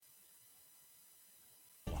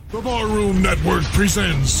The Barroom Network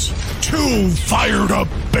presents two fired-up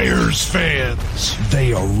Bears fans.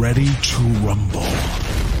 They are ready to rumble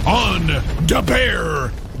on the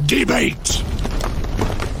Bear Debate.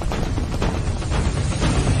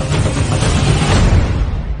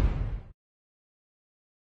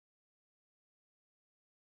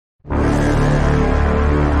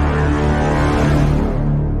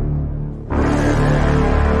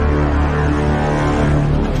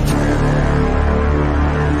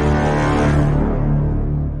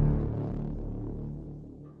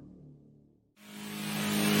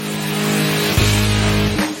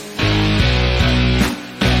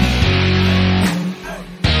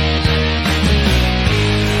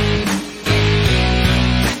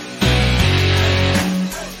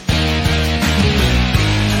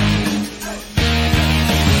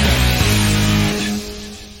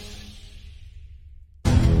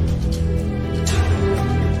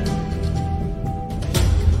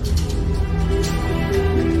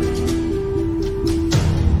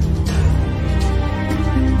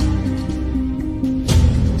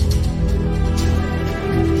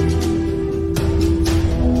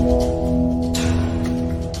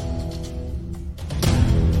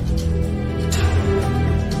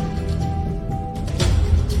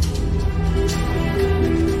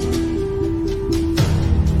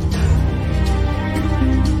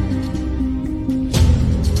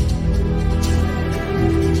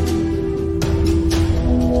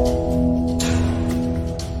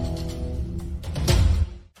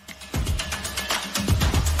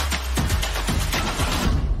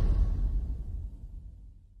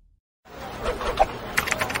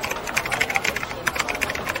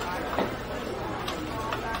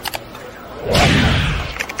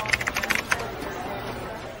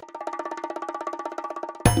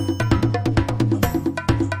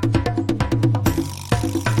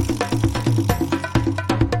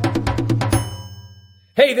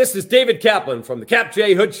 Hey, this is David Kaplan from the Cap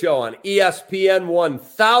J Hood Show on ESPN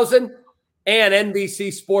 1000 and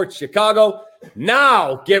NBC Sports Chicago.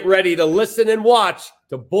 Now get ready to listen and watch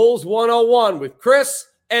to Bulls 101 with Chris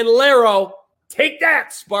and Laro. Take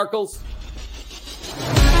that, Sparkles.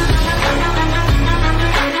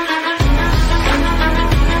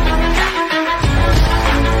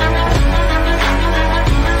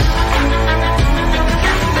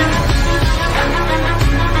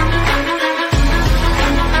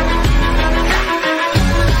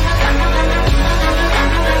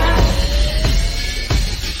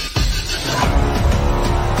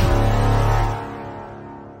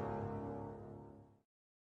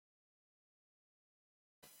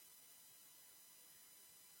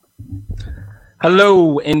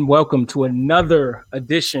 Hello and welcome to another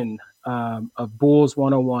edition of Bulls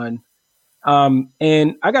 101.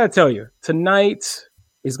 And I got to tell you, tonight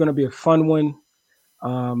is going to be a fun one.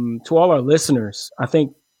 To all our listeners, I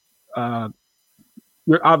think you're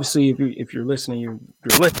obviously, if you're listening, you're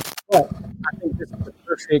listening. But I think this is the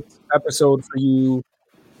perfect episode for you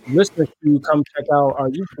listeners to come check out our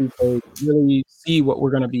YouTube page, really see what we're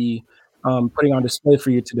going to be putting on display for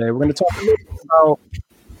you today. We're going to talk a little bit about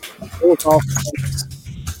Bulls offense,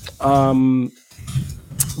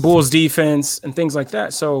 Bulls defense, and things like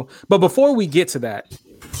that. So, but before we get to that,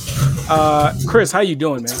 Chris, how you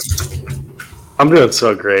doing, man? I'm doing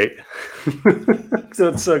so great.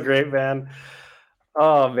 Doing so great, man.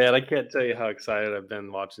 Oh man, I can't tell you how excited I've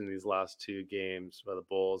been watching these last two games by the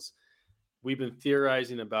Bulls. We've been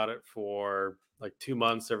theorizing about it for like 2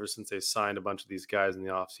 months, ever since they signed a bunch of these guys in the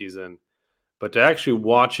offseason. But to actually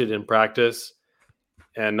watch it in practice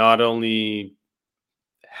and not only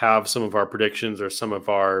have some of our predictions or some of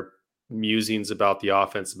our musings about the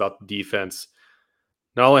offense, about the defense,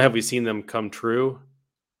 not only have we seen them come true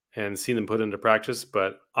and seen them put into practice,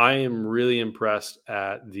 but I am really impressed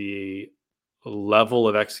at the level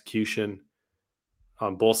of execution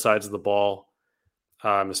on both sides of the ball.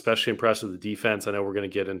 I'm especially impressed with the defense. I know we're going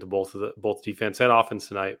to get into both defense and offense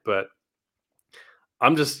tonight, but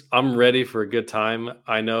I'm ready for a good time.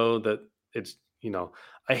 I know that it's,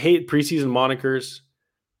 I hate preseason monikers.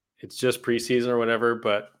 It's just preseason or whatever,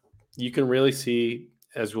 but you can really see,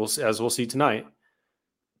 as we'll see tonight,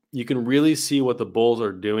 you can really see what the Bulls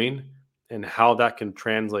are doing and how that can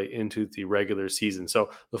translate into the regular season. So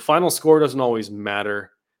the final score doesn't always matter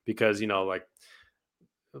because,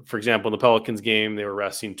 for example, in the Pelicans game, they were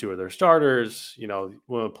resting two of their starters.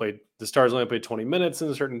 The stars only played 20 minutes in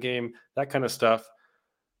a certain game, that kind of stuff.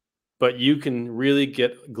 But you can really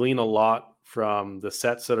glean a lot from the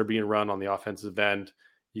sets that are being run on the offensive end.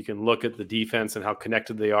 You can look at the defense and how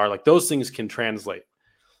connected they are. Like, those things can translate.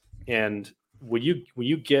 And when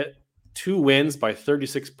you get 2 wins by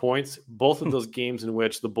 36 points, both of those games in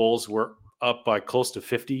which the Bulls were up by close to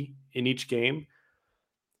 50 in each game.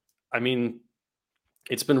 I mean,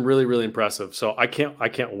 it's been really, really impressive. So I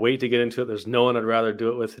can't wait to get into it. There's no one I'd rather do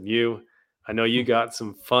it with than you. I know you got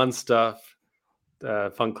some fun stuff,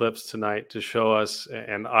 fun clips tonight to show us.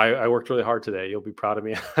 And I worked really hard today. You'll be proud of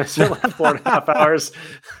me. I spent like 4.5 hours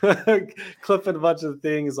clipping a bunch of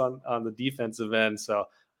things on the defensive end. So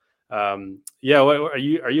are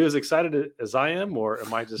you as excited as I am, or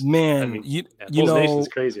am I just Bulls Nation's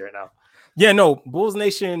crazy right now? Yeah, no, Bulls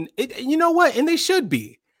Nation. You know what? And they should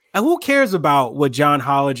be. And who cares about what John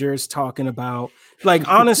Hollinger is talking about? Like,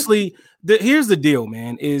 honestly, here's the deal,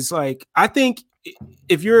 man, is like, I think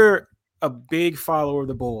if you're a big follower of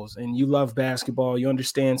the Bulls and you love basketball, you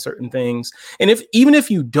understand certain things. And even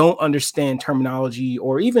if you don't understand terminology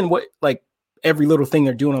or even what, like every little thing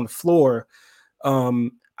they're doing on the floor,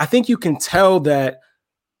 I think you can tell that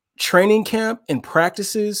training camp and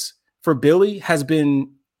practices for Billy has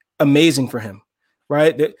been amazing for him,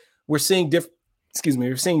 right? That we're seeing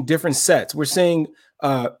we're seeing different sets. We're seeing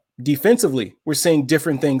defensively, we're seeing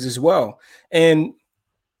different things as well. And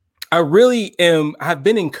I've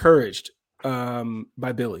been encouraged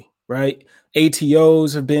by Billy, right?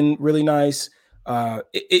 ATOs have been really nice.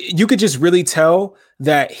 You could just really tell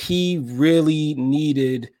that he really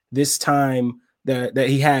needed this time that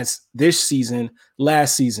he has this season,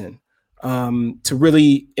 last season, to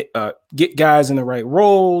really get guys in the right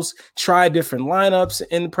roles, try different lineups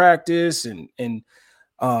in practice, and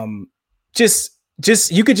just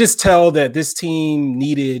you could just tell that this team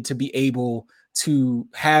needed to be able to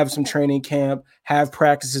have some training camp, have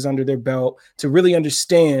practices under their belt to really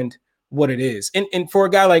understand what it is. And for a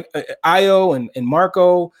guy like Io and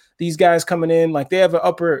Marco, these guys coming in, like they have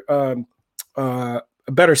a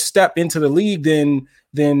better step into the league than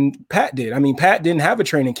Pat did. I mean, Pat didn't have a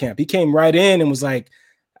training camp. He came right in and was like,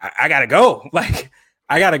 I gotta go. Like,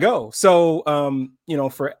 I gotta go. So,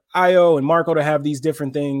 for Io and Marco to have these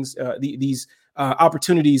different things, these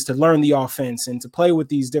opportunities to learn the offense and to play with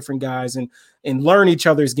these different guys and learn each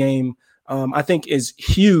other's game, I think is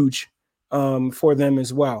huge for them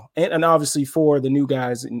as well. And obviously for the new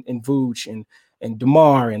guys in Vooch and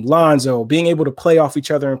DeMar and Lonzo being able to play off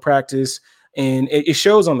each other in practice. And it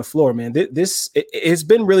shows on the floor, man. It's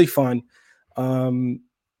been really fun. And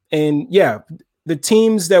yeah, the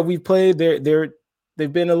teams that we've played,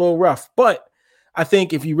 they've been a little rough. But I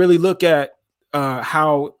think if you really look at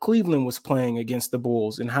how Cleveland was playing against the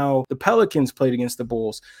Bulls and how the Pelicans played against the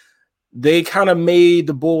Bulls, they kind of made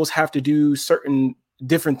the Bulls have to do certain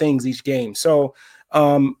different things each game. So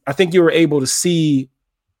I think you were able to see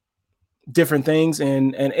different things,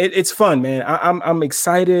 and it's fun, man. I'm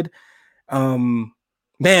excited. Man,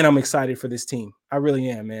 I'm excited for this team. I really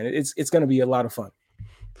am, man. It's going to be a lot of fun.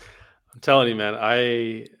 I'm telling you, man,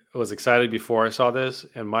 I was excited before I saw this,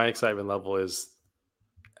 and my excitement level is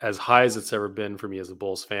as high as it's ever been for me as a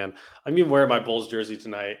Bulls fan. I'm even wearing my Bulls jersey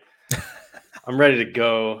tonight. I'm ready to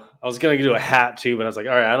go. I was going to do a hat too, but I was like,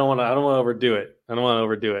 all right, I don't want to overdo it.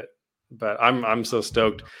 But I'm so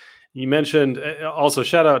stoked. You mentioned also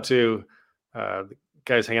shout out to the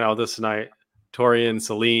guys hanging out with us tonight, Torian,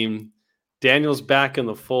 Salim, Daniel's back in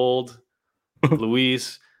the fold.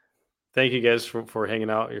 Luis, thank you guys for hanging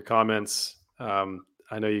out, your comments.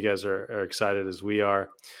 I know you guys are excited as we are.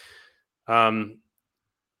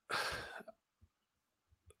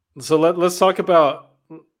 So let's talk about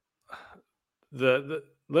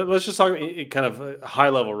let's just talk kind of a high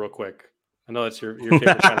level real quick. I know that's your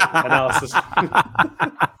favorite kind of analysis.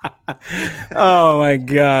 Oh my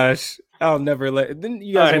gosh. I'll never didn't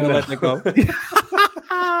you guys want to let that go?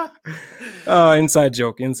 Oh, inside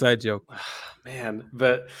joke. Man,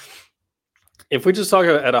 but if we just talk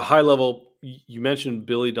at a high level, you mentioned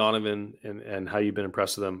Billy Donovan and how you've been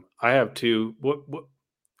impressed with him. I have too. What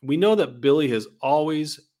we know that Billy has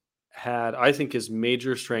always had, I think his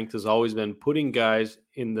major strength has always been putting guys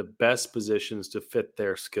in the best positions to fit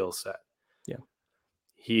their skill set. Yeah.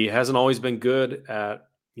 He hasn't always been good at,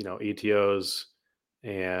 ETOs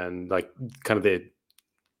and like kind of the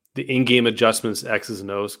in-game adjustments, X's and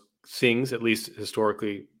O's things, at least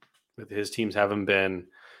historically, his teams haven't been,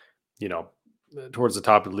 towards the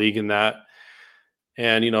top of the league in that.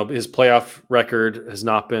 And, his playoff record has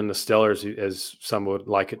not been as stellar as some would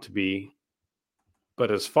like it to be. But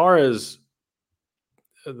as far as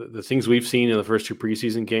the things we've seen in the first 2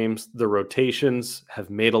 preseason games, the rotations have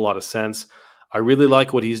made a lot of sense. I really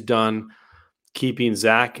like what he's done keeping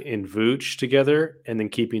Zach and Vooch together and then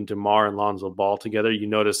keeping DeMar and Lonzo Ball together. You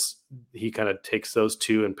notice he kind of takes those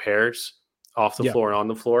two in pairs off the floor and on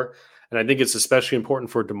the floor. And I think it's especially important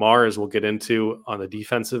for DeMar, as we'll get into on the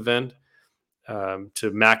defensive end,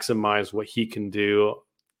 to maximize what he can do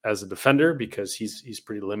as a defender, because he's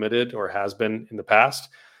pretty limited, or has been in the past.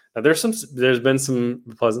 Now, there's been some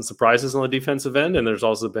pleasant surprises on the defensive end, and there's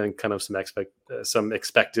also been kind of some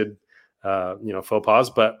expected faux pas.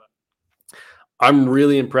 But I'm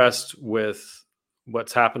really impressed with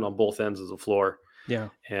what's happened on both ends of the floor. Yeah,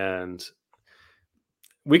 and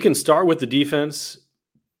we can start with the defense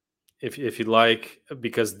if you'd like,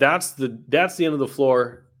 because that's the end of the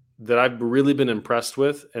floor that I've really been impressed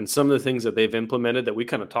with, and some of the things that they've implemented that we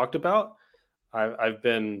kind of talked about, I've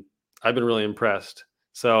been really impressed.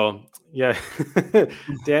 So yeah,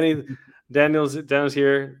 Daniel's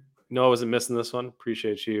here. No, I wasn't missing this one.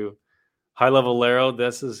 Appreciate you. High Level Laro,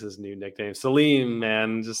 this is his new nickname. Salim,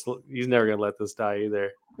 man, he's never gonna let this die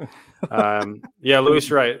either. Yeah,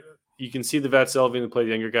 Louis, right. You can see the vets elevating to play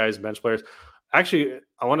the younger guys, bench players. Actually,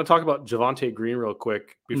 I want to talk about Javonte Green real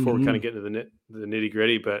quick before we kind of get into the nitty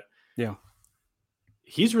gritty. But yeah,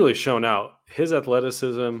 he's really shown out his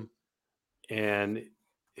athleticism and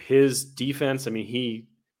his defense. I mean,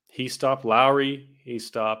 he stopped Lowry. He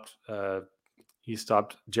stopped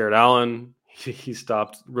Jared Allen. He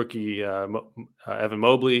stopped rookie Evan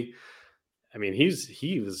Mobley. I mean,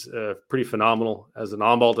 he was pretty phenomenal as an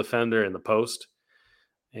on-ball defender in the post.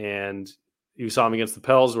 And you saw him against the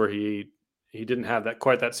Pels, where he didn't have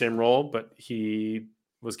quite that same role, but he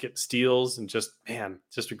was getting steals and just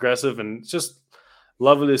aggressive, and just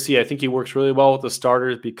lovely to see. I think he works really well with the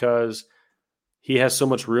starters because he has so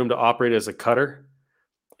much room to operate as a cutter,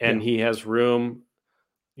 and he has room,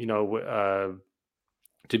 to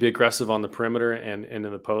be aggressive on the perimeter and in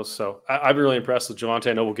the post. So I've been really impressed with Javonte.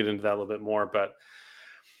 I know we'll get into that a little bit more, but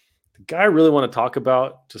the guy I really want to talk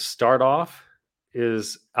about to start off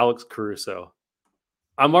is Alex Caruso.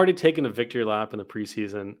 I'm already taking a victory lap in the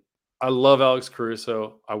preseason. I love Alex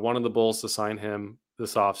Caruso. I wanted the Bulls to sign him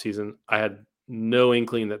this offseason. I had no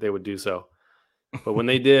inkling that they would do so. But when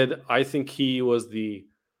they did, I think he is the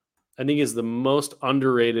most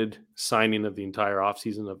underrated signing of the entire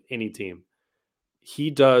offseason of any team.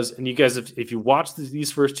 He does, and you guys, if you watch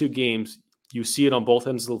these first two games, you see it on both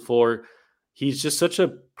ends of the floor. He's just such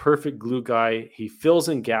a perfect glue guy. He fills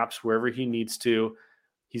in gaps wherever he needs to.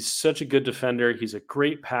 He's such a good defender. He's a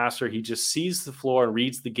great passer. He just sees the floor and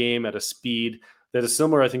reads the game at a speed that is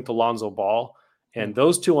similar, I think, to Lonzo Ball. And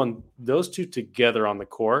those two together on the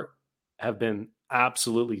court have been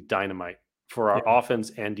absolutely dynamite for our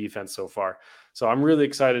offense and defense so far. So I'm really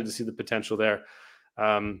excited to see the potential there.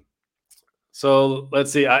 So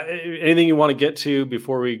let's see. Anything you want to get to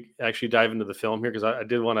before we actually dive into the film here? Because I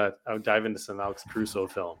did want to dive into some Alex Caruso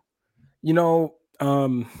film.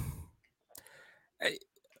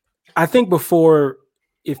 I think before,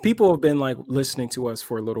 if people have been like listening to us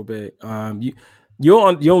for a little bit,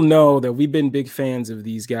 you'll know that we've been big fans of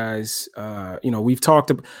these guys. We've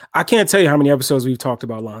talked. I can't tell you how many episodes we've talked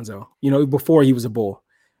about Lonzo. Before he was a Bull,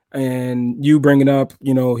 and you bringing up,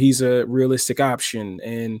 he's a realistic option,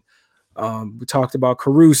 and we talked about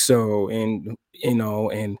Caruso, and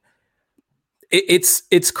and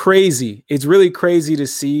it's crazy. It's really crazy to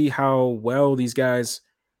see how well these guys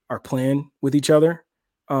are playing with each other.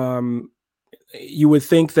 You would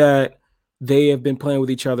think that they have been playing with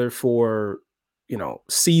each other for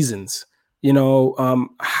seasons. It's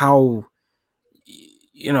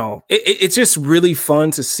just really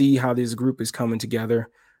fun to see how this group is coming together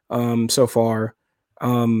so far,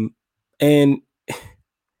 and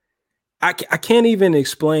I can't even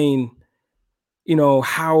explain,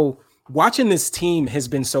 how watching this team has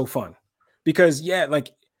been so fun, because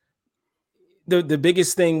like the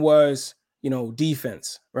biggest thing was,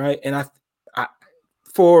 defense, right? And I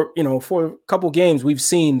for a couple games, we've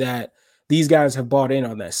seen that these guys have bought in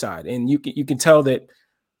on that side, and you can tell that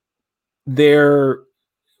they're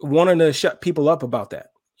wanting to shut people up about that.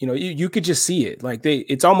 You could just see it. Like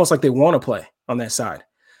it's almost like they want to play on that side.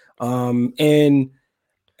 And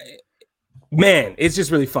man, it's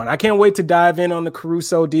just really fun. I can't wait to dive in on the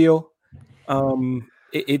Caruso deal.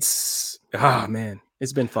 It's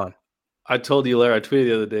been fun. I told you, Larry, I tweeted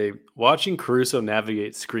the other day, watching Caruso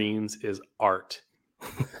navigate screens is art.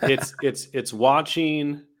 It's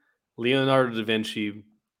watching Leonardo da Vinci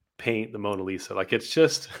paint the Mona Lisa. Like it's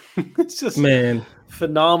just man,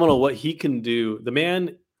 phenomenal what he can do. The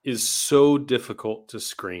man is so difficult to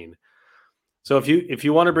screen. So if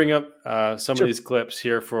you want to bring up some of these clips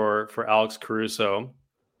here for Alex Caruso,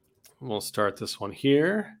 we'll start this one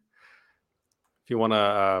here. If you want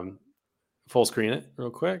to full screen it real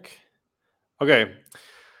quick. Okay.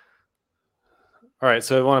 All right.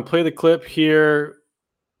 So I want to play the clip here.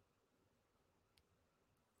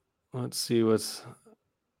 Let's see this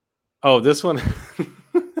one.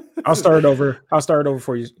 I'll start it over. I'll start it over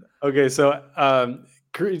for you. Okay, so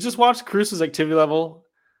just watch Caruso's activity level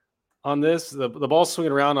on this. The ball's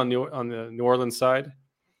swinging around on the New Orleans side,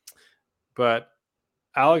 but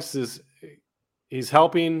Alex he's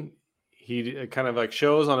helping. He kind of like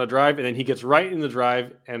shows on a drive, and then he gets right in the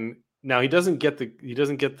drive, and now he doesn't get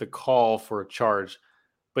the call for a charge,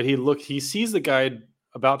 but he sees the guy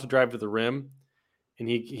about to drive to the rim, and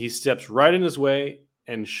he steps right in his way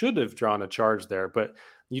and should have drawn a charge there, but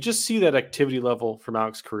you just see that activity level from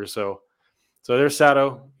Alex Caruso. So there's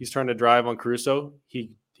Sato. He's trying to drive on Caruso.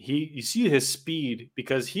 You see his speed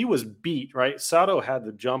because he was beat, right? Sato had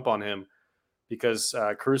the jump on him because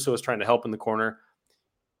Caruso was trying to help in the corner.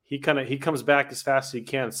 He comes back as fast as he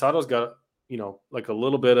can. Sato's got, like a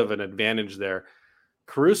little bit of an advantage there.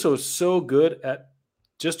 Caruso is so good at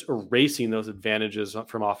just erasing those advantages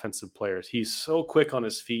from offensive players. He's so quick on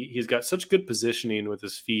his feet. He's got such good positioning with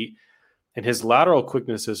his feet, and his lateral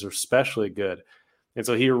quicknesses are especially good. And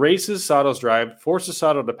so he erases Sato's drive, forces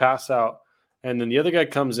Sato to pass out, and then the other guy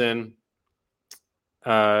comes in.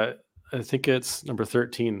 I think it's number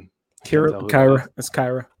 13. Kyra. It's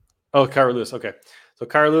Kyra. Oh, Kyra Lewis. Okay. So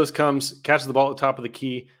Kyra Lewis comes, catches the ball at the top of the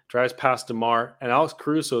key, drives past DeMar, and Alex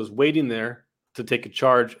Caruso is waiting there to take a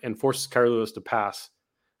charge and forces Kyra Lewis to pass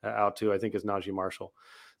out to, I think, is Najee Marshall.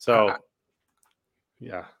 So,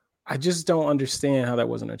 yeah. I just don't understand how that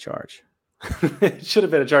wasn't a charge. It should have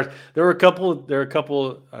been a charge. There were a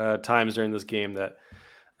couple times during this game that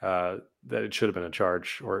it should have been a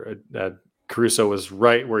charge, or that Caruso was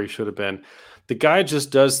right where he should have been. The guy just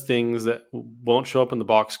does things that won't show up in the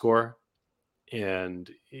box score, and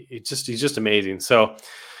he's just amazing. So,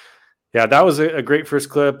 yeah, that was a great first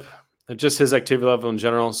clip. Just his activity level in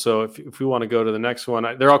general. So if we want to go to the next one,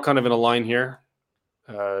 they're all kind of in a line here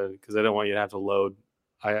because I don't want you to have to load.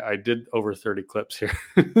 I did over 30 clips here.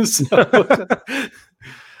 All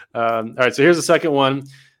right, so here's the second one.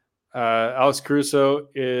 Alex Caruso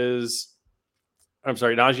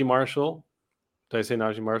Najee Marshall. Did I say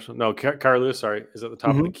Najee Marshall? No, Kyra Lewis, sorry, is at the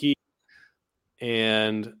top of the key.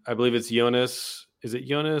 And I believe it's Jonas. Is it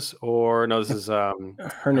Jonas or no? This is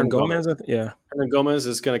Hernan Gomez. Yeah, Hernan Gomez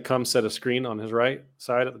is going to come set a screen on his right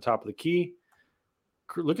side at the top of the key.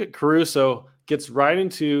 Look at Caruso, gets right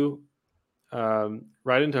into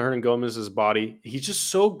Hernan Gomez's body. He's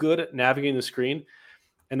just so good at navigating the screen,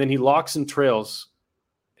 and then he locks and trails,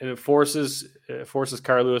 and it forces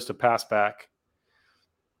Kyra Lewis to pass back.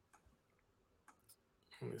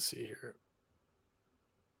 Let me see here.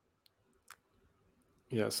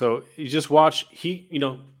 Yeah, so you just watch.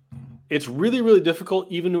 It's really, really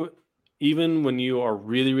difficult, even when you are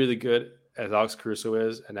really, really good, as Alex Caruso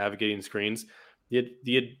is, at navigating screens.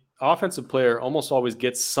 The offensive player almost always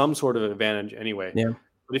gets some sort of advantage anyway. Yeah.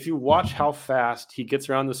 But if you watch how fast he gets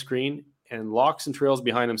around the screen and locks and trails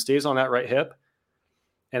behind him, stays on that right hip,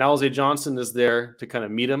 and Alize Johnson is there to kind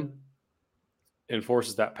of meet him and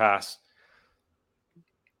forces that pass.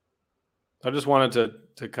 I just wanted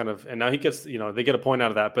to kind of, and now he gets, they get a point out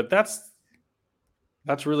of that, but that's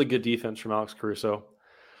really good defense from Alex Caruso.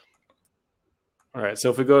 All right, so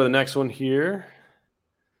if we go to the next one here.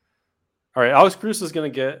 All right, Alex Caruso is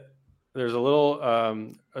going to get, there's a little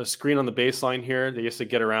a screen on the baseline here that he has to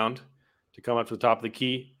get around to come up to the top of the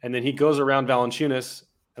key, and then he goes around Valanciunas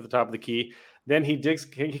at the top of the key. Then he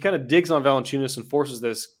kind of digs on Valanciunas and forces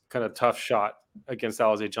this kind of tough shot against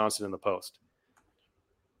Alize Johnson in the post.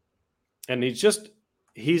 And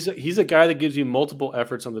he's a guy that gives you multiple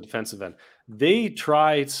efforts on the defensive end. They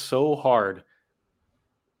try so hard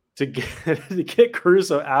to get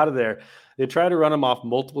Caruso out of there. They try to run him off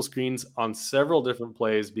multiple screens on several different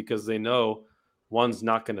plays because they know one's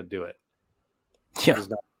not going to do it. Yeah. One's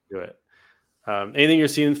not going to do it. Anything you're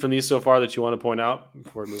seeing from these so far that you want to point out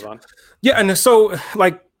before we move on? Yeah, and so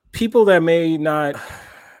like people that may not,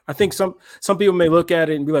 I think some people may look at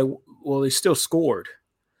it and be like, well, they still scored.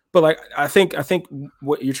 But like I think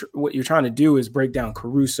what you're trying to do is break down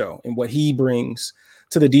Caruso and what he brings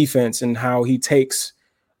to the defense and how he takes,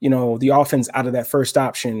 the offense out of that first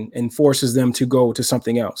option and forces them to go to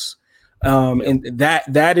something else. And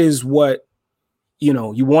that is what,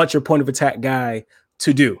 you want your point of attack guy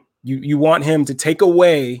to do. You want him to take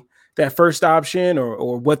away that first option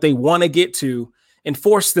or what they want to get to and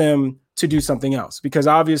force them to do something else. Because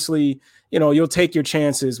obviously, you'll take your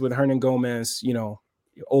chances with Hernan Gomez,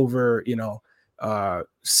 over,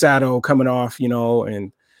 Sato coming off,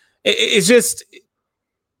 and it's just,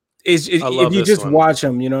 if you just watch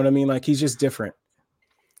him, you know what I mean? Like he's just different.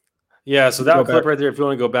 Yeah. So that clip right there, if you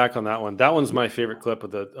want to go back on that one, that one's my favorite clip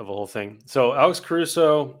of the whole thing. So Alex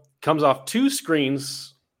Caruso comes off two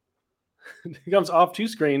screens. He comes off two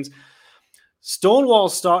screens, Stonewall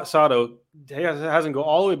Sato has him go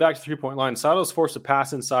all the way back to 3-point line. Sato's forced to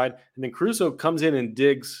pass inside, and then Caruso comes in and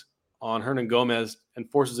digs on Hernangomez and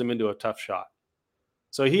forces him into a tough shot.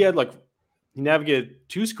 So he navigated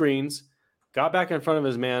 2 screens, got back in front of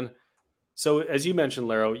his man. So as you mentioned,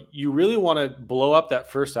 Laro, you really want to blow up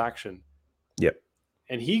that first action. Yep.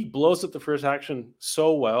 And he blows up the first action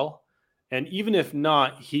so well. And even if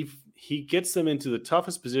not, he gets them into the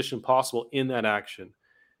toughest position possible in that action.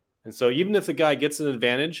 And so even if the guy gets an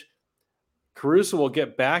advantage, Caruso will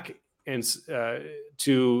get back and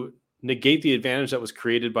to negate the advantage that was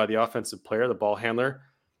created by the offensive player, the ball handler.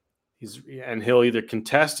 He'll either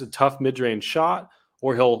contest a tough mid-range shot,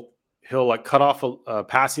 or he'll like cut off a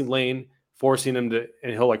passing lane, forcing him to,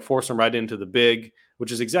 and he'll like force him right into the big,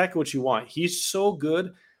 which is exactly what you want. He's so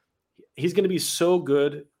good. He's going to be so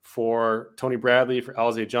good for Tony Bradley, for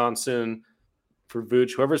Alize Johnson, for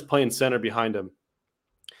Vooch, whoever's playing center behind him.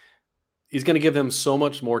 He's going to give them so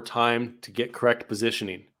much more time to get correct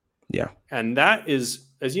positioning. Yeah. And that is,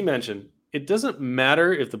 as you mentioned, it doesn't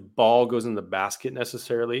matter if the ball goes in the basket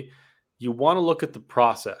necessarily. You want to look at the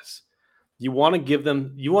process. You want to give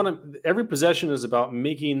them, every possession is about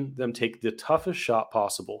making them take the toughest shot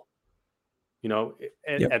possible.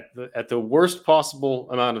 At the worst possible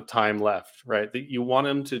amount of time left, right? That you want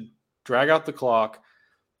them to drag out the clock,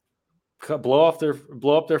 blow up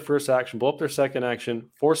their first action, blow up their second action,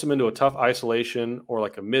 force them into a tough isolation or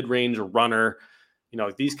like a mid-range runner,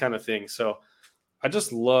 these kind of things. So I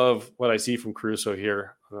just love what I see from Caruso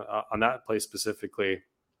here on that play specifically.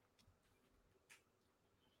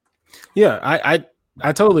 Yeah,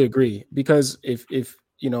 I totally agree, because if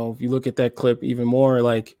you look at that clip even more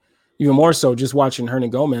so, just watching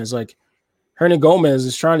Hernangomez, like Hernangomez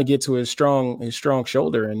is trying to get to his strong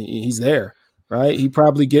shoulder, and he's there, right? He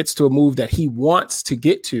probably gets to a move that he wants to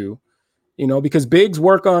get to, because bigs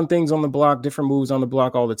work on things on the block, different moves on the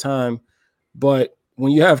block all the time. But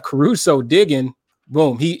when you have Caruso digging,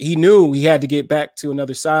 boom, he knew he had to get back to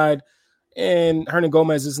another side. And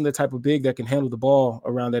Hernangomez isn't the type of big that can handle the ball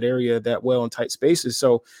around that area that well in tight spaces.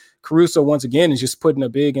 So Caruso, once again, is just putting a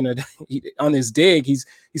big on his dig. He's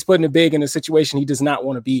putting a big in a situation he does not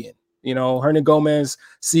want to be in. Hernangomez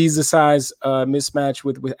sees the size mismatch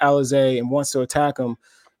with Alize and wants to attack him,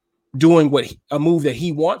 doing a move that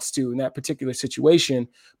he wants to in that particular situation.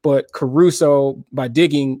 But Caruso, by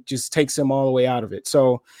digging, just takes him all the way out of it.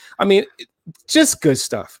 So, I mean, just good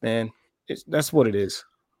stuff, man. That's what it is.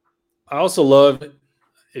 I also love,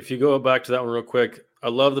 if you go back to that one real quick, I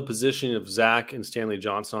love the positioning of Zach and Stanley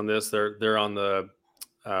Johnson on this. They're on the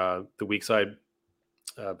weak side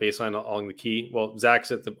baseline along the key. Well,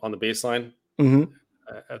 Zach's on the baseline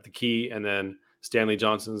at the key, and then Stanley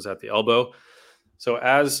Johnson's at the elbow. So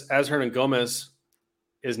as Hernangomez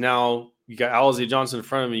is now, you got Alize Johnson in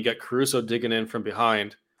front of him, you got Caruso digging in from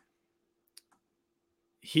behind.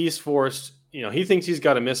 He's forced, he thinks he's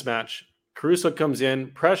got a mismatch. Caruso comes in,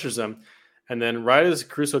 pressures him, and then right as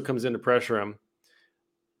Caruso comes in to pressure him,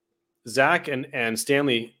 Zach and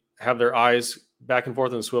Stanley have their eyes back and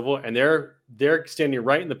forth on the swivel, and they're standing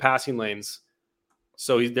right in the passing lanes.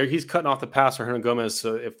 So he's cutting off the pass for Hernangomez,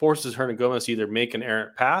 so it forces Hernangomez to either make an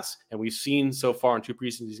errant pass, and we've seen so far in 2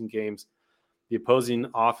 preseason games, the opposing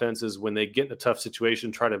offenses, when they get in a tough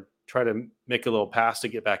situation, try to make a little pass to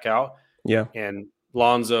get back out. Yeah. And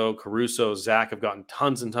Lonzo, Caruso, Zach have gotten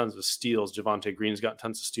tons and tons of steals. Javonte Green's gotten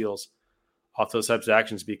tons of steals off those types of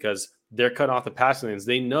actions because they're cutting off the passing lanes.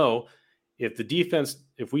 They know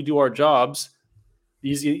if we do our jobs,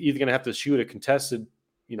 he's either going to have to shoot a contested,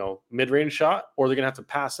 mid-range shot, or they're going to have to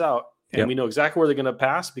pass out. And we know exactly where they're going to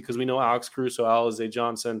pass because we know Alex Caruso, Alize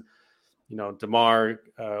Johnson, DeMar,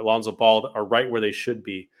 Lonzo Ball are right where they should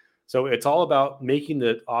be. So it's all about making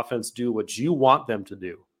the offense do what you want them to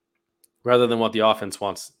do, rather than what the offense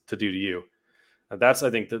wants to do to you. That's, I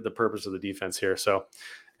think, the purpose of the defense here. So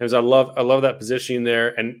I love that positioning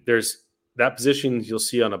there. And there's that position you'll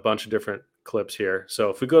see on a bunch of different clips here. So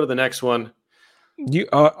if we go to the next one. You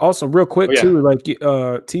also real quick too, like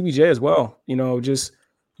TBJ as well, just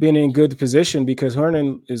being in good position because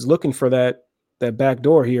Hernan is looking for that back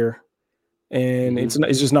door here. And it's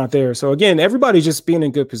just not there. So again, everybody's just being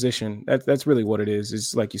in good position. That's really what it is.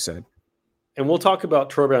 It's like you said. And we'll talk about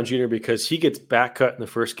Troy Brown Jr. because he gets back cut in the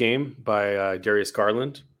first game by Darius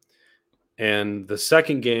Garland. And the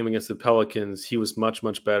second game against the Pelicans, he was much,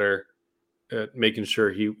 much better at making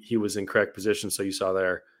sure he was in correct position. So you saw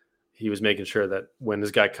there, he was making sure that when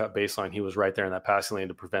this guy cut baseline, he was right there in that passing lane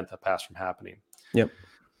to prevent that pass from happening. Yep.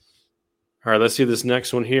 All right, let's see this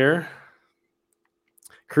next one here.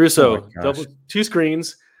 Caruso, double 2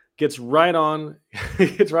 screens, gets right on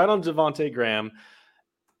Javonte Graham.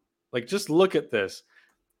 Like, just look at this.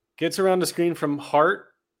 Gets around the screen from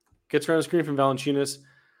Hart, gets around the screen from Valanciunas,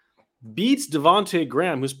 beats Devontae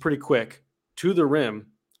Graham, who's pretty quick, to the rim,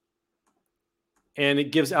 and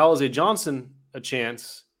it gives Alize Johnson a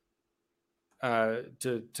chance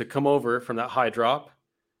to come over from that high drop.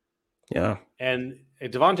 Yeah. And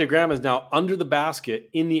Devontae Graham is now under the basket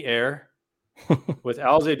in the air with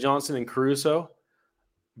Alize Johnson and Caruso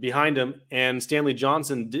behind him, and Stanley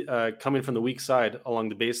Johnson coming from the weak side along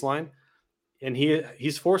the baseline. And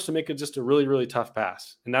he's forced to make just a really, really tough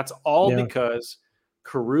pass. And that's all because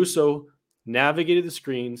Caruso navigated the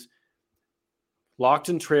screens, locked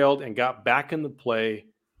and trailed, and got back in the play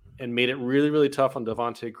and made it really, really tough on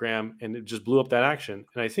Devontae Graham, and it just blew up that action.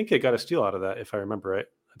 And I think they got a steal out of that, if I remember right.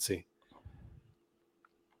 Let's see.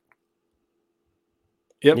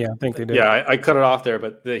 Yep. Yeah, I think they did. Yeah, I cut it off there,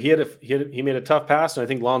 but he made a tough pass, and I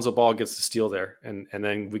think Lonzo Ball gets the steal there, and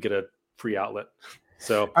then we get a free outlet.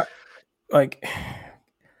 So,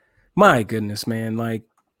 my goodness, man, like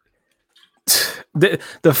the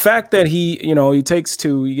fact that he takes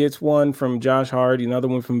two, he gets one from Josh Hart, another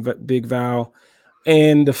one from Big Val,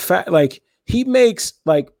 and the fact he makes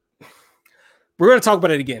we're going to talk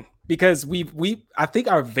about it again. Because I think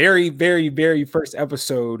our very, very, very first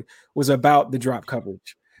episode was about the drop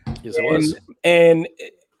coverage. Yes, it was. And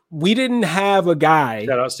we didn't have a guy.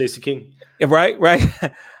 Shout out Stacey King. Right.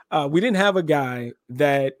 We didn't have a guy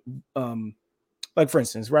that, for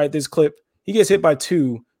instance, right, this clip, he gets hit by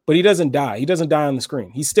two, but he doesn't die. He doesn't die on the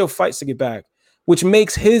screen. He still fights to get back, which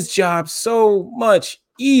makes his job so much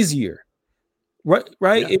easier. Right.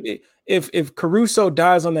 Yeah. If Caruso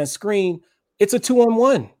dies on that screen, it's a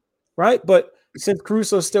 2-on-1. Right. But since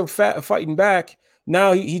Caruso's still fighting back,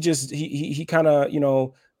 now he kind of,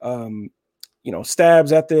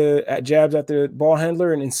 jabs at the ball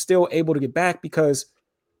handler and is still able to get back because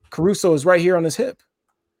Caruso is right here on his hip.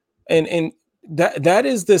 And that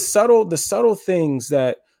is the subtle things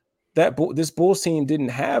that this Bulls team didn't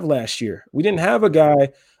have last year. We didn't have a guy.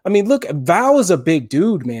 I mean, look, Val is a big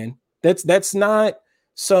dude, man. That's not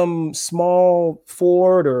some small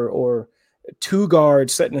forward or two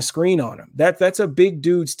guards setting a screen on him. That's a big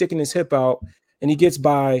dude sticking his hip out, and he gets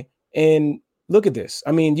by. And look at this.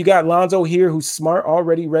 I mean, you got Lonzo here who's smart,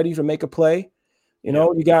 already ready to make a play. You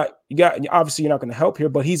got obviously you're not going to help here,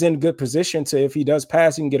 but he's in good position to, if he does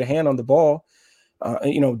pass, he can get a hand on the ball.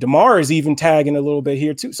 DeMar is even tagging a little bit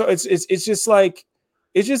here too. So it's just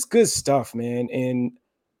it's just good stuff, man. And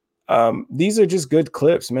these are just good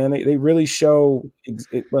clips, man. They really show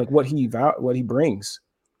what he brings.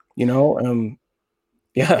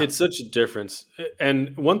 It's such a difference.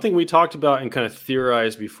 And one thing we talked about and kind of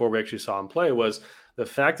theorized before we actually saw him play was the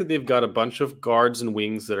fact that they've got a bunch of guards and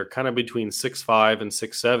wings that are kind of between 6'5" and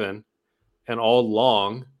 6'7" and all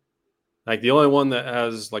long. Like the only one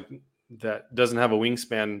that doesn't have a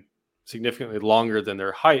wingspan significantly longer than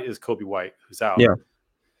their height is Kobe White, who's out. Yeah.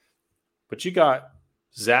 But you got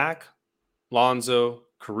Zach, Lonzo,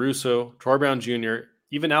 Caruso, Troy Brown Jr.,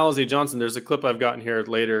 even Alize Johnson. There's a clip I've gotten here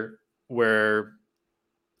later where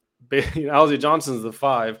Alize Johnson's the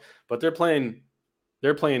 5, but they're playing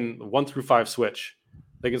 1 through 5 switch.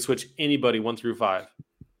 They can switch anybody 1 through 5.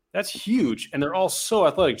 That's huge, and they're all so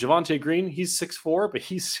athletic. Javonte Green, he's 6'4", but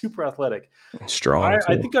he's super athletic, strong.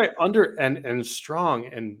 I think and strong,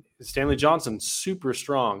 and Stanley Johnson super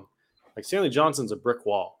strong. Like Stanley Johnson's a brick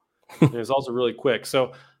wall, and he's also really quick.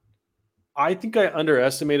 So I think I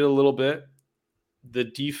underestimated a little bit the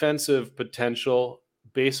defensive potential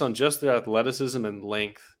based on just their athleticism and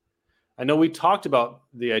length. I know we talked about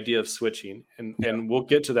the idea of switching, and we'll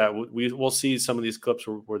get to that. We'll see some of these clips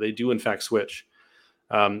where they do, in fact, switch.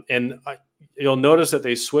 You'll notice that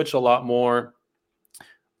they switch a lot more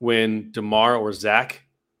when DeMar or Zach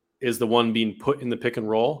is the one being put in the pick and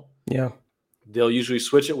roll. Yeah. They'll usually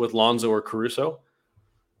switch it with Lonzo or Caruso.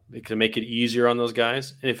 They can make it easier on those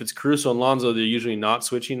guys. And if it's Caruso and Lonzo, they're usually not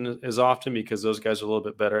switching as often because those guys are a little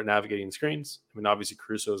bit better at navigating screens. I mean, obviously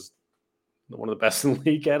Caruso is one of the best in the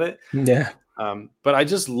league at it. Yeah. But I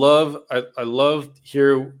just love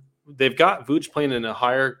here. They've got Vooch playing in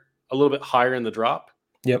a little bit higher in the drop.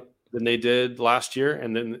 Yep. Than they did last year.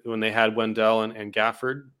 And then when they had Wendell and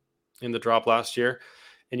Gafford in the drop last year,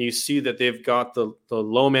 and you see that they've got the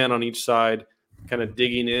low man on each side kind of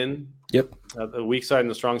digging in. Yep. The weak side and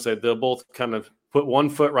the strong side, they'll both kind of put one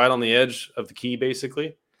foot right on the edge of the key,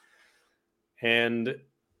 basically. And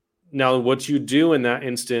now what you do in that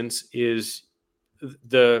instance is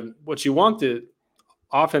what you want the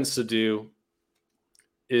offense to do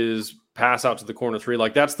is pass out to the corner three.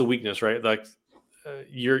 Like that's the weakness, right? Like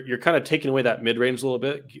you're kind of taking away that mid-range a little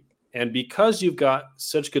bit. And because you've got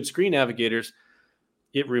such good screen navigators,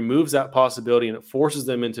 it removes that possibility and it forces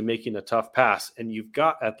them into making a tough pass. And you've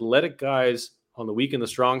got athletic guys on the weak and the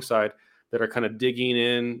strong side that are kind of digging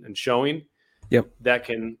in and showing. Yep. That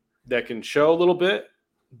can show a little bit,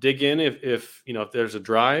 dig in if there's a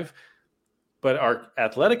drive, but are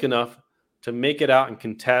athletic enough to make it out and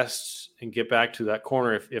contest and get back to that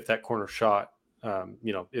corner if that corner shot,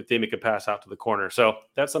 if they make a pass out to the corner. So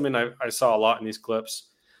that's something I saw a lot in these clips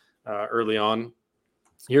early on.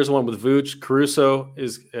 Here's one with Vooch. Caruso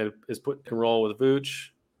is put in roll with Vooch.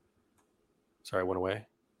 Sorry, I went away.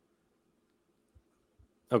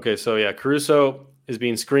 Okay, so yeah, Caruso is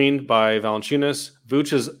being screened by Valanciunas.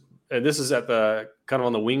 Vooch is, and this is at the kind of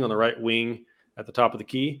on the wing, on the right wing at the top of the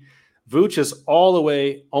key. Vooch is all the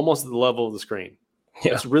way almost at the level of the screen.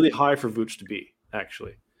 Yeah. It's really high for Vooch to be,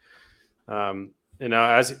 actually. And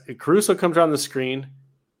now as Caruso comes around the screen,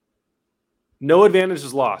 no advantage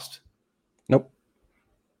is lost. Nope.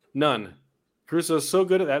 None. Caruso is so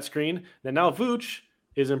good at that screen that now Vooch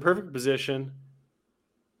is in perfect position.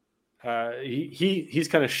 He's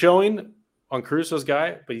kind of showing on Caruso's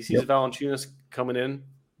guy, but he sees Valanciunas coming in,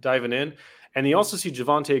 diving in. And you also see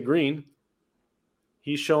Javonte Green.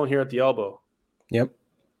 He's showing here at the elbow. Yep.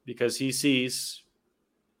 Because he sees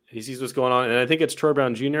what's going on. And I think it's Troy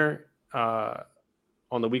Brown Jr.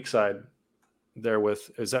 On the weak side there Troy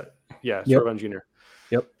Brown Jr.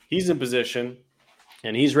 Yep. He's in position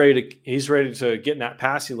and he's ready to get in that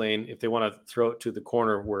passing lane if they want to throw it to the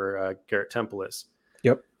corner where Garrett Temple is.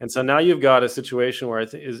 Yep. And so now you've got a situation where I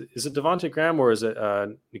think is it Devontae Graham or is it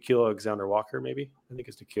Nickeil Alexander-Walker maybe? I think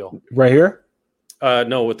it's Nickeil. Right here?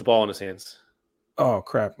 No, with the ball in his hands. Oh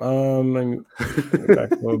crap! Let me go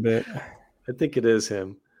back a little bit. I think it is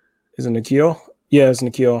him. Is it Nickeil? Yeah, it's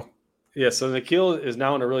Nickeil. Yeah, so Nickeil is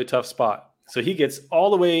now in a really tough spot. So he gets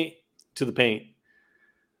all the way to the paint,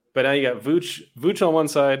 but now you got Vooch on one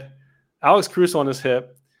side, Alex Caruso on his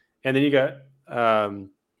hip, and then you got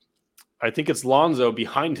I think it's Lonzo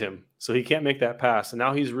behind him, so he can't make that pass, and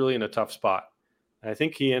now he's really in a tough spot. And I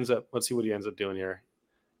think he ends up. Let's see what he ends up doing here.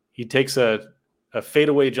 He takes a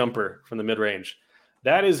fadeaway jumper from the mid-range.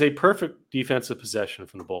 That is a perfect defensive possession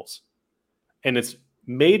from the Bulls. And it's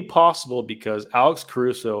made possible because Alex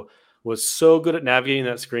Caruso was so good at navigating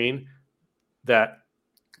that screen that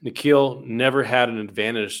Nickeil never had an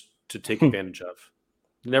advantage to take advantage of.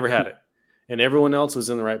 Never had it. And everyone else was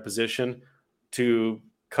in the right position to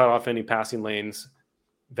cut off any passing lanes.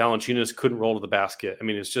 Valanciunas couldn't roll to the basket. I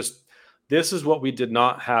mean, it's just, this is what we did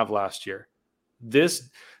not have last year.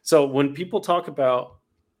 So when people talk about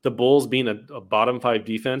the Bulls being a bottom five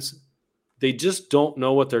defense, they just don't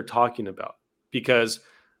know what they're talking about because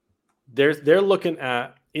they're looking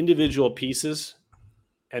at individual pieces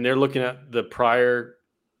and they're looking at the prior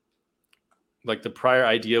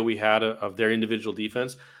idea we had of their individual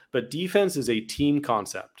defense. But defense is a team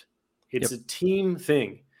concept. It's a team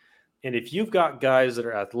thing. And if you've got guys that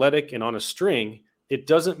are athletic and on a string, it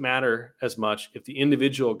doesn't matter as much if the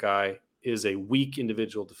individual guy is a weak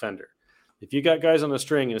individual defender. If you got guys on a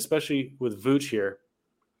string, and especially with Vooch here,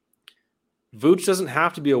 Vooch doesn't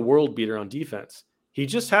have to be a world beater on defense. He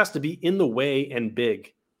just has to be in the way and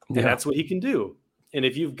big. And that's what he can do. And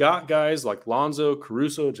if you've got guys like Lonzo,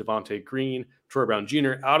 Caruso, Javonte Green, Troy Brown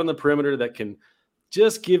Jr. out on the perimeter that can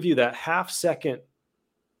just give you that half second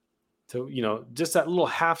to, just that little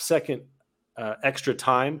half second extra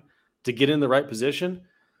time to get in the right position,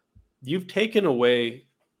 you've taken away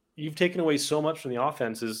so much from the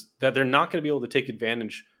offenses that they're not going to be able to take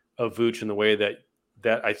advantage of Vooch in the way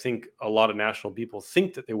that I think a lot of national people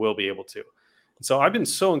think that they will be able to. And so I've been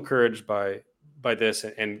so encouraged by this,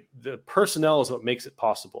 and the personnel is what makes it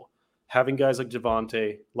possible. Having guys like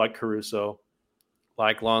Javonte, like Caruso,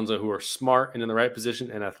 like Lonzo, who are smart and in the right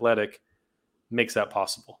position and athletic, makes that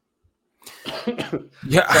possible.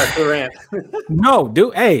 Yeah. Sorry for the rant. No,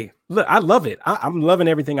 dude. Hey, look, I love it. I'm loving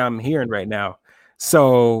everything I'm hearing right now.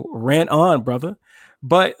 So rant on, brother.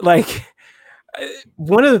 But like,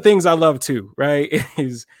 one of the things I love too, right,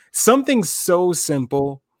 is something so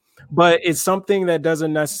simple, but it's something that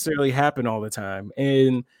doesn't necessarily happen all the time.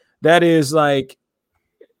 And that is like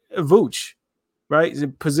Vooch, right? He's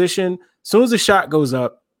in position. As soon as the shot goes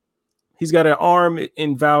up, he's got an arm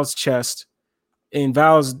in Val's chest, and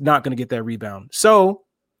Val's not going to get that rebound. So,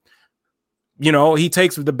 he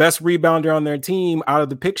takes the best rebounder on their team out of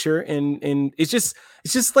the picture, and it's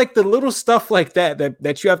just like the little stuff like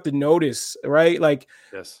that you have to notice, right? Like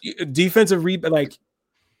defensive rebound, like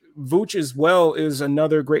Vooch as well is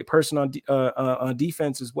another great person on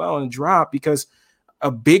defense as well and drop, because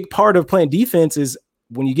a big part of playing defense is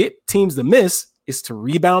when you get teams to miss is to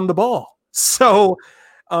rebound the ball. So,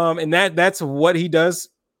 and that's what he does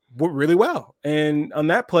really well. And on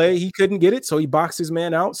that play, he couldn't get it, so he boxed his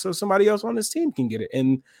man out so somebody else on his team can get it.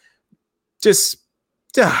 And just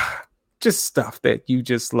stuff that you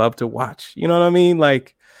just love to watch. You know what I mean?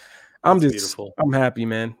 Like, I'm happy,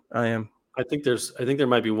 man. I am. I think there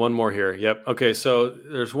might be one more here. Yep. Okay, so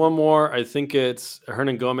there's one more. I think it's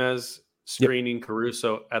Hernangomez screening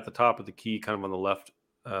Caruso at the top of the key, kind of on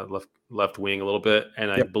the left wing a little bit,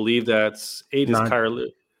 and I believe that's Najee.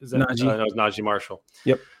 Is that Najee? No, it's Najee Marshall.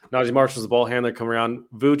 Yep. Najee Marshall's the ball handler coming around.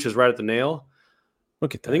 Vooch is right at the nail.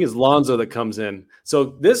 Look at that. I think it's Lonzo that comes in. So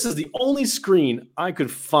this is the only screen I could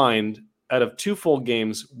find out of 2 full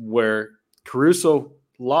games where Caruso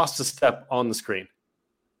lost a step on the screen.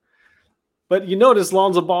 But you notice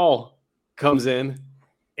Lonzo Ball comes in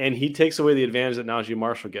and he takes away the advantage that Najee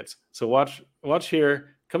Marshall gets. So watch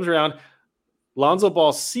here. Comes around. Lonzo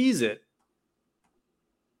Ball sees it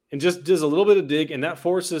and just does a little bit of dig, and that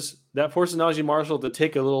forces Najee Marshall to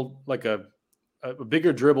take a little, like a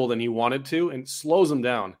bigger dribble than he wanted to, and slows him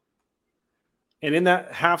down. And in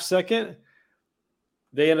that half second,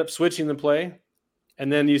 they end up switching the play.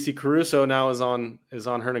 And then you see Caruso now is on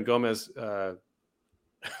Hernangomez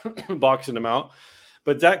boxing him out.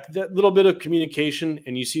 But that little bit of communication,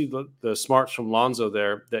 and you see the smarts from Lonzo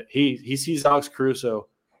there, that he sees Alex Caruso,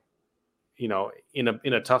 in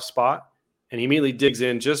a tough spot, and he immediately digs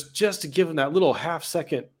in just to give him that little half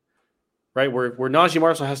second, right, where Najee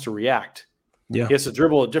Marshall has to react. Yeah, he has to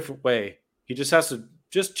dribble a different way. He just has to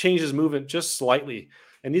change his movement just slightly.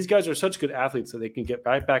 And these guys are such good athletes that they can get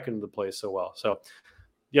right back into the play so well. So,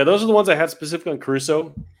 yeah, those are the ones I had specifically on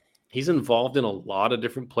Caruso. He's involved in a lot of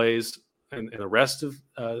different plays and the rest of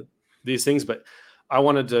these things, but I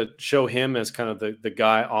wanted to show him as kind of the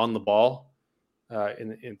guy on the ball at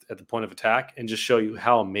the point of attack, and just show you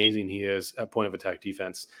how amazing he is at point of attack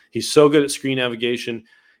defense. He's so good at screen navigation.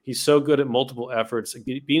 He's so good at multiple efforts,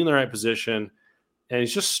 being in the right position, and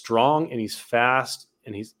he's just strong, and he's fast,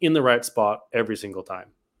 and he's in the right spot every single time.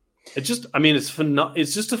 It's just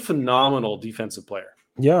a phenomenal defensive player.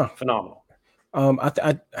 Yeah, phenomenal.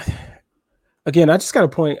 Again, I just got to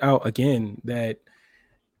point out again that,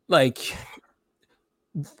 like,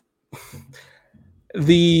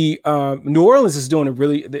 the New Orleans is doing a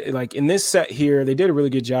really, like, in this set here, they did a really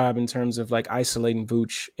good job in terms of like isolating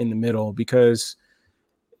Vooch in the middle, because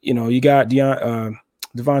you got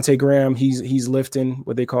Devontae Graham, he's lifting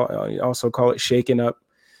what they also call it shaking up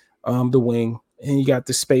the wing, and you got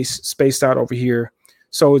the spaced out over here.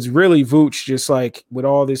 So it's really Vooch just like with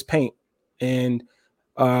all this paint, and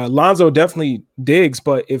Lonzo definitely digs,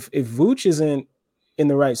 but if Vooch isn't in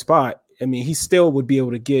the right spot, I mean, he still would be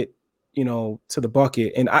able to get to the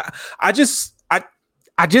bucket. And I just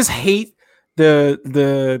hate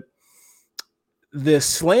the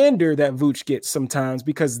slander that Vooch gets sometimes,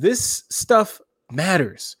 because this stuff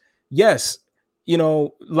matters. Yes,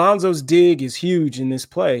 Lonzo's dig is huge in this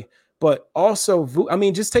play, but also, I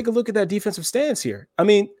mean, just take a look at that defensive stance here. I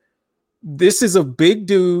mean, this is a big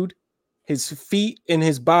dude. His feet and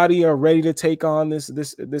his body are ready to take on this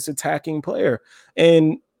attacking player.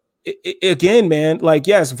 And again, man, like,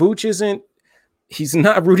 yes, Vooch he's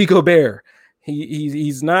not Rudy Gobert.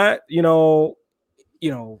 He's not,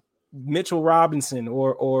 Mitchell Robinson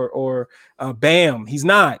or Bam. He's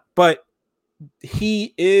not, but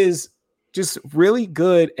he is just really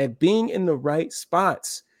good at being in the right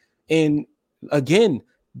spots. And again,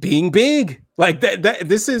 being big like that,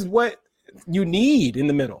 this is what you need in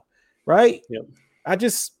the middle, right? Yep.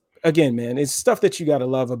 Again, man, it's stuff that you got to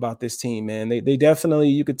love about this team, man. They definitely,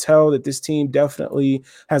 you could tell that this team definitely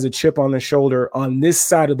has a chip on their shoulder on this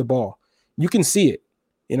side of the ball. You can see it.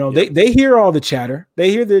 They hear all the chatter.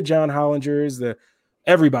 They hear the John Hollingers,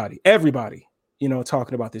 everybody,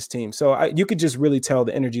 talking about this team. So you could just really tell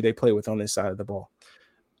the energy they play with on this side of the ball.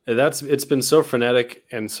 It's been so frenetic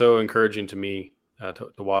and so encouraging to me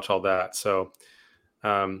to watch all that. So,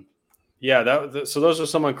 so those are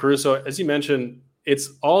some on Caruso. As you mentioned,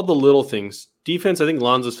 it's all the little things. Defense, I think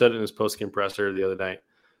Lonzo said it in his post-game presser the other night.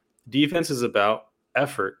 Defense is about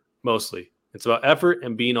effort, mostly. It's about effort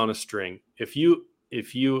and being on a string. If you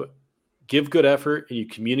give good effort and you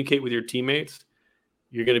communicate with your teammates,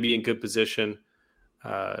 you're going to be in good position,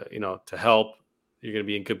 to help. You're going to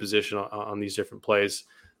be in good position on these different plays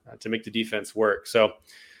to make the defense work. So,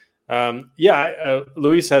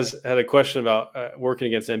 Luis has had a question about working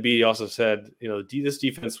against Embiid. He also said, this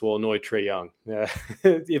defense will annoy Trae Young.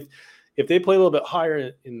 If they play a little bit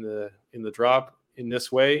higher in the drop in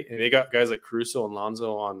this way, and they got guys like Caruso and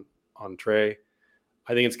Lonzo on Trae,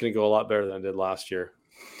 I think it's going to go a lot better than it did last year.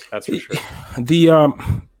 That's for sure.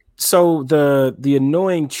 So the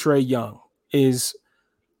annoying Trae Young is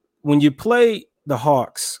when you play the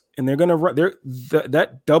Hawks and they're going to run.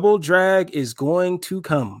 That double drag is going to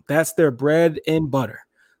come. That's their bread and butter.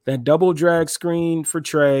 That double drag screen for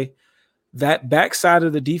Trey, that backside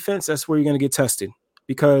of the defense, that's where you're going to get tested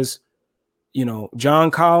because,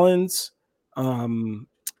 John Collins,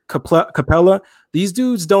 Capella, these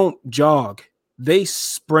dudes don't jog. They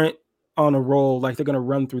sprint on a roll like they're going to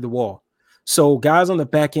run through the wall. So guys on the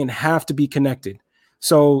back end have to be connected.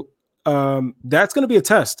 So that's going to be a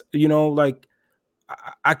test.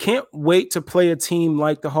 I can't wait to play a team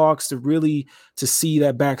like the Hawks to see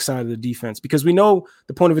that backside of the defense because we know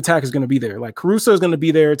the point of attack is going to be there. Like Caruso is going to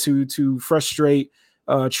be there to frustrate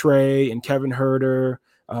Trey and Kevin Huerter,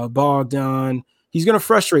 Bogdan. He's going to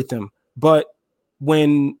frustrate them. But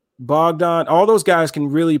when Bogdan, all those guys can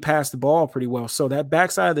really pass the ball pretty well. So that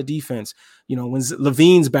backside of the defense, when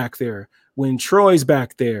Levine's back there, when Troy's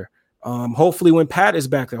back there, hopefully when Pat is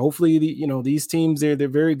back there, hopefully these teams they're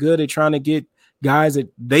very good at trying to get guys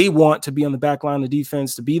that they want to be on the back line of the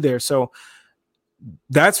defense to be there. So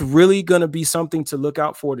that's really going to be something to look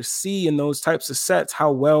out for, to see in those types of sets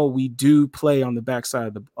how well we do play on the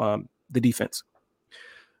backside of the defense.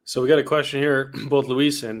 So we got a question here. Both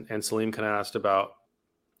Luis and Salim kind of asked about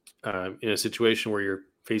in a situation where you're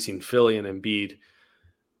facing Philly and Embiid,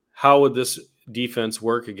 how would this defense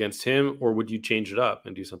work against him, or would you change it up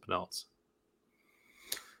and do something else?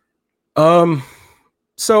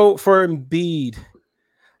 So for Embiid,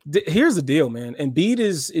 here's the deal, man. Embiid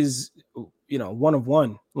is 1 of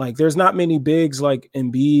 1. Like there's not many bigs like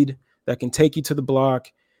Embiid that can take you to the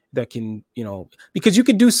block, that can, because you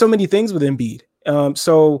can do so many things with Embiid.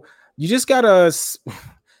 So you just gotta,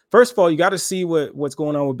 first of all, you got to see what's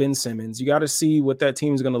going on with Ben Simmons. You got to see what that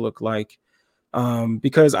team is going to look like.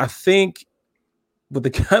 Because I think with a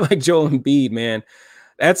guy like Joel Embiid, man,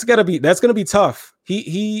 that's gonna be tough.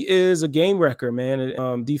 He is a game wrecker,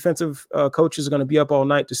 man. Defensive coaches are going to be up all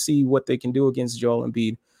night to see what they can do against Joel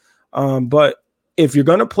Embiid. But if you're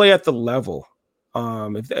going to play at the level,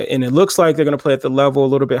 and it looks like they're going to play at the level a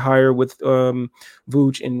little bit higher with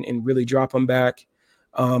Vooch and really drop him back.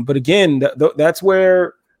 But again, that's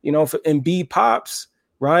where, if Embiid pops,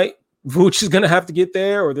 right, Vooch is going to have to get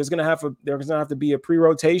there, or there's going to have to be a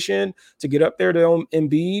pre-rotation to get up there to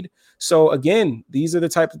Embiid. So again, these are the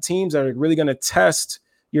type of teams that are really going to test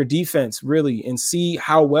your defense really and see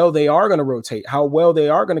how well they are going to rotate, how well they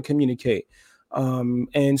are going to communicate.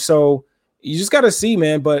 And so you just got to see,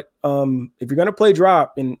 man. But if you're going to play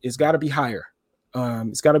drop, and it's got to be higher.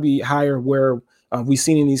 It's got to be higher where we've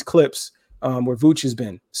seen in these clips where Vooch has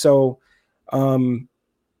been. So,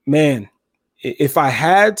 man, if I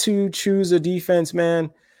had to choose a defense, man,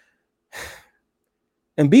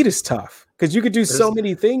 Embiid is tough because you could do so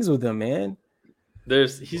many things with him, man.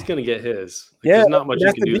 He's going to get his. There's not much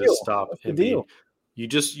you can do to stop Embiid. You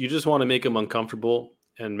just want to make him uncomfortable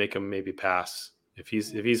and make him maybe pass. If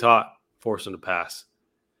he's hot, force him to pass.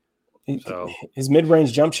 So his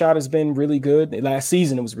mid-range jump shot has been really good. Last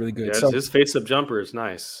season it was really good. Yeah, so his face-up jumper is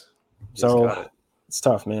nice. So it's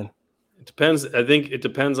tough, man. It depends. I think it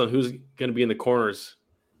depends on who's going to be in the corners.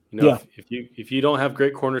 If you don't have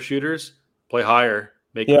great corner shooters, play higher,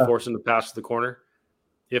 force them to pass to the corner.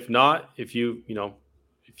 If not, if you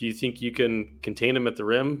think you can contain him at the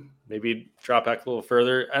rim, maybe drop back a little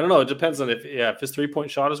further. I don't know. It depends on if his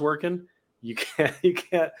 3-point shot is working. You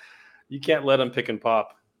can't let him pick and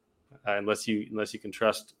pop unless you can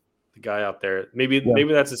trust the guy out there. Maybe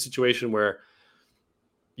that's a situation where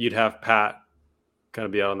you'd have Pat kind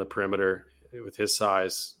of be out on the perimeter with his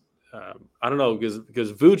size. I don't know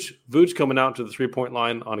because Vooch coming out to the 3-point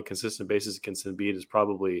line on a consistent basis against Embiid is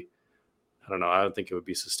probably, I don't know. I don't think it would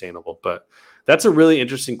be sustainable, but that's a really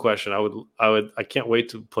interesting question. I can't wait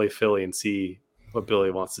to play Philly and see what Billy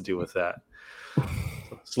wants to do with that.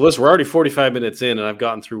 So listen, we're already 45 minutes in, and I've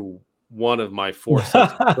gotten through one of my 4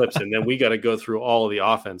 sets of clips, and then we got to go through all of the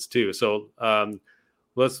offense too. So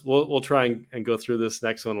we'll try and go through this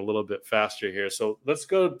next one a little bit faster here. So let's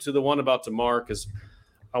go to the one about DeMar, because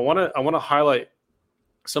I want to highlight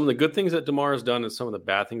some of the good things that DeMar has done and some of the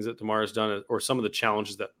bad things that DeMar has done, or some of the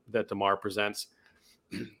challenges that DeMar presents.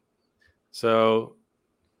 So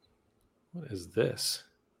what is this?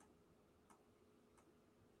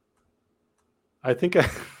 I think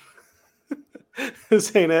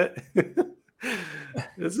this ain't it.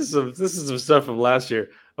 This is some stuff from last year.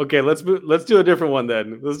 Okay, let's do a different one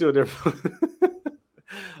then. Let's do a different one.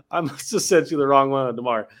 I must have sent you the wrong one on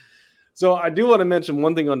DeMar. So I do want to mention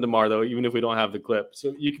one thing on DeMar, though, even if we don't have the clip.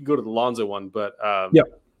 So you can go to the Lonzo one, but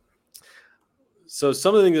So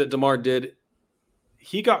some of the things that DeMar did,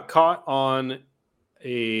 he got caught on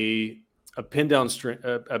a pin down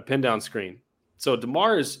screen. So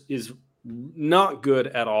DeMar is not good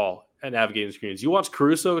at all at navigating screens. You watch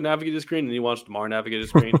Caruso navigate the screen, and you watch DeMar navigate the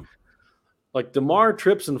screen. Like DeMar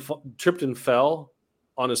tripped and fell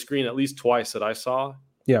on a screen at least twice that I saw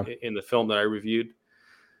in the film that I reviewed.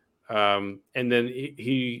 And then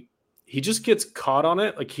he just gets caught on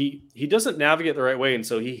it. Like he doesn't navigate the right way. And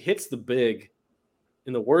so he hits the big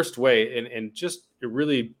in the worst way. And just, it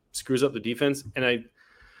really screws up the defense.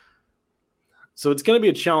 So it's going to be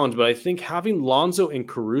a challenge, but I think having Lonzo and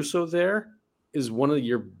Caruso there is one of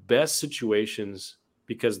your best situations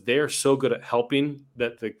because they're so good at helping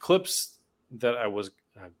that the clips that I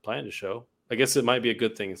planning to show, I guess it might be a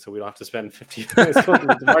good thing. So we don't have to spend 50 minutes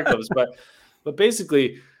with DeMar clips, but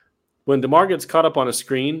basically when DeMar gets caught up on a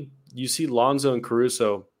screen, you see Lonzo and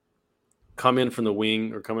Caruso come in from the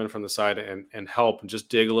wing or come in from the side and help and just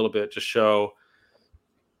dig a little bit, just show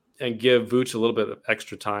and give Vooch a little bit of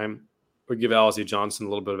extra time or give Alize Johnson a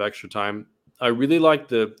little bit of extra time. I really like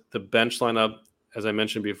the bench lineup, as I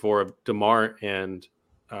mentioned before, of DeMar and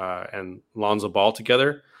Lonzo Ball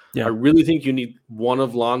together. Yeah. I really think you need one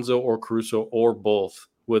of Lonzo or Caruso or both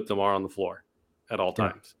with DeMar on the floor at all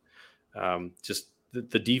times. Just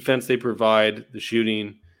the defense they provide, the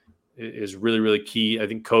shooting is really, really key. I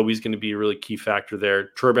think Kobe's going to be a really key factor there.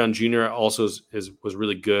 Troy Brown Jr. also was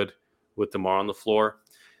really good with DeMar on the floor.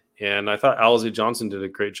 And I thought Alize Johnson did a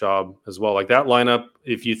great job as well. Like that lineup,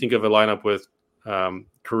 if you think of a lineup with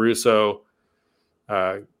Caruso,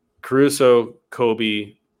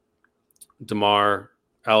 Kobe, DeMar,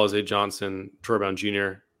 Alize Johnson, Troy Brown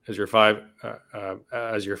Jr. as your five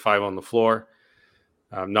on the floor,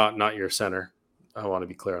 not your center. I want to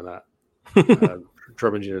be clear on that.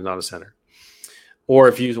 Troy Brown Jr. is not a center. Or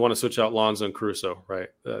if you want to switch out Lonzo and Caruso, right?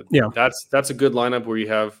 That's a good lineup where you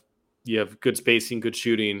have good spacing, good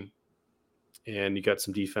shooting, and you got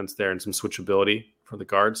some defense there and some switchability for the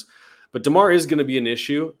guards. But DeMar is going to be an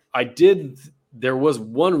issue. There was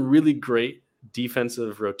one really great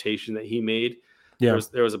defensive rotation that he made. Yeah.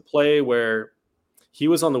 There was a play where he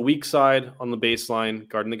was on the weak side on the baseline,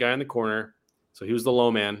 guarding the guy in the corner. So he was the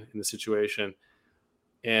low man in the situation.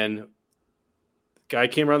 And the guy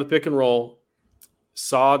came around the pick and roll,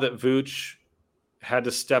 saw that Vooch had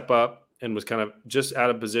to step up and was kind of just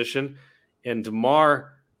out of position. And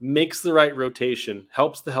DeMar makes the right rotation,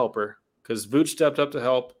 helps the helper, because Vooch stepped up to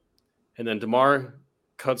help. And then DeMar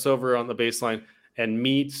cuts over on the baseline and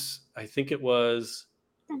meets, I think it was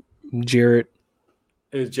Jarrett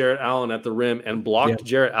Allen at the rim and blocked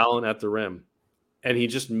Jarrett Allen at the rim. And he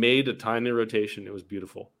just made a tiny rotation. It was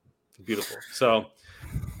beautiful. Beautiful. So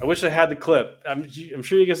I wish I had the clip. I'm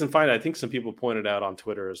sure you guys can find it. I think some people pointed out on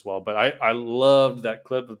Twitter as well. But I loved that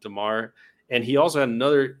clip of DeMar. And he also had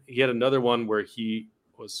another one where he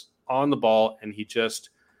was on the ball and he just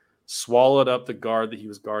swallowed up the guard that he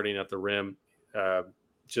was guarding at the rim,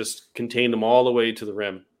 just contained him all the way to the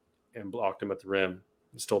rim and blocked him at the rim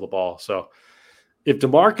and stole the ball. So if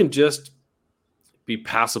DeMar can just be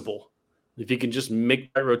passable, if he can just make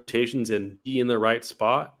right rotations and be in the right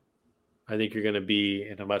spot, I think you're going to be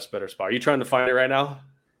in a much better spot. Are you trying to find it right now?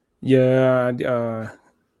 Yeah,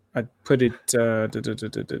 I put it. You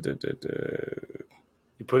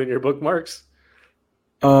put it in your bookmarks?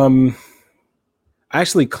 I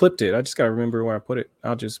actually clipped it. I just got to remember where I put it.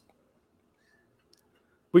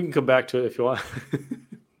 We can come back to it if you want.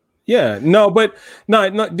 Yeah, no,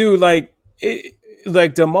 dude. Like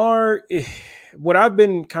DeMar, what I've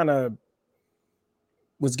been kind of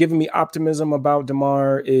was giving me optimism about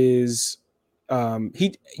DeMar is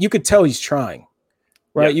you could tell he's trying,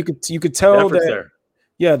 right? Yeah. You could tell that there.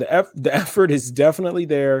 Yeah, the effort is definitely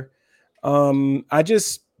there.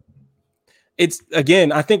 It's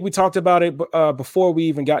again, I think we talked about it before we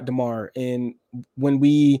even got DeMar, and when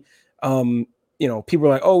we people were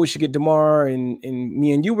like, oh, we should get DeMar, and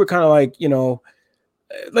me and you were kind of like,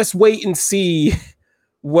 let's wait and see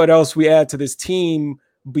what else we add to this team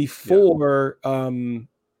before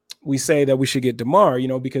we say that we should get DeMar,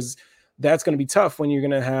 because that's going to be tough when you're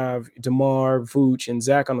going to have DeMar, Vooch, and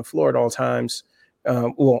Zach on the floor at all times,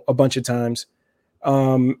 a bunch of times.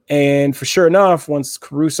 And for sure enough, once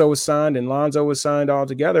Caruso was signed and Lonzo was signed all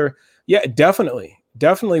together, yeah, definitely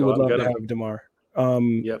would love to have DeMar.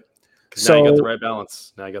 Yep. So now you got the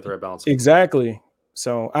right balance. Exactly.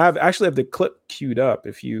 So I actually have the clip queued up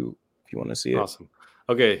if you want to see it. Awesome.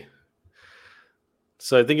 Okay.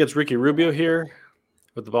 So I think it's Ricky Rubio here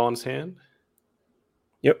with the ball in his hand.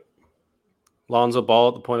 Yep. Lonzo Ball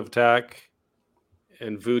at the point of attack,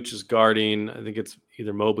 and Vooch is guarding. I think it's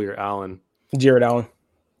either Mobley or Allen. Jarrett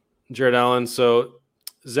Allen. So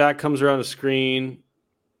Zach comes around the screen.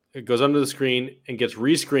 It goes under the screen and gets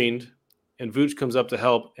rescreened, and Vooch comes up to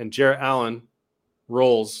help, and Jarrett Allen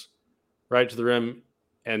rolls right to the rim.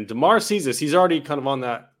 And DeMar sees this. He's already kind of on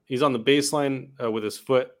that. He's on the baseline with his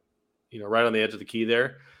foot, right on the edge of the key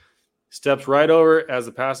there. Steps right over as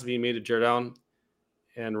the pass is being made to Jared Allen.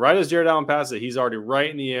 And right as Jared Allen passes it, he's already right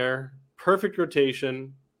in the air. Perfect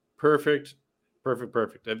rotation. Perfect.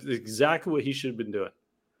 That's exactly what he should have been doing.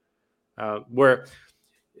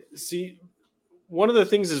 One of the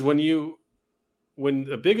things is when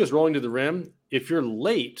a big is rolling to the rim, if you're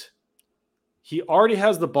late, he already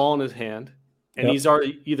has the ball in his hand, and he's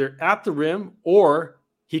already either at the rim or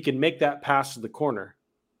he can make that pass to the corner.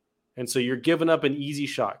 And so you're giving up an easy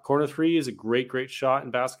shot. Corner three is a great shot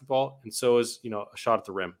in basketball, and so is a shot at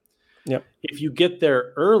the rim. Yep. If you get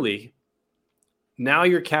there early, now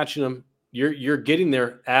you're catching him. You're getting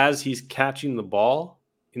there as he's catching the ball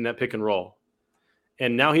in that pick and roll.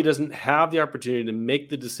 And now he doesn't have the opportunity to make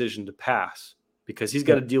the decision to pass because he's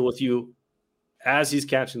got to deal with you as he's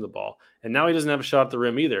catching the ball. And now he doesn't have a shot at the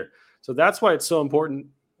rim either. So that's why it's so important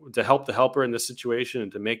to help the helper in this situation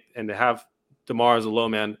and to have DeMar as a low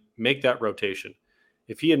man make that rotation.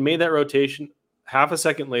 If he had made that rotation half a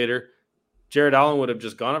second later, Jared Allen would have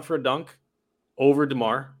just gone up for a dunk over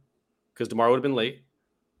DeMar because DeMar would have been late,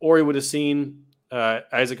 or he would have seen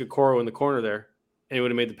Isaac Okoro in the corner there, and he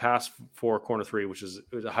would have made the pass for corner three, which is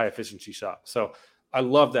a high efficiency shot. So I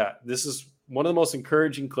love that. This is one of the most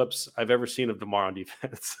encouraging clips I've ever seen of DeMar on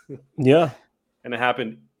defense. Yeah. And it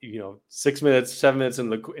happened, 7 minutes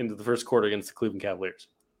into the first quarter against the Cleveland Cavaliers.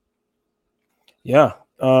 Yeah.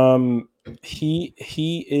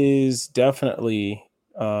 He is definitely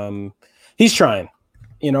he's trying,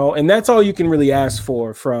 and that's all you can really ask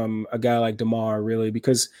for from a guy like DeMar, really,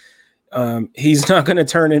 because he's not going to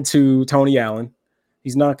turn into Tony Allen.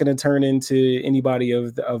 He's not going to turn into anybody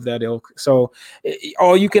of that ilk. So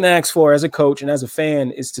all you can ask for as a coach and as a fan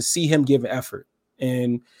is to see him give effort.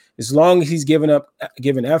 And as long as he's giving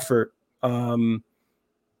effort,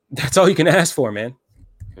 that's all you can ask for, man.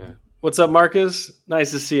 Yeah. What's up, Marcus? Nice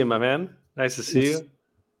to see you, my man. Nice to see you.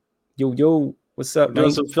 Yo, what's up? We're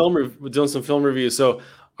doing some film reviews. So,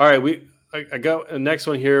 all right, I got a next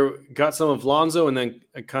one here. Got some of Lonzo, and then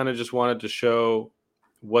I kind of just wanted to show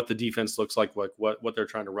what the defense looks like what they're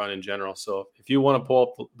trying to run in general. So, if you want to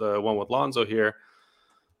pull up the one with Lonzo here,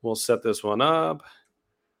 we'll set this one up.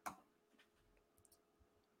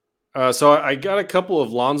 So I got a couple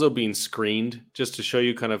of Lonzo being screened just to show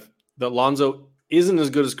you kind of that Lonzo isn't as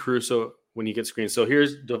good as Caruso when he gets screened. So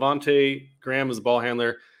here's Devontae Graham as the ball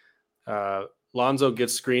handler. Lonzo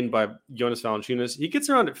gets screened by Jonas Valanciunas. He gets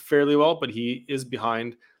around it fairly well, but he is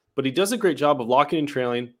behind. But he does a great job of locking and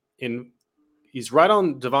trailing. He's right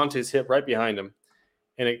on Devontae's hip, right behind him.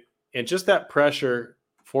 And just that pressure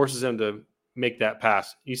forces him to make that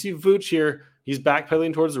pass. You see Vooch here. He's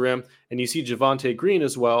backpedaling towards the rim. And you see Javonte Green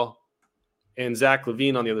as well. And Zach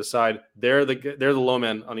LaVine on the other side. They're the low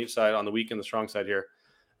men on each side, on the weak and the strong side here.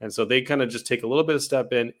 And so they kind of just take a little bit of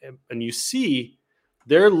step in. And you see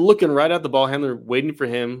they're looking right at the ball handler, waiting for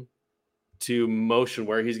him to motion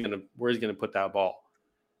where he's gonna put that ball.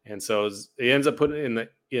 And so he ends up putting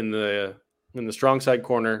it in the strong side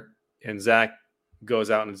corner, and Zach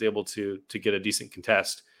goes out and is able to get a decent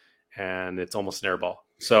contest, and it's almost an air ball.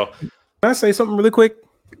 So can I say something really quick?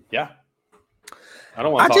 Yeah. I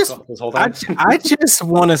don't want to talk this whole time. I just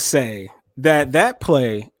want to say that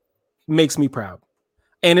play makes me proud.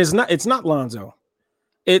 And it's not Lonzo.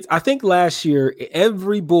 I think last year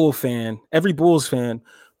every Bulls fan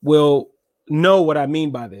will know what I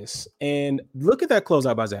mean by this. And look at that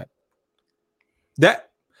closeout by Zach.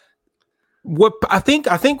 I think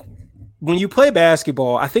when you play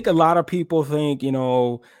basketball, I think a lot of people think,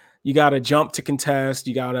 you got to jump to contest,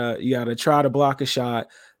 you got to try to block a shot.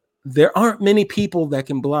 There aren't many people that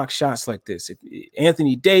can block shots like this.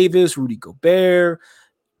 Anthony Davis, Rudy Gobert,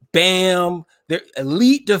 Bam, they're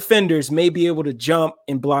elite defenders may be able to jump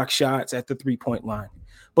and block shots at the 3-point line.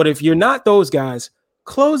 But if you're not those guys,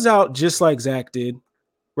 close out just like Zach did,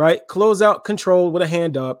 right? Close out control with a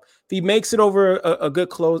hand up. If he makes it over a good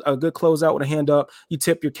closeout with a hand up, you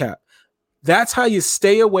tip your cap. That's how you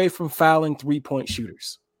stay away from fouling 3-point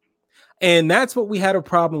shooters. And that's what we had a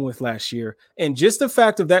problem with last year. And just the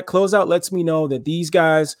fact of that closeout lets me know that these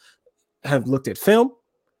guys have looked at film.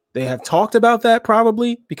 They have talked about that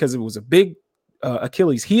probably because it was a big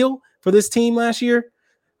Achilles heel for this team last year,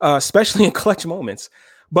 especially in clutch moments.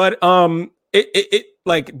 But it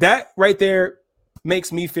like that right there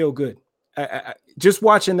makes me feel good. I just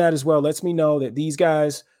watching that as well lets me know that these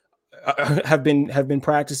guys have been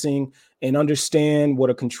practicing and understand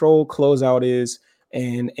what a controlled closeout is.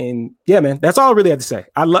 And yeah, man, that's all I really have to say.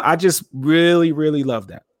 I just really, really love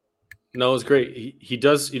that. No, it's great. He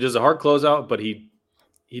does a hard closeout, but he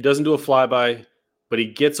he doesn't do a flyby, but he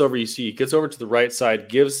gets over. You see, he gets over to the right side,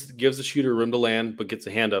 gives the shooter room to land, but gets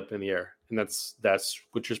a hand up in the air, and that's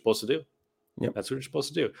what you're supposed to do. Yep. That's what you're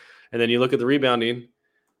supposed to do. And then you look at the rebounding.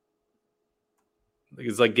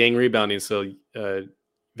 It's like gang rebounding. So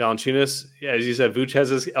Valanciunas, as you said, Vooch has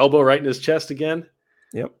his elbow right in his chest again.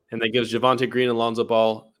 Yep. And that gives Javonte Green and Lonzo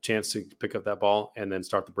Ball a chance to pick up that ball and then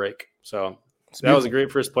start the break. So that was a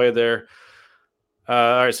great first play there. All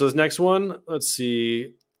right, so this next one, let's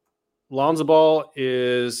see. Lonzo Ball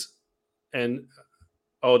is, they're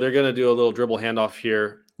going to do a little dribble handoff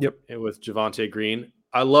here. Yep. With Javonte Green.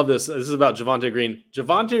 I love this. This is about Javonte Green.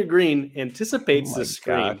 Javonte Green anticipates this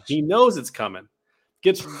screen. Gosh. He knows it's coming.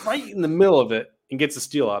 Gets right in the middle of it and gets a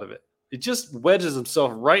steal out of it. It just wedges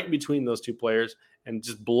himself right between those two players and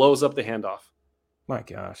just blows up the handoff. My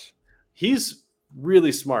gosh. He's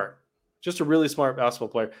really smart. Just a really smart basketball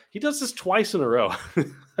player. He does this twice in a row,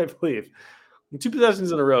 I believe. In 2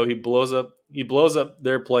 possessions in a row, he blows up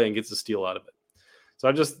their play and gets a steal out of it. So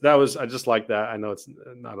I just like that. I know it's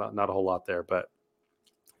not a whole lot there, but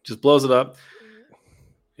just blows it up.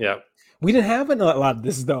 Yeah. We didn't have a lot of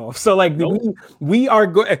this though. So like nope. we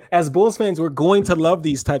are as Bulls fans, we're going to love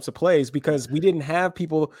these types of plays because we didn't have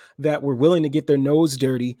people that were willing to get their nose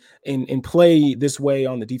dirty and play this way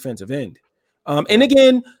on the defensive end. And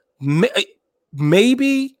again,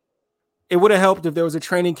 maybe it would have helped if there was a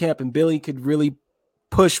training camp and Billy could really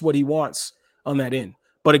push what he wants on that end.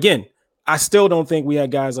 But again, I still don't think we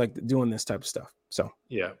had guys like doing this type of stuff. So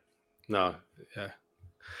yeah. No. Yeah.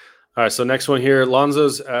 All right, so next one here.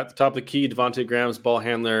 Lonzo's at the top of the key. Devontae Graham's ball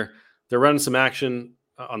handler. They're running some action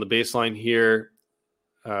on the baseline here.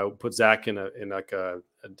 Put Zach in like a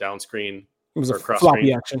down screen. It was a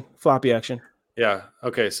floppy action. Floppy action. Yeah.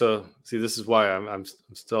 Okay. So see, this is why I'm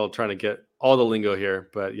still trying to get all the lingo here.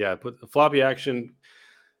 But yeah, put the floppy action,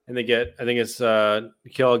 and they get. I think it's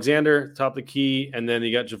Nickeil Alexander top of the key, and then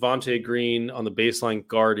you got Javonte Green on the baseline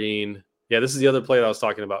guarding. Yeah, this is the other play that I was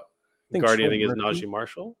talking about. Guarding, I think is Najee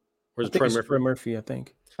Marshall. Or is it Troy Murphy? I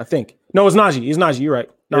think. No, it's Najee. It's Najee. You're right.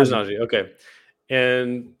 It's Najee. Okay.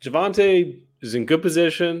 And Javonte is in good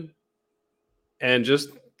position. And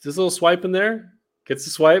just this little swipe in there. Gets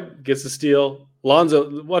the swipe. Gets the steal.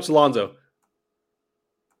 Watch Lonzo.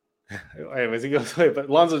 Anyways, he goes away. But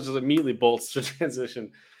Lonzo just immediately bolts to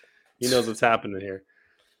transition. He knows what's happening here.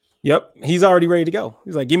 Yep. He's already ready to go.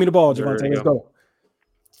 He's like, give me the ball, Javonte. Let's go. All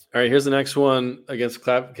right. Here's the next one against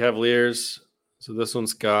Cavaliers. So this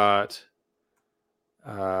one's got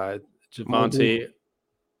Javonte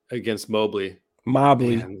against Mobley.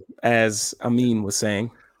 As Amin was saying.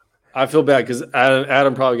 I feel bad because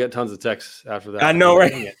Adam probably got tons of texts after that. I know,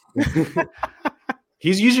 right?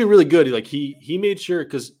 He's usually really good. He made sure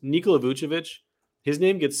because Nikola Vucevic, his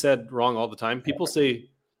name gets said wrong all the time. People say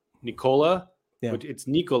Nikola, but it's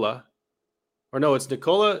Nikola. Or no, it's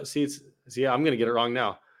Nikola. See, I'm going to get it wrong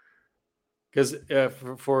now. Because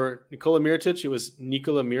for Nikola Mirotic, it was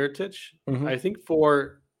Nikola Mirotic. Mm-hmm. I think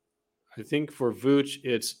for Vooch,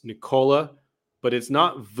 it's Nikola, but it's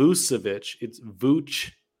not Vucevic. It's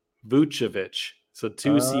Vucevic. So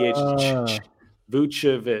 2 CH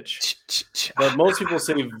Vucevic. But most people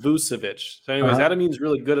say Vucevic. So anyways, Adam means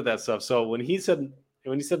really good at that stuff. So when he said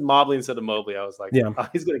Mobley instead of Mobley, I was like,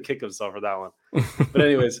 he's going to kick himself for that one. But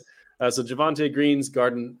anyways, so Javonte Green's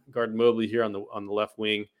guarding Mobley here on the left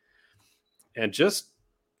wing. And it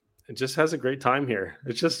just has a great time here.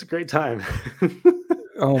 It's just a great time.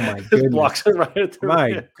 Oh my goodness! Blocks it right at the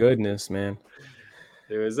rim. Goodness, man.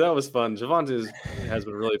 That was fun. Javonte has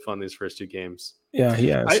been really fun these first 2 games. Yeah, he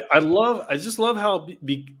has. I just love how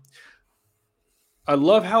I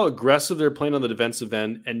love how aggressive they're playing on the defensive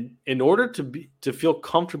end. And in order to feel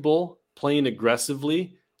comfortable playing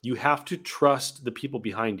aggressively, you have to trust the people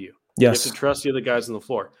behind you. Yes. You have to trust the other guys on the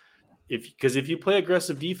floor. Because if you play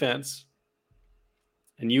aggressive defense.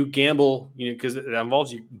 And you gamble, because it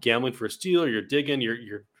involves you gambling for a steal, or you're digging,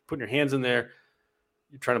 you're putting your hands in there,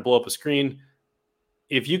 you're trying to blow up a screen.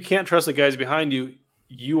 If you can't trust the guys behind you,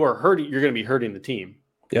 you are hurting. You're going to be hurting the team.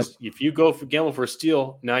 Yep. If you go for gamble for a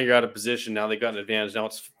steal, now you're out of position. Now they've got an advantage. Now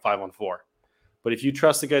it's 5-on-4. But if you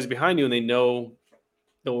trust the guys behind you and they know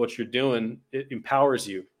what you're doing, it empowers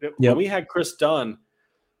you. Yep. When we had Chris Dunn,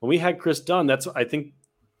 I think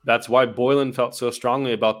that's why Boylen felt so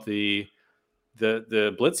strongly about the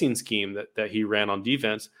blitzing scheme that he ran on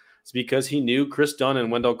defense. It's because he knew Chris Dunn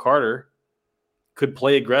and Wendell Carter could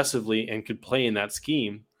play aggressively and could play in that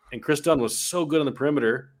scheme. And Chris Dunn was so good on the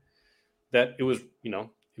perimeter that it was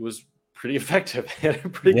pretty effective. He had a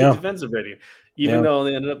pretty good defensive rating, even though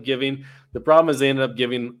they ended up giving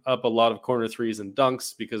up a lot of corner threes and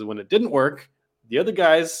dunks, because when it didn't work, the other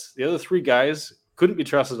 3 guys couldn't be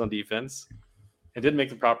trusted on defense and didn't make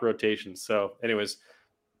the proper rotations. So, anyways,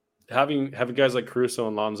 having guys like Caruso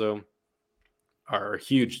and Lonzo are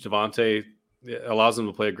huge. Devontae allows them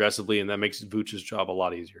to play aggressively, and that makes Vooch's job a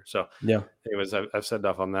lot easier. So, Yeah. anyways, I've said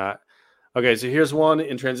enough on that. Okay, so here's one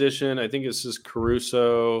in transition. I think it's just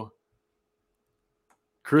Caruso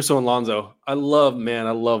and Lonzo. I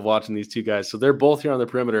love watching these two guys. So they're both here on the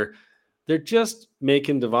perimeter. They're just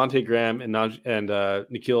making Devontae Graham and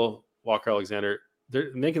Nickeil Walker-Alexander,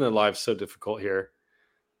 they're making their lives so difficult here.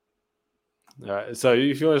 So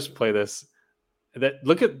if you want to play this,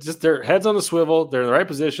 look at just their heads on the swivel. They're in the right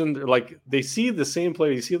position. They're like, they see the same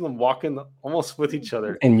play. You see them walking almost with each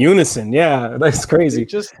other in unison. Yeah, that's crazy.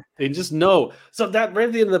 They just know. So that right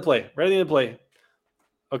at the end of the play.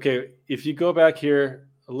 Okay, if you go back here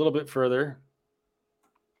a little bit further.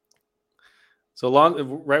 So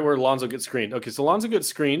right where Lonzo gets screened. Okay, so Lonzo gets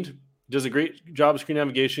screened, does a great job of screen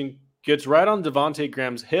navigation, gets right on Devontae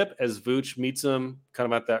Graham's hip as Vooch meets him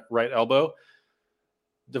kind of at that right elbow.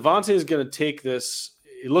 Devontae is going to take this.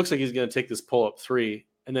 It looks like he's going to take this pull-up three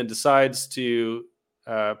and then decides to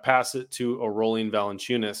pass it to a rolling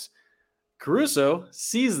Valanciunas. Caruso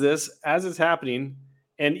sees this as it's happening,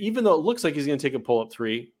 and even though it looks like he's going to take a pull-up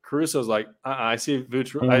three, Caruso's like, I see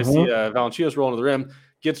Vooch, I see Valanciunas rolling to the rim,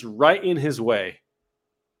 gets right in his way.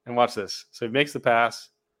 And watch this. So he makes the pass.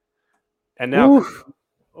 And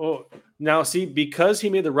now, see, because he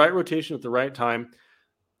made the right rotation at the right time,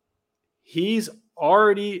 he's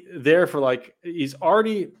already there he's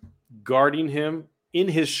already guarding him in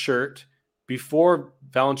his shirt before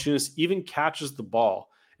Valanciunas even catches the ball.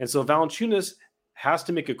 And so Valanciunas has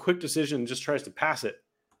to make a quick decision and just tries to pass it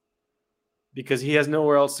because he has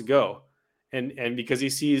nowhere else to go. And because he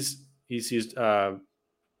sees DeMar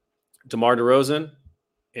DeRozan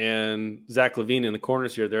and Zach LaVine in the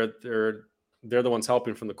corners here. They're the ones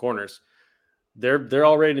helping from the corners. They're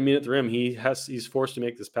all ready to meet at the rim. He's forced to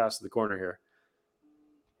make this pass to the corner here.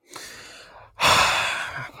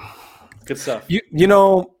 Good stuff. You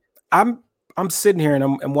know, I'm sitting here and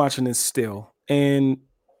I'm watching this still, and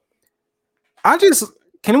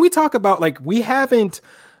can we talk about we haven't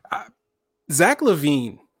Zach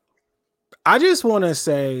LaVine? I just want to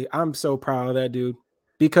say I'm so proud of that dude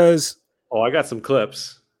because I got some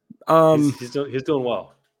clips. He's doing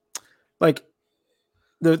well. Like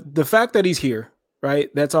the fact that he's here, right?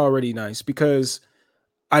 That's already nice because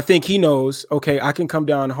I think he knows, okay, I can come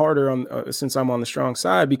down harder on since I'm on the strong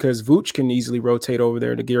side because Vooch can easily rotate over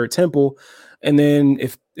there to Garrett Temple. And then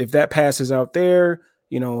if that passes out there,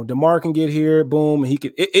 DeMar can get here, boom, he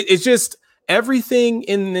could. It's just everything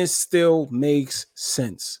in this still makes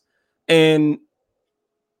sense. And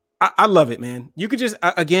I love it, man. You could just,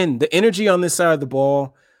 again, the energy on this side of the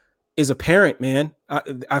ball is apparent, man.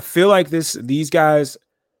 I feel like these guys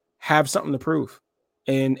have something to prove.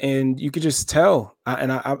 And you could just tell,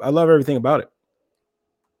 I love everything about it.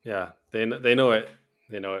 Yeah, they know it.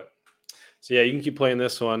 They know it. So yeah, you can keep playing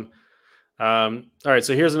this one. All right,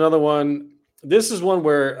 so here's another one. This is one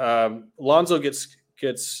where Lonzo gets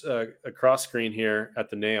a cross screen here at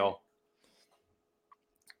the nail,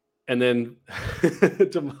 and then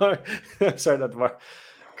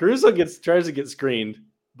Caruso tries to get screened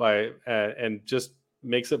by and just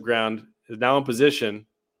makes up ground. Is now in position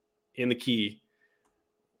in the key.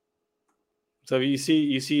 So you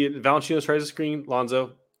see Valanciunas tries to screen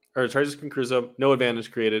Lonzo, or tries to screen Caruso, no advantage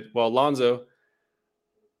created. While Lonzo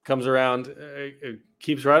comes around,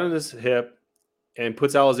 keeps right on his hip, and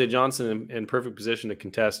puts Alize Johnson in perfect position to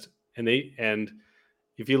contest. And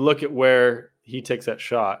if you look at where he takes that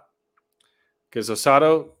shot, because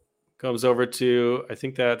Osato comes over to, I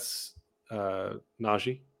think that's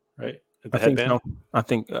Najee, right? At the headband. I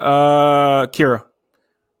think Kira.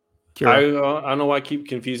 I don't know why I keep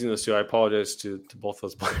confusing those two. I apologize to both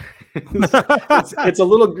those players. it's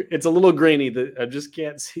a little grainy that I just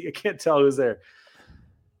can't see. I can't tell who's there.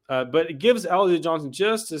 But it gives Alize Johnson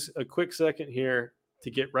just a quick second here to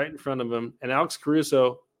get right in front of him, and Alex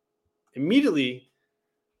Caruso immediately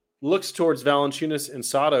looks towards Valanciunas and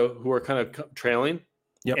Sato, who are kind of trailing,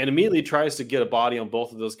 and immediately tries to get a body on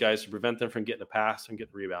both of those guys to prevent them from getting a pass and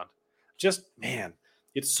get the rebound. Just, man,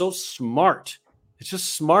 it's so smart. It's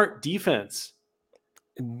just smart defense.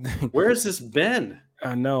 Where has this been?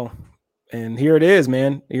 I know. And here it is,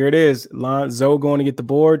 man. Here it is. Zoe going to get the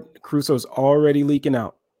board. Caruso's already leaking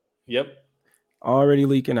out. Yep. Already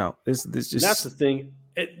leaking out. This just. That's the thing.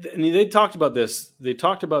 They talked about this.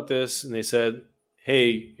 And they said,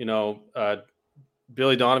 hey,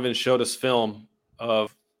 Billy Donovan showed us film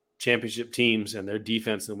of championship teams and their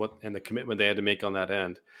defense and the commitment they had to make on that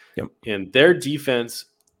end. Yep. And their defense,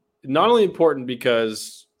 not only important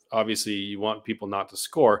because obviously you want people not to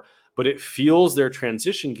score, but it fuels their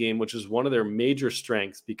transition game, which is one of their major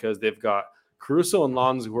strengths because they've got Caruso and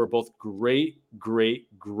Lonzo, who are both great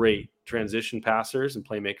transition passers and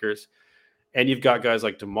playmakers. And you've got guys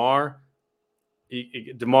like DeMar,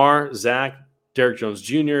 Zach, Derrick Jones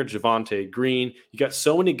Jr., Javonte Green. You got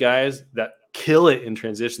so many guys that kill it in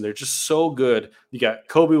transition. They're just so good. You got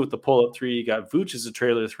Kobe with the pull-up three. You got Vooch as a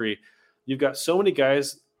trailer three. You've got so many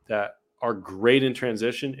guys that are great in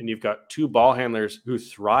transition, and you've got two ball handlers who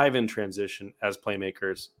thrive in transition as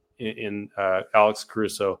playmakers in Alex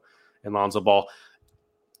Caruso and Lonzo Ball.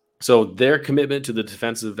 So their commitment to the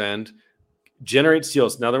defensive end generates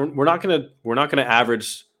steals. Now we're not going to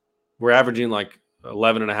average. We're averaging like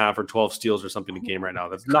 11 and a half or 12 steals or something a game right now.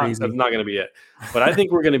 That's not going to be it. But I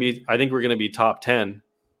think we're going to be top 10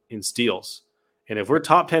 in steals. And if we're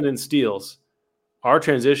top 10 in steals, our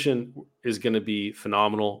transition is going to be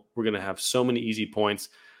phenomenal. We're going to have so many easy points.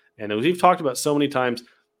 And as we've talked about so many times,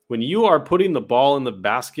 when you are putting the ball in the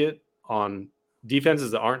basket on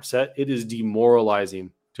defenses that aren't set, it is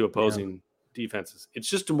demoralizing to opposing defenses. It's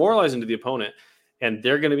just demoralizing to the opponent. And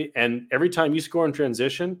they're going to be, and every time you score in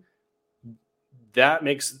transition, that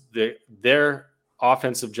makes their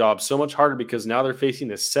offensive job so much harder because now they're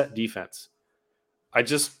facing a set defense.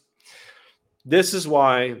 This is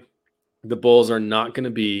why the Bulls are not going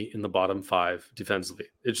to be in the bottom five defensively.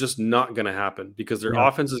 It's just not going to happen because their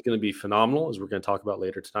offense is going to be phenomenal, as we're going to talk about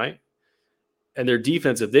later tonight. And their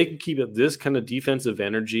defense, if they can keep up this kind of defensive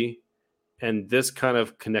energy and this kind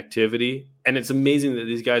of connectivity, and it's amazing that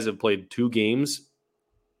these guys have played 2 games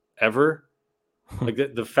ever. Like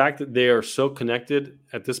the fact that they are so connected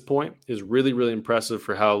at this point is really, really impressive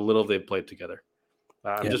for how little they've played together.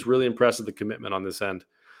 I'm just really impressed with the commitment on this end.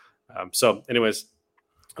 So anyways,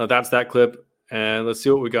 that's that clip. And let's see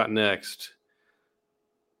what we got next.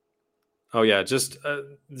 Oh yeah.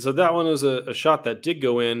 So that one was a shot that did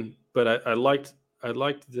go in, but I liked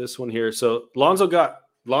this one here. So Lonzo got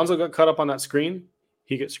cut up on that screen.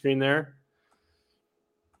 He gets screened there.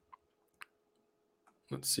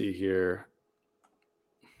 Let's see here.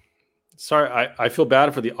 Sorry, I feel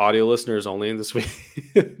bad for the audio listeners only this week.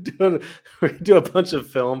 We do a bunch of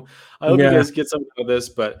film. I hope you guys get some of this,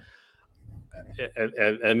 but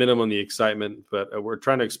at minimum, the excitement. But we're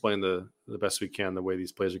trying to explain the best we can the way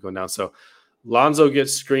these plays are going down. So Lonzo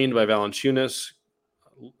gets screened by Valanciunas,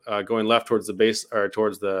 going left towards the base or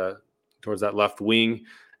towards that left wing.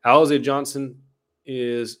 Alize Johnson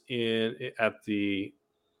is at the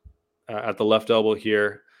left elbow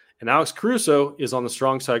here. And Alex Caruso is on the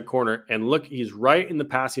strong side corner. And look, he's right in the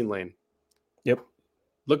passing lane. Yep.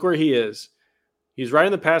 Look where he is. He's right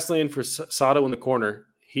in the pass lane for Sato in the corner.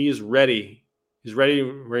 He is ready. He's ready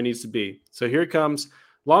where he needs to be. So here it comes.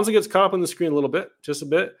 Lonzo gets caught up on the screen a little bit, just a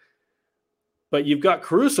bit. But you've got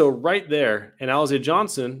Caruso right there and Alize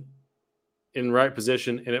Johnson in the right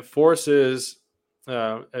position. And it forces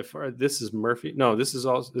this is Murphy. No, this is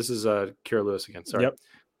Kira Lewis again. Sorry. Yep.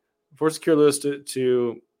 Forces Kira Lewis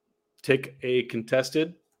to take a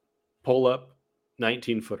contested pull-up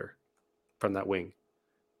 19-footer from that wing,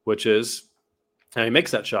 which is, and he makes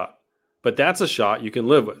that shot. But that's a shot you can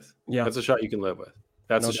live with. Yeah. That's a shot you can live with.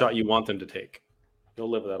 That's a shot you want them to take. You'll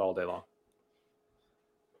live with that all day long.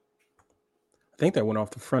 I think that went off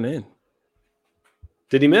the front end.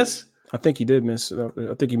 Did he miss? I think he did miss.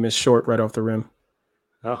 I think he missed short right off the rim.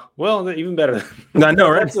 Oh, well, even better. I know,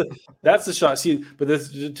 right? That's the shot. See, but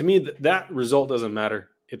to me, that result doesn't matter.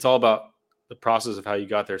 It's all about the process of how you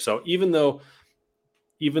got there. So even though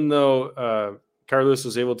Carlos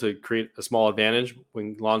was able to create a small advantage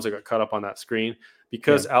when Lonzo got cut up on that screen,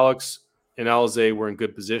 because Alex and Alize were in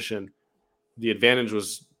good position, the advantage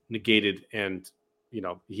was negated, and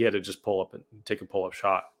he had to just pull up and take a pull-up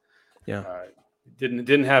shot. Yeah.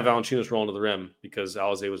 Didn't have Valanciunas rolling to the rim because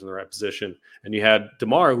Alize was in the right position, and you had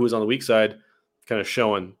DeMar, who was on the weak side, kind of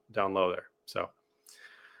showing down low there. So,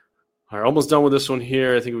 all right, almost done with this one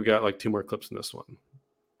here. I think we got like 2 more clips in this one.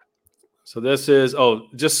 So this is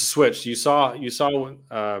just a switch. You saw when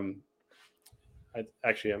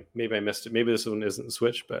maybe I missed it. Maybe this one isn't the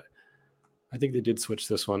switch, but I think they did switch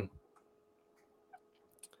this one.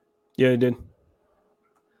 Yeah, they did.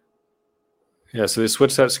 Yeah, so they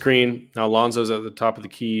switched that screen. Now Lonzo's at the top of the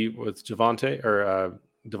key with Devontae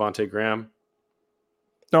Graham.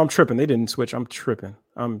 No, I'm tripping. They didn't switch. I'm tripping.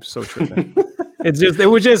 I'm so tripping. It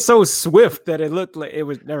was just so swift that it looked like it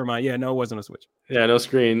was. Never mind. Yeah, no, it wasn't a switch. Yeah, no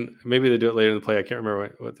screen. Maybe they do it later in the play. I can't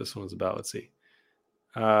remember what this one's about. Let's see.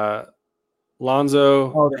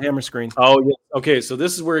 Lonzo. Oh, the hammer screen. Oh, yeah. Okay, so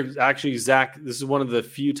this is where actually Zach. This is one of the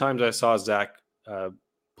few times I saw Zach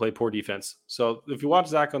play poor defense. So if you watch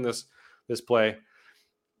Zach on this play,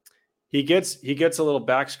 He gets a little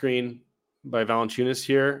back screen by Valanciunas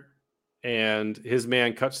here, and his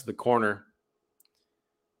man cuts to the corner.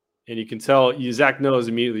 And you can tell Zach knows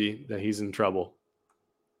immediately that he's in trouble.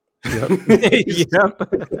 Yep.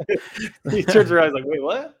 He turns around, he's like, "Wait,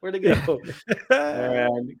 what? Where'd it go?"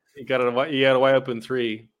 And he got a wide open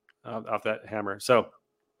three off that hammer. So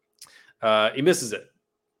he misses it.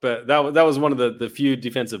 But that was one of the few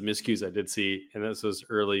defensive miscues I did see, and this was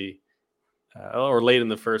early or late in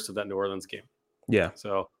the first of that New Orleans game. Yeah.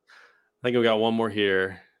 So I think we got one more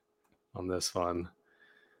here on this one.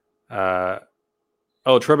 Troy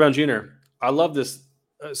Brown Jr. I love this.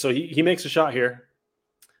 So he makes a shot here,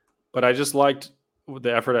 but I just liked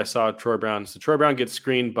the effort I saw Troy Brown. So Troy Brown gets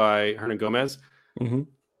screened by Hernan Gomez. Mm-hmm.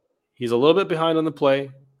 He's a little bit behind on the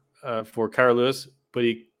play for Kira Lewis, but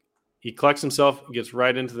he collects himself, gets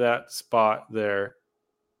right into that spot there,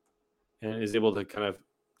 and is able to kind of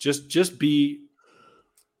just be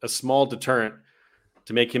a small deterrent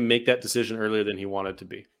to make him make that decision earlier than he wanted to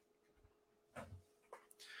be.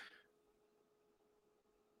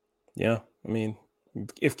 Yeah, I mean,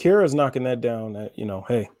 if Kira's knocking that down,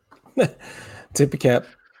 hey, tip your cap.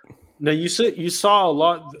 Now you saw a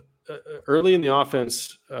lot early in the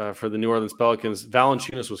offense for the New Orleans Pelicans.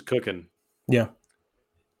 Valanciunas was cooking. Yeah,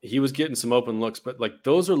 he was getting some open looks, but like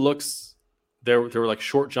those are looks. They were like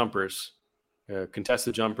short jumpers,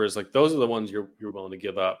 contested jumpers. Like those are the ones you're willing to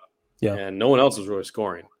give up. Yeah, and no one else was really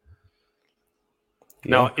scoring.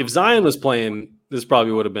 Yeah. Now, if Zion was playing, this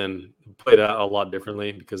probably would have been played out a lot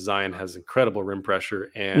differently because Zion has incredible rim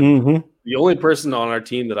pressure. And the only person on our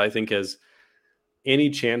team that I think has any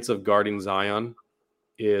chance of guarding Zion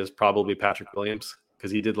is probably Patrick Williams because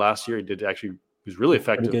he did last year. He was really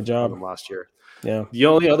effective. Good job last year. Yeah. The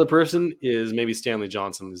only other person is maybe Stanley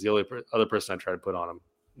Johnson is the only other person I try to put on him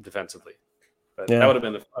defensively. But that would have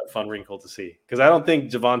been a fun wrinkle to see because I don't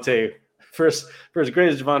think Javonte, for as great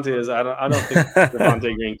as Javonte is, I don't think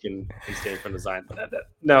Javonte Green can stay in front of Zion.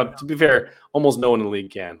 Now, to be fair, almost no one in the league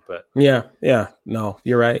can. But yeah, no,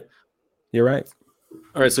 you're right. All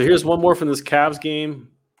right, so here's one more from this Cavs game.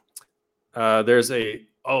 There's a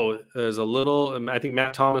little. I think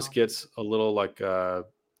Matt Thomas gets a little like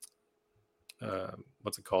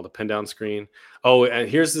what's it called? A pin down screen. Oh, and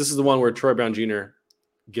this is the one where Troy Brown Jr.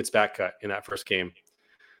 gets back cut in that first game.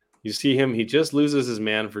 You see him, he just loses his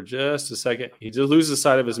man for just a second. He just loses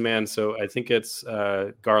sight of his man, so I think it's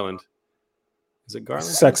Garland. Is it Garland?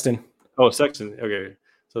 Sexton. Oh, Sexton. Okay.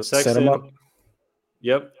 So Sexton. Set him up.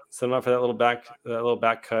 Yep. Set him up for that little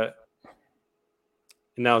back cut.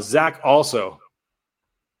 And now Zach also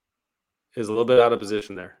is a little bit out of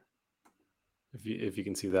position there. If you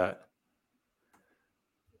can see that.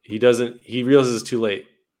 He realizes it's too late.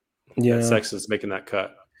 Yeah. Sexton's making that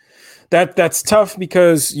cut. That's tough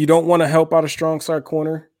because you don't want to help out a strong side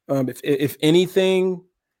corner. If anything,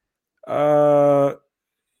 let's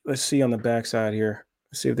see on the backside here.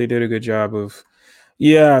 Let's see if they did a good job of.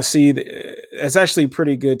 Yeah, see, it's actually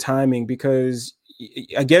pretty good timing because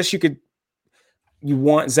I guess you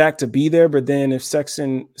want Zach to be there, but then if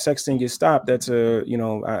Sexton gets stopped, that's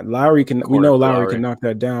Lowry can. We know Lowry can knock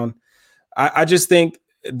that down. I just think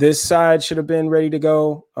this side should have been ready to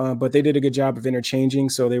go, but they did a good job of interchanging,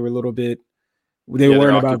 so they were a little bit. They were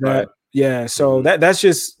worried about that. Yeah, so that's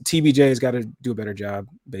just TBJ has got to do a better job,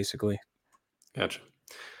 basically. Gotcha.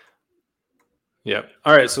 Yeah.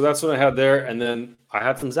 All right. So that's what I had there, and then I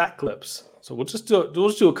had some Zach clips. So we'll just do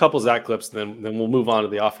a couple Zach clips, and then we'll move on to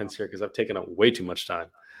the offense here because I've taken up way too much time.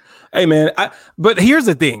 Hey man, but here's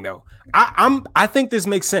the thing though. I think this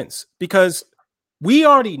makes sense because we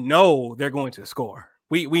already know they're going to score.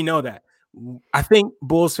 We know that. I think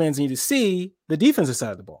Bulls fans need to see the defensive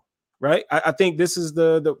side of the ball, right? I think this is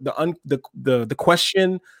the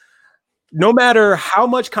question. No matter how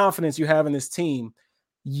much confidence you have in this team,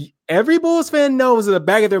 every Bulls fan knows in the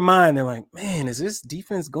back of their mind, they're like, man, is this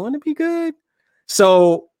defense going to be good?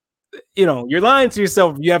 So, you're lying to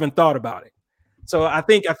yourself if you haven't thought about it. So I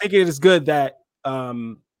think it is good that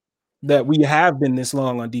that we have been this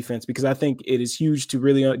long on defense because I think it is huge to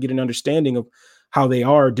really get an understanding of how they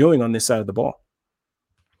are doing on this side of the ball.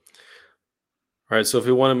 All right, so if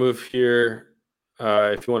we want to move here,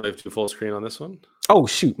 if you want to do full screen on this one. Oh,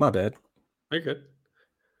 shoot, my bad. You're good.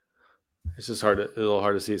 It's just a little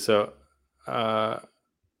hard to see. So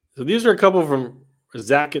these are a couple from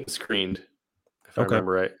Zach getting screened, if I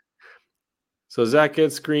remember right. So Zach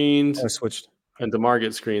gets screened. I switched. And DeMar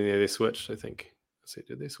gets screened. Yeah, they switched, I think. Let's see,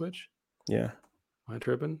 did they switch? Yeah. Am I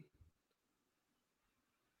tripping?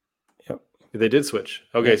 Yep. They did switch.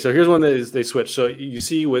 Okay, so here's one that they switched. So you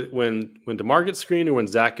see when DeMar gets screened or when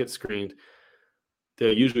Zach gets screened,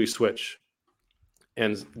 they usually switch.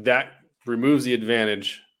 And that removes the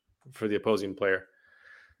advantage for the opposing player.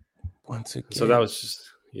 Once again. So that was just,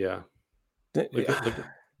 yeah. Look at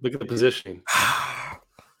the positioning.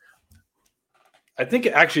 I think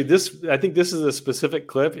this is a specific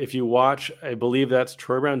clip. If you watch, I believe that's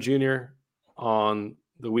Troy Brown Jr. on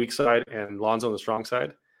the weak side and Lonzo on the strong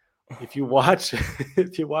side. If you watch,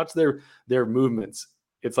 their movements,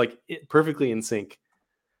 it's like perfectly in sync.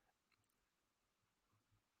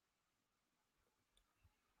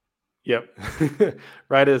 Yep.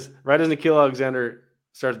 right as Nickeil Alexander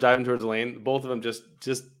starts diving towards the lane, both of them just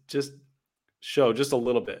show just a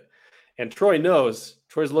little bit. And Troy's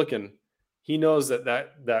looking. He knows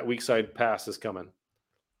that weak side pass is coming.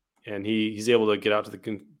 And he's able to get out to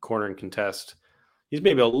the corner and contest. He's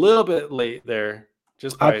maybe a little bit late there,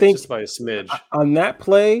 just by a smidge. On that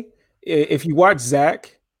play, if you watch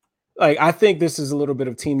Zach, like I think this is a little bit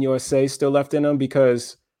of Team USA still left in him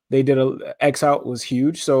because they did a X out was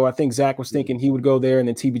huge. So I think Zach was thinking he would go there and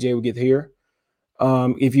then TBJ would get here.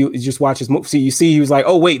 If you just watch his move, you see he was like,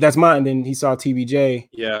 oh wait, that's mine. Then he saw TBJ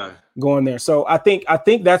going there. So I think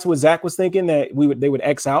that's what Zach was thinking, that they would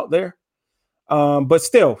X out there. But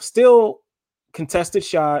still contested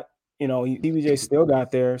shot. TBJ still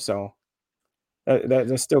got there. So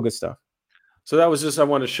that's still good stuff. So that was just, I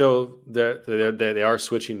want to show that they are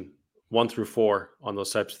switching 1 through 4 on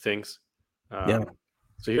those types of things.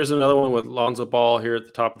 So here's another one with Lonzo Ball here at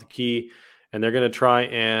the top of the key, and they're going to try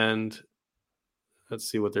and let's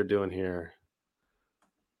see what they're doing here.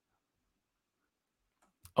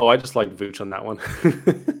 Oh, I just like Vooch on that one.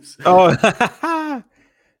 Yes. I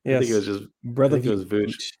think it was just brother. It was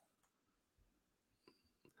Vooch.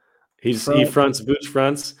 He fronts, Vooch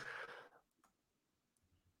fronts.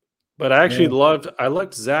 But I actually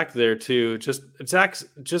liked Zach there too.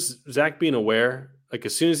 Zach being aware, like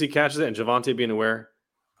as soon as he catches it, and Javonte being aware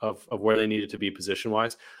of where they needed to be position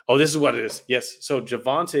wise. Oh, this is what it is. Yes. So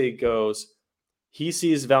Javonte goes, he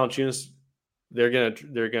sees Valanciunas. They're gonna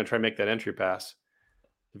try and make that entry pass.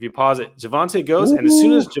 If you pause it, Javonte goes, and as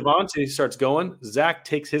soon as Javonte starts going, Zach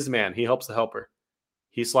takes his man. He helps the helper.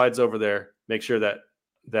 He slides over there, make sure that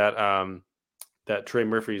Trey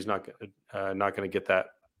Murphy is not going to get that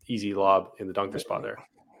easy lob in the dunker spot there.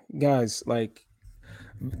 Guys, like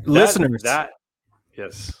listeners,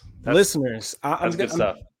 listeners, that's good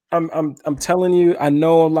stuff. I'm telling you, I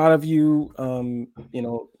know a lot of you,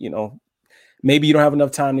 maybe you don't have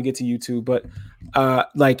enough time to get to YouTube, but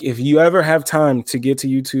like if you ever have time to get to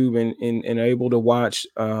YouTube and are able to watch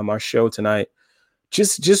our show tonight,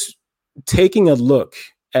 just taking a look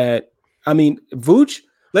at, Vooch,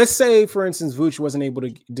 let's say for instance, Vooch wasn't able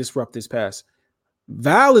to disrupt this pass.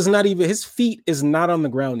 Val is not even, his feet is not on the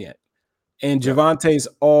ground yet. And Javonte's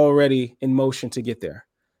already in motion to get there.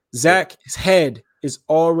 Zach's head is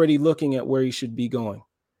already looking at where he should be going.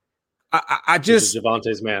 I just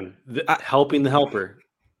Javonte's man, helping the helper.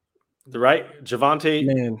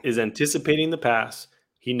 Javonte is anticipating the pass.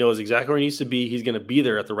 He knows exactly where he needs to be. He's going to be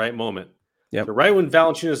there at the right moment. Yep. So right when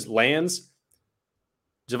Valanciunas lands,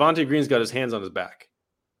 Javonte Green's got his hands on his back.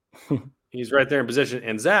 He's right there in position,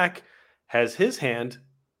 and Zach has his hand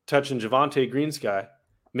touching Javonte Green's guy,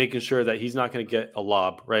 making sure that he's not going to get a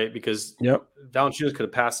lob, right? Because Valanciunas could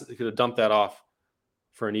have passed it, could have dumped that off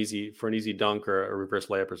for an easy dunk or a reverse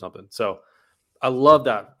layup or something. So I love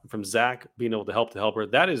that from Zach being able to help the helper.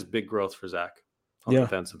 That is big growth for Zach on the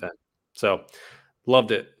defensive end. So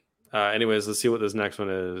loved it. Anyways, let's see what this next one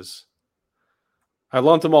is. I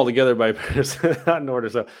lumped them all together by not in order.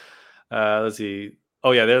 So let's see.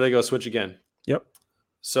 Oh yeah, there they go. Switch again. Yep.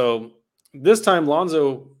 So this time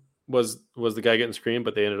Lonzo was the guy getting screened,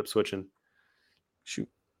 but they ended up switching. Shoot.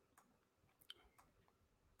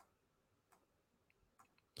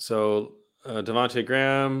 So Devontae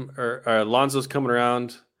Graham or Lonzo's coming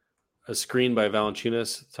around, a screen by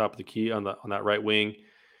Valanciunas, top of the key on that right wing,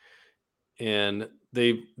 and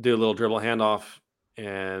they do a little dribble handoff,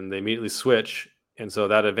 and they immediately switch, and so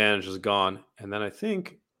that advantage is gone. And then I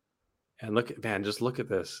think, and look at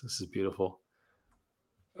this. This is beautiful.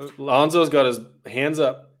 Lonzo's got his hands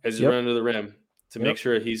up as he runs to the rim to make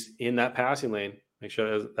sure he's in that passing lane, make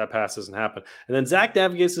sure that pass doesn't happen. And then Zach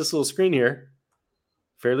navigates this little screen here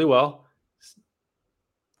fairly well,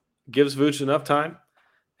 gives Vooch enough time,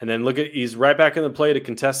 and then he's right back in the play to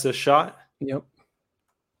contest this shot. Yep.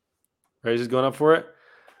 Right, he's going up for it.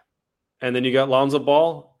 And then you got Lonzo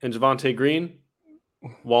Ball and Javonte Green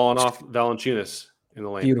walling off Valanciunas in the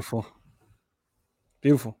lane. Beautiful.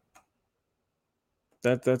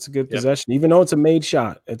 That's a good possession. Even though it's a made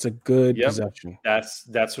shot, it's a good possession.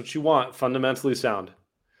 That's what you want. Fundamentally sound.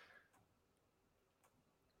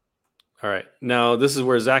 All right. Now this is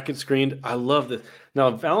where Zach gets screened. I love this.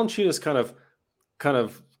 Now Valanciunas kind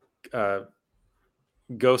of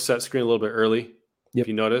ghosts that screen a little bit early, if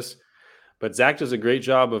you notice. But Zach does a great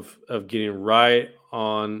job of getting right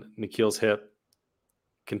on Nikhil's hip,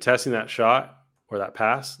 contesting that shot or that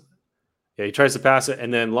pass. Yeah, he tries to pass it,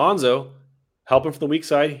 and then Lonzo helping from the weak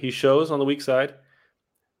side. He shows on the weak side.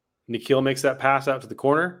 Nikhil makes that pass out to the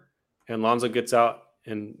corner, and Lonzo gets out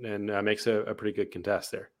and makes a pretty good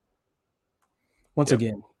contest there. Once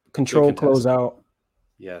again, control closeout.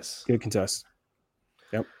 Yes. Good contest.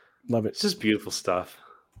 Yep. Love it. It's just beautiful stuff.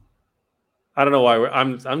 I don't know why I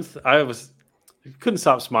couldn't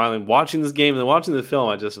stop smiling watching this game and then watching the film.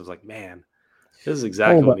 I just was like, man, this is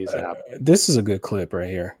exactly what needs to happen. This is a good clip right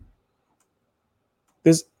here.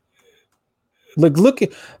 This look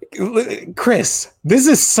at Chris. This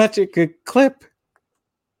is such a good clip.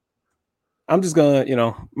 I'm just gonna,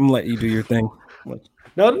 I'm gonna let you do your thing.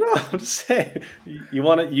 No. I'm just saying. You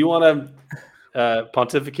want to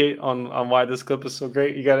pontificate on why this clip is so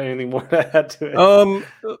great? You got anything more to add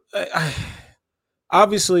to it?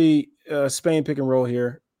 Obviously, Spain pick and roll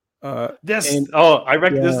here. This is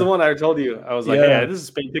the one I told you. I was like, yeah, this is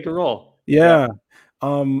Spain pick and roll. Yeah.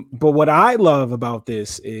 But what I love about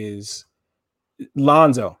this is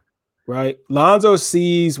Lonzo, right? Lonzo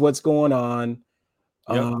sees what's going on.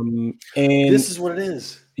 And this is what it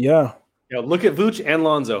is. Yeah. Look at Vooch and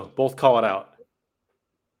Lonzo. Both call it out.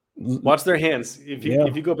 Watch their hands. If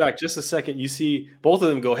you go back just a second, you see both of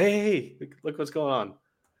them go, hey, look what's going on.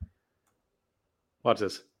 Watch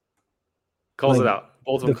this. Calls it out.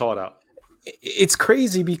 Both of them call it out. It's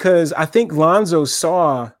crazy because I think Lonzo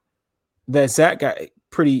saw that Zach got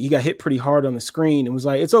hit pretty hard on the screen and was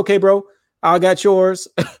like, it's okay, bro. I got yours.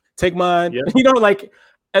 Take mine. Yep.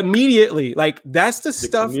 Immediately, that's the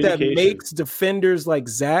stuff that makes defenders like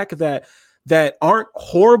Zach that aren't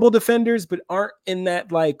horrible defenders, but aren't in that,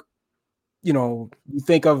 you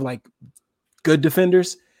think of good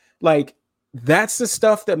defenders. That's the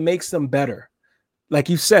stuff that makes them better. Like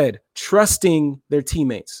you said, trusting their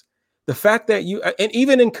teammates. The fact that and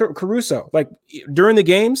even in Caruso, during the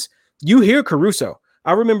games, you hear Caruso.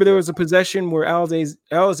 I remember there was a possession where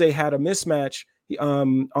Alizé had a mismatch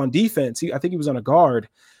on defense. I think he was on a guard,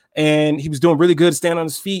 and he was doing really good, standing on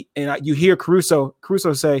his feet. And you hear Caruso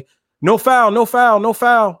say, "No foul, no foul, no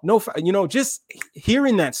foul, no foul." Just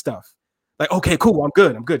hearing that stuff, okay, cool, I'm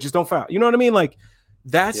good, just don't foul. You know what I mean?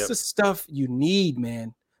 That's the stuff you need,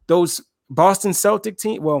 man. Those Boston Celtic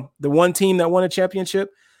team, the one team that won a championship,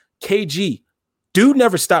 KG, dude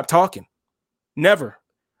never stopped talking, never,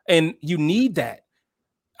 and you need that.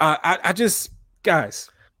 Guys,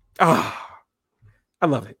 I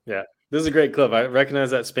love it. Yeah, this is a great clip. I recognize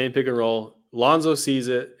that Spain pick and roll. Lonzo sees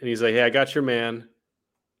it, and he's like, hey, I got your man.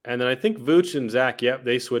 And then I think Vooch and Zach,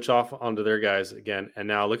 they switch off onto their guys again. And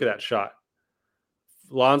now look at that shot.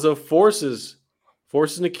 Lonzo forces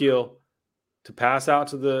Nikhil to pass out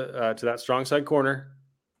to that strong side corner.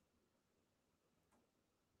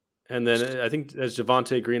 And then I think there's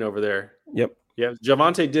Javonte Green over there. Yep. Yeah,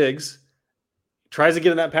 Javonte Diggs tries to get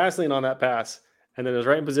in that pass lane on that pass, and then is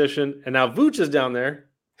right in position. And now Vooch is down there,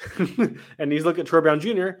 and he's looking at Troy Brown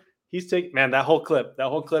Jr. He's that whole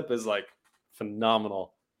clip is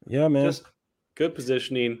phenomenal. Yeah, man. Just good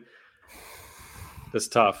positioning. It's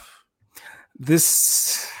tough.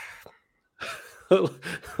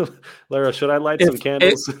 Lara, should I light some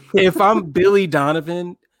candles? If I'm Billy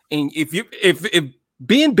Donovan, and if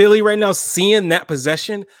being Billy right now, seeing that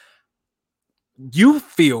possession, you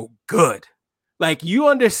feel good. You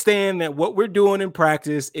understand that what we're doing in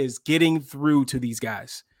practice is getting through to these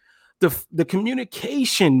guys. The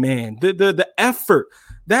communication, man, the effort,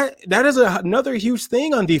 that is another huge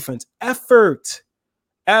thing on defense. Effort,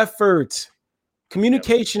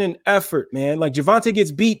 communication and effort, man. Javonte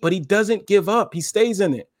gets beat, but he doesn't give up. He stays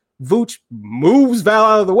in it. Vooch moves Val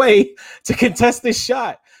out of the way to contest this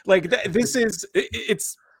shot. Man.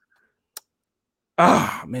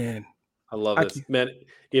 I love this, man.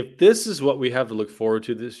 If this is what we have to look forward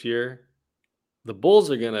to this year, the Bulls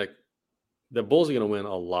are gonna win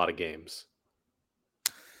a lot of games.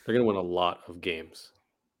 They're gonna win a lot of games.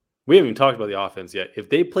 We haven't even talked about the offense yet. If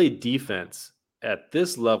they play defense at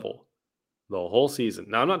this level the whole season,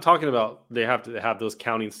 now I'm not talking about they have to have those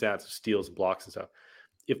counting stats of steals, blocks, and stuff.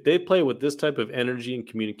 If they play with this type of energy and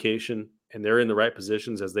communication, and they're in the right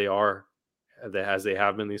positions as they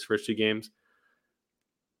have been these first two games,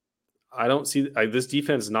 I don't see this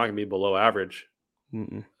defense is not going to be below average.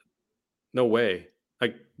 Mm-mm. No way.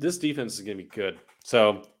 This defense is going to be good.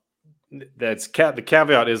 So the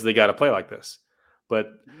caveat is they got to play like this.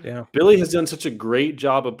 But yeah, Billy has done such a great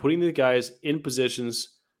job of putting the guys in positions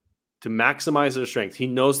to maximize their strength. He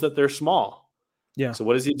knows that they're small. Yeah. So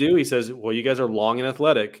what does he do? He says, well, you guys are long and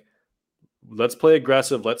athletic. Let's play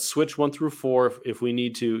aggressive. Let's switch 1 through 4 if we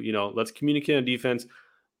need to. Let's communicate on defense.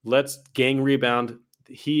 Let's gang rebound.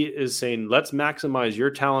 He is saying, let's maximize your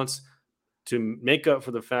talents to make up for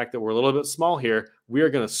the fact that we're a little bit small here. We are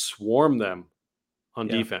going to swarm them on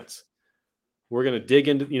defense. We're going to dig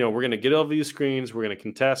into, we're going to get over these screens. We're going to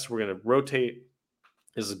contest. We're going to rotate.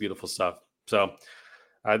 This is beautiful stuff. So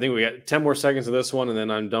I think we got 10 more seconds of this one, and then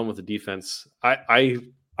I'm done with the defense. I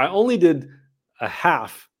only did a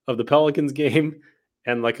half of the Pelicans game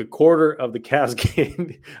and like a quarter of the Cavs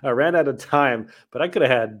game. I ran out of time, but I could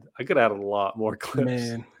have had a lot more clips.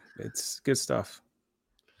 Man, it's good stuff.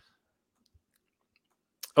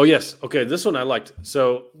 Oh yes, okay. This one I liked.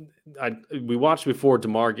 So we watched before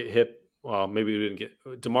DeMar get hit. Well, maybe we didn't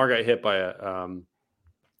get. DeMar got hit by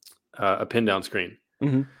a pin down screen,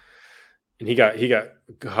 and he got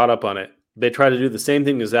caught up on it. They tried to do the same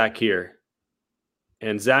thing to Zach here,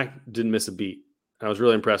 and Zach didn't miss a beat. I was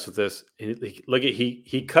really impressed with this. Look at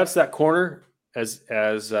he cuts that corner as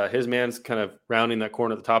his man's kind of rounding that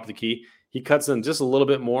corner at the top of the key. He cuts in just a little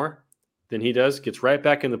bit more than he does. Gets right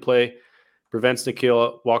back into play, prevents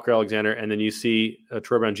Nickeil Walker-Alexander, and then you see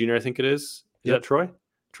Troy Brown Jr. I think it is. Is that Troy?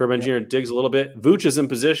 Troy Brown Jr. digs a little bit. Vooch is in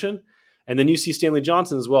position, and then you see Stanley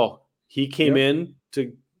Johnson as well. He came in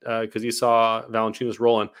to because he saw Valanciunas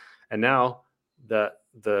rolling, and now the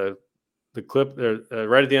clip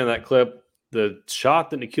right at the end of that clip. The shot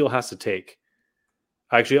that Nickeil has to take.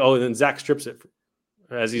 Actually, then Zach strips it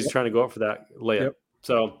as he's trying to go up for that layup. Yep.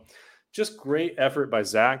 So just great effort by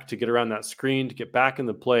Zach to get around that screen, to get back in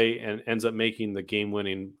the play, and ends up making the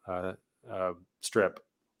game-winning strip.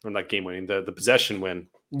 Or not game-winning, the possession win.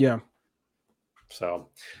 Yeah. So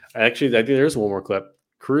I think there's one more clip.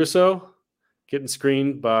 Caruso getting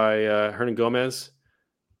screened by Hernangomez.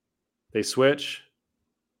 They switch.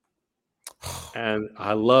 And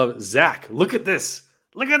I love Zach. Look at this.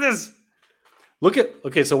 Okay,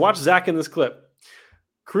 so watch Zach in this clip.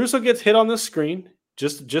 Caruso gets hit on the screen,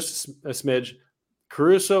 just a smidge.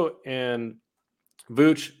 Caruso and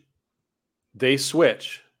Vooch, they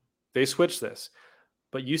switch. They switch this.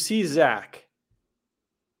 But you see Zach,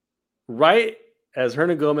 right as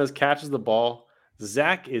Hernangomez catches the ball,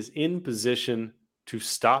 Zach is in position to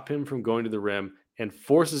stop him from going to the rim and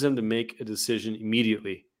forces him to make a decision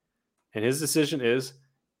immediately. And his decision is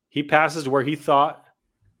he passes to where he thought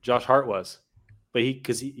Josh Hart was. But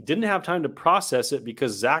because he didn't have time to process it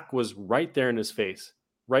because Zach was right there in his face,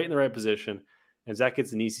 right in the right position. And Zach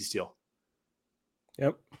gets an easy steal.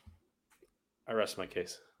 Yep. I rest my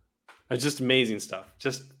case. It's just amazing stuff.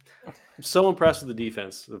 I'm so impressed with the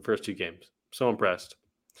defense of the first 2 games. So impressed.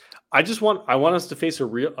 I want us to face a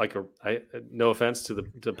real, no offense to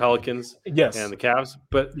the Pelicans and the Cavs,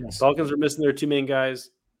 but Pelicans are missing their 2 main guys.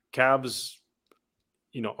 Cavs,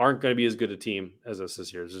 aren't going to be as good a team as us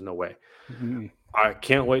this year. There's no way. Mm-hmm. I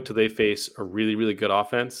can't wait till they face a really, really good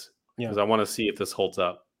offense because I want to see if this holds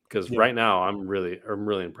up. Because right now, I'm really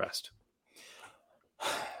impressed. I'm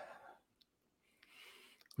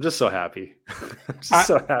just so happy.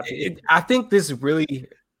 I think this really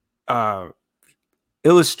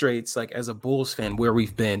illustrates, as a Bulls fan, where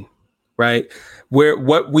we've been. Right, where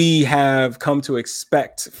what we have come to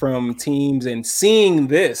expect from teams, and seeing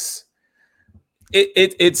this,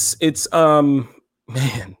 it's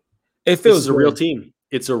man, it feels a real team.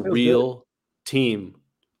 It's a real team.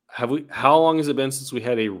 How long has it been since we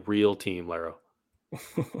had a real team, Laro?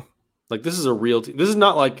 This is a real team. This is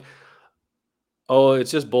not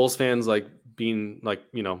it's just Bulls fans being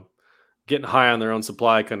getting high on their own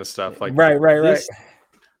supply kind of stuff. Right.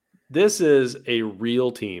 This is a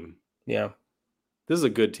real team. Yeah. This is a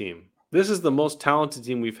good team. This is the most talented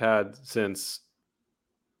team we've had since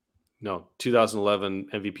 2011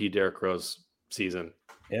 MVP Derrick Rose season.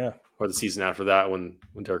 Yeah. Or the season after that when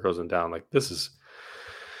Derrick Rose went down. This is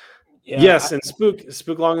and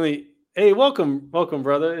Spook Longley. Hey, welcome,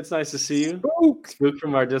 brother. It's nice to see you. Spook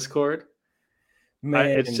from our Discord. Man.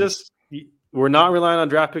 It's just we're not relying on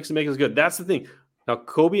draft picks to make us good. That's the thing. Now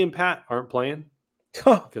Kobe and Pat aren't playing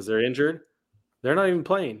because they're injured. They're not even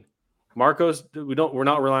playing. Marcos, we're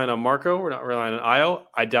not relying on Marco. We're not relying on Io.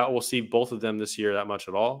 I doubt we'll see both of them this year that much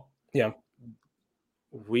at all. Yeah.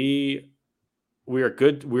 We are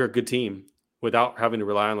good. We're a good team without having to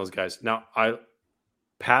rely on those guys. Now,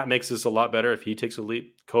 Pat makes this a lot better if he takes a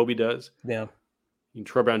leap. Kobe does. Yeah.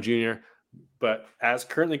 Troy Brown Jr. But as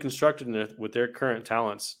currently constructed with their current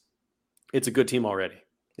talents, it's a good team already.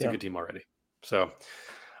 It's a good team already. So,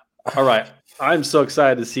 all right. I'm so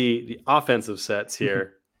excited to see the offensive sets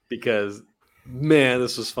here because Man,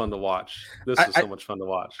 this was fun to watch. This was so much fun to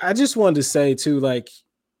watch. I just wanted to say too, like,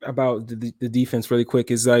 about the defense really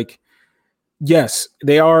quick is like, yes,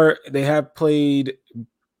 they have played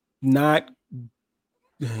not,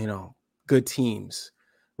 good teams,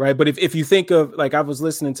 right? But if you think of, like, I was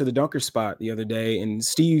listening to the Dunker Spot the other day, and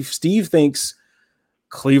Steve thinks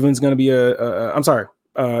Cleveland's going to be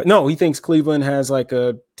he thinks Cleveland has like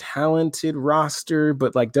a talented roster,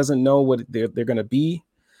 but like doesn't know what they're going to be.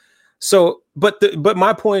 So, but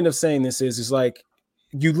my point of saying this is like,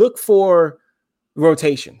 you look for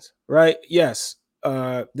rotations, right? Yes,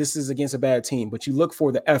 this is against a bad team, but you look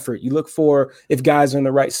for the effort. You look for if guys are in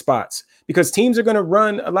the right spots, because teams are going to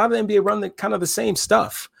run, a lot of the NBA run kind of the same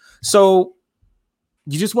stuff. So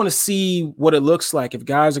you just want to see what it looks like if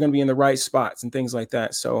guys are going to be in the right spots and things like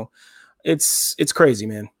that. So it's crazy,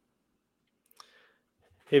 man.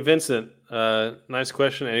 Hey, Vincent, nice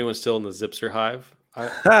question. Anyone still in the Zipster hive?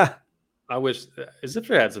 I wish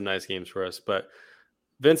Zipster had some nice games for us, but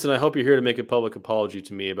Vincent, I hope you're here to make a public apology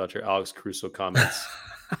to me about your Alex Caruso comments.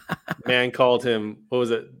 Man called him, what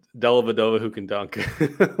was it, Dellavedova who can dunk.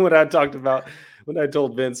 When I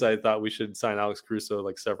told Vince I thought we should sign Alex Caruso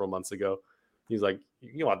like several months ago. He's like,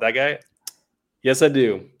 you want that guy? Yes, I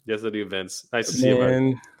do. Yes, I do, Vince. Nice to see you,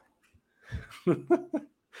 man. All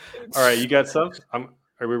right, you got some? Are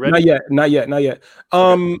we ready? Not yet.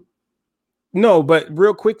 Okay. No, but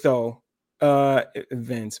real quick though,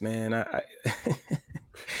 Vince, man, man,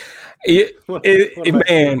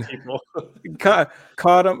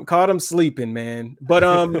 caught him sleeping, man.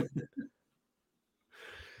 But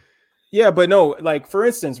yeah, but no, like for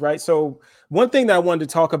instance, right? So one thing that I wanted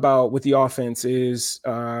to talk about with the offense is,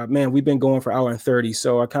 man, we've been going for an hour and 30,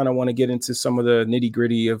 so I kind of want to get into some of the nitty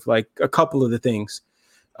gritty of like a couple of the things.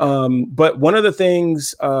 But one of the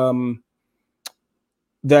things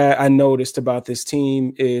that I noticed about this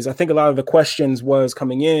team is, I think a lot of the questions was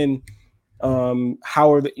coming in,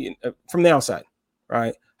 how are they from the outside,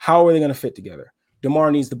 right? How are they going to fit together?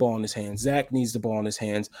 DeMar needs the ball in his hands. Zach needs the ball in his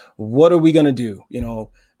hands. What are we going to do?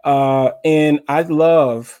 And I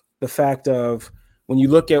love the fact of, when you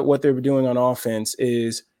look at what they were doing on offense,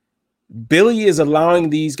 is Billy is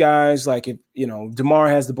allowing these guys, like, if DeMar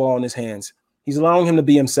has the ball in his hands, he's allowing him to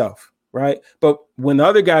be himself, right? But when the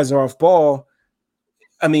other guys are off ball,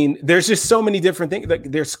 I mean, there's just so many different things.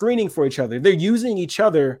 Like, they're screening for each other. They're using each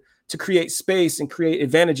other to create space and create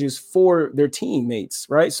advantages for their teammates,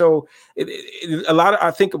 right? So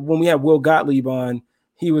I think when we had Will Gottlieb on,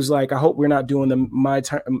 he was like, I hope we're not doing the my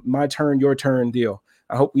turn, your turn deal.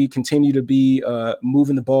 I hope we continue to be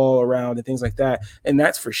moving the ball around and things like that. And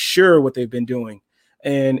that's for sure what they've been doing.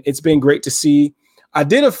 And it's been great to see. I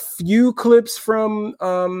did a few clips from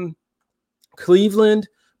Cleveland,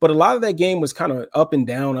 but a lot of that game was kind of up and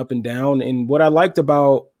down. And what I liked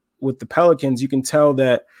about with the Pelicans, you can tell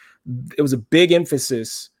that it was a big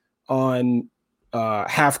emphasis on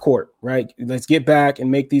half court, right? Let's get back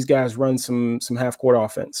and make these guys run some half court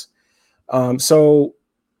offense. So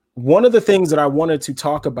one of the things that I wanted to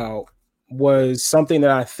talk about was something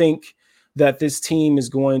that I think that this team you're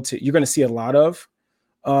going to see a lot of.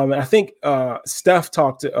 And I think Steph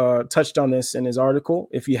touched on this in his article.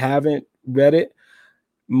 If you haven't read it,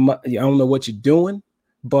 I don't know what you're doing,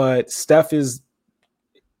 but Steph is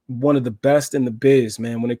one of the best in the biz,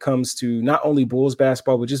 man, when it comes to not only Bulls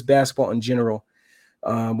basketball, but just basketball in general.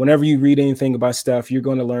 Whenever you read anything about Steph, you're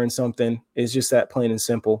going to learn something. It's just that plain and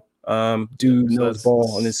simple. Dude knows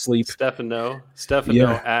ball in his sleep. Stefano at Stefanoh. You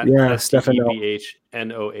have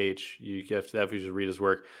to just read his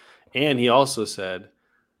work. And he also said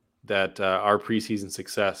that our preseason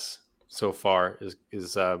success so far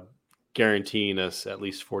is guaranteeing us at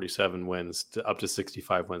least 47 wins to up to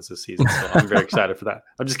 65 wins this season. So I'm very excited for that.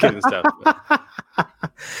 I'm just kidding, Steph.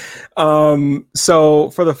 So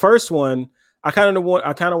for the first one, I kind of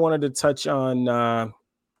wanted to touch on.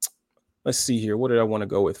 Let's see here. What did I want to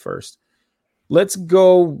go with first? Let's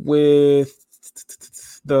go with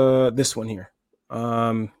this one here.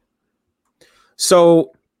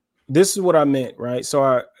 So this is what I meant, right?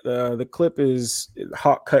 So the clip is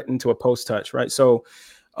hot cut into a post touch, right? So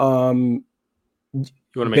you want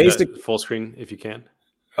to make that full screen if you can?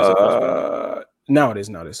 Now it is.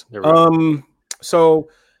 So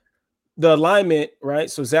the alignment, right?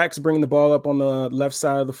 So Zach's bringing the ball up on the left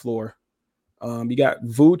side of the floor. You got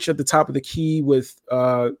Vooch at the top of the key with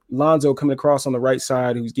Lonzo coming across on the right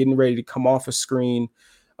side, who's getting ready to come off a screen,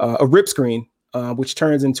 a rip screen, which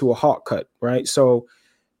turns into a hawk cut, right? So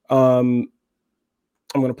I'm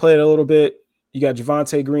going to play it a little bit. You got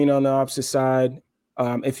Javonte Green on the opposite side.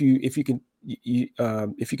 If you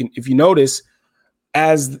notice,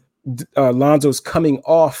 as Lonzo's coming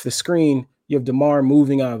off the screen, you have DeMar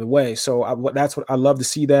moving out of the way. So that's what I love to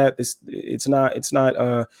see. That it's not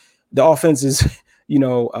the offense is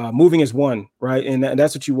moving as one, right? And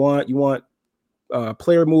that's what you want. You want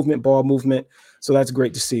player movement, ball movement. So that's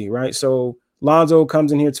great to see, right? So Lonzo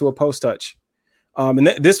comes in here to a post touch. And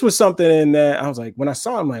this was something that I was like, when I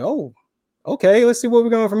saw it, I'm like, oh, okay, let's see where we're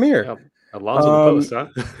going from here. Yeah. Alonzo the post,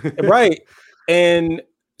 huh? Right. And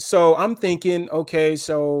so I'm thinking, okay,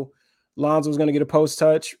 so Lonzo's going to get a post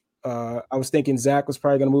touch. I was thinking Zach was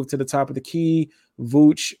probably going to move to the top of the key.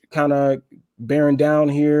 Vooch kind of bearing down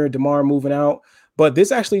here. DeMar moving out. But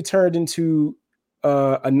this actually turned into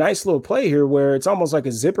a nice little play here where it's almost like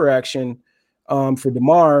a zipper action for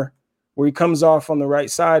DeMar, where he comes off on the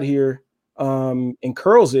right side here and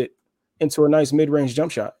curls it into a nice mid-range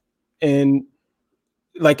jump shot. And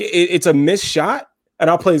like it's a missed shot, and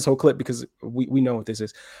I'll play this whole clip because we know what this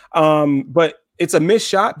is. But it's a missed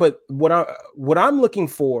shot. But what I'm looking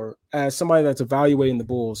for as somebody that's evaluating the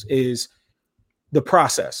Bulls is the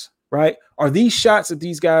process, right? Are these shots that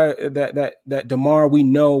these guys that DeMar we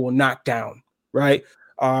know will knock down, right?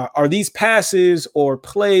 Are these passes or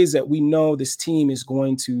plays that we know this team is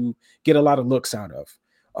going to get a lot of looks out of?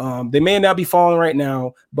 They may not be falling right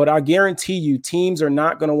now, but I guarantee you teams are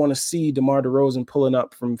not going to want to see DeMar DeRozan pulling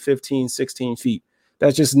up from 15, 16 feet.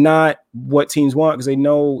 That's just not what teams want because they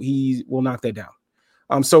know he will knock that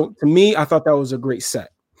down. So to me, I thought that was a great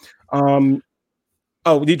set. Did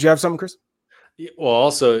you have something, Chris? Well,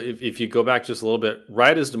 also, if you go back just a little bit,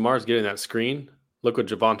 right as DeMar's getting that screen, look what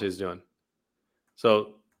Javante's doing.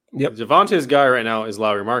 So Javante's guy right now is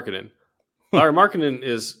Lauri Markkanen. Lauri Markkanen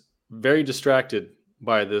is very distracted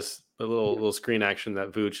by this little screen action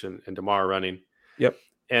that Vooch and DeMar are running. Yep.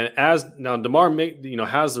 And as now DeMar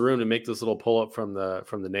has the room to make this little pull up from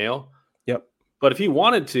the nail. Yep. But if he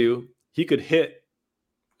wanted to, he could hit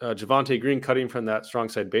Javonte Green cutting from that strong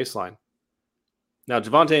side baseline. Now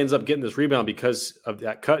Javonte ends up getting this rebound because of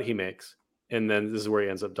that cut he makes, and then this is where he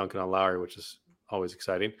ends up dunking on Lauri, which is always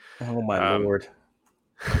exciting. Oh my Lord.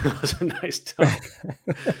 That was a nice dunk.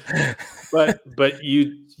 but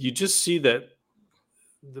you just see that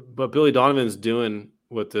what Billy Donovan's doing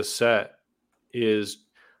with this set is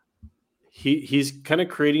he's kind of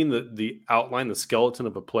creating the outline, the skeleton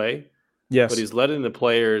of a play. Yes. But he's letting the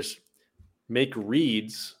players make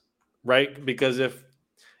reads, right? Because if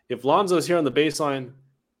Lonzo's here on the baseline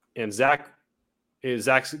and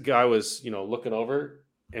Zach's guy was, looking over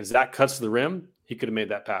and Zach cuts to the rim, he could have made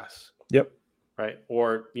that pass. Yep. Right.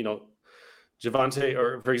 Or, Javonte,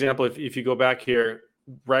 or for example, if you go back here,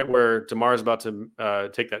 right where DeMar is about to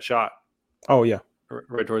take that shot. Oh yeah.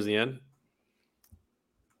 Right towards the end.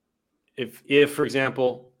 If for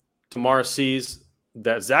example, DeMar sees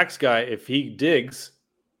that Zach's guy, if he digs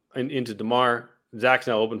into DeMar, Zach's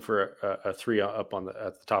now open for a three up at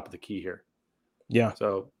the top of the key here. Yeah.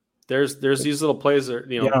 So there's these little plays that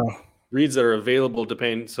reads that are available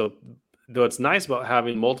depending. So though it's nice about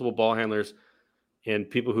having multiple ball handlers and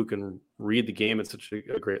people who can read the game at such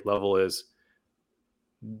a great level is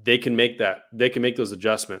they can make those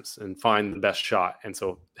adjustments and find the best shot. And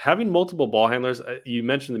so having multiple ball handlers, you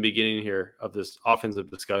mentioned in the beginning here of this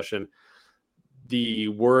offensive discussion, the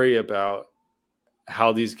worry about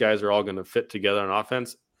how these guys are all going to fit together on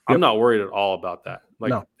offense. Yep. I'm not worried at all about that.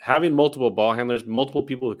 Having multiple ball handlers, multiple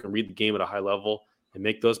people who can read the game at a high level and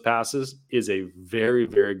make those passes is a very,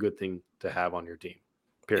 very good thing to have on your team,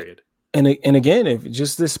 period. And again, if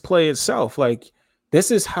just this play itself,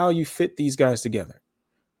 this is how you fit these guys together.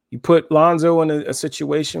 You put Lonzo in a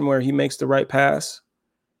situation where he makes the right pass.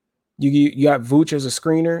 You got Vooch as a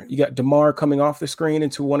screener. You got DeMar coming off the screen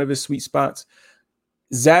into one of his sweet spots.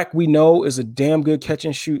 Zach, we know, is a damn good catch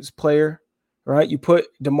and shoots player, right? You put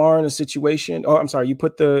DeMar in a situation, you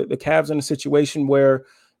put the Cavs in a situation where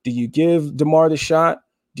do you give DeMar the shot?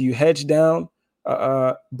 Do you hedge down?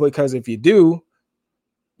 Because if you do,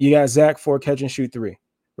 you got Zach for a catch and shoot three,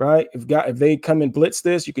 right? If they come and blitz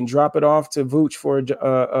this, you can drop it off to Vooch for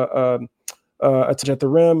a touch at the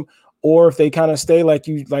rim, or if they kind of stay like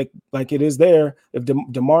it is there, if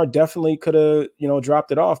DeMar definitely could have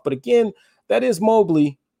dropped it off, but again, that is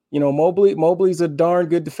Mobley. Mobley's a darn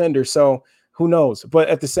good defender, so who knows? But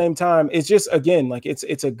at the same time, it's just again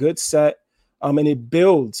it's a good set, and it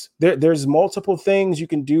builds. There's multiple things you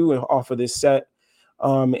can do off of this set.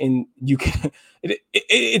 And you can,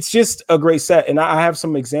 it's just a great set. And I have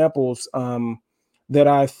some examples that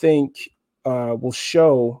I think will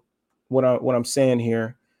show what I'm saying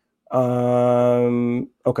here.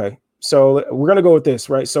 Okay, so we're gonna go with this,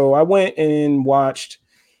 right? So I went and watched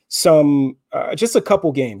just a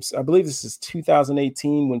couple games. I believe this is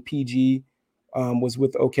 2018 when PG was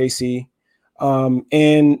with OKC.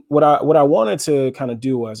 And what I wanted to kind of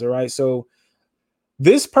do was, all right, so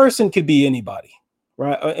this person could be anybody,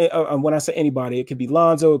 right? When I say anybody, it could be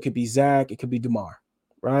Lonzo, it could be Zach, it could be DeMar,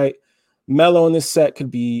 right? Melo in this set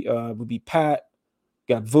would be Pat,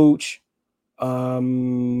 got Vooch. Who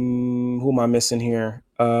am I missing here?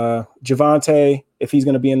 Javante, if he's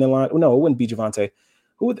going to be in the line. No, it wouldn't be Javante.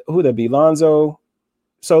 Who would that be? Lonzo.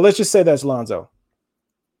 So let's just say that's Lonzo.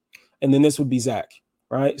 And then this would be Zach,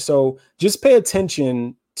 right? So just pay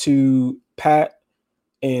attention to Pat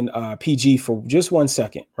and PG for just 1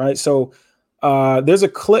 second, right? So there's a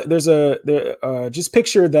clip. Just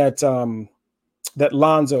picture that that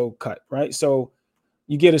Lonzo cut, right? So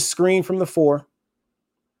you get a screen from the 4.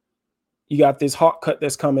 You got this hawk cut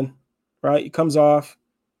that's coming, right? It comes off.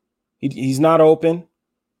 He's not open.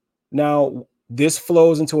 Now this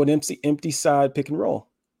flows into an empty side pick and roll,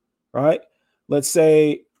 right? Let's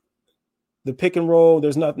say the pick and roll,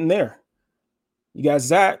 there's nothing there. You got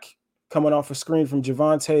Zach coming off a screen from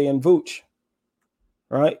Javante and Vooch,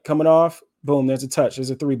 right? Coming off, boom, there's a touch. There's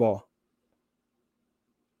a 3-ball.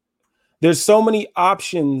 There's so many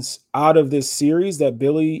options out of this series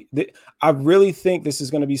that I really think this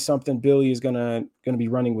is going to be something Billy is going to be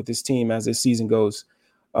running with this team as this season goes,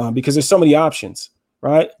 because there's so many options,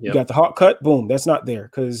 right? Yep. You got the hawk cut, boom, that's not there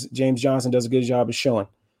because James Johnson does a good job of showing,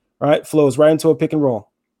 right? Flows right into a pick and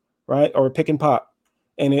roll, right? Or a pick and pop.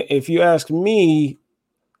 And if you ask me,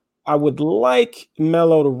 I would like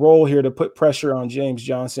Melo to roll here to put pressure on James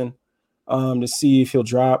Johnson to see if he'll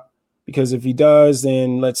drop. Because if he does,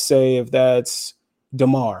 then let's say if that's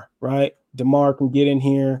DeMar, right? DeMar can get in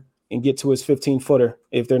here and get to his 15-footer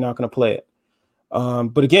if they're not going to play it.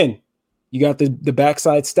 But again, you got the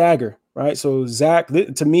backside stagger, right? So Zach,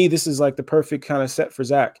 to me, this is like the perfect kind of set for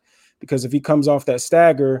Zach, because if he comes off that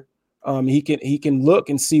stagger, he can look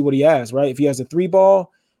and see what he has, right? If he has a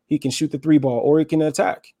 3-ball, he can shoot the 3-ball, or he can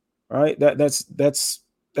attack, right? That's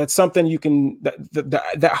something you can.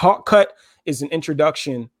 That hawk cut is an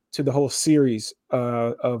introduction to the whole series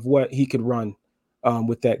of what he could run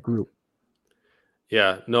with that group.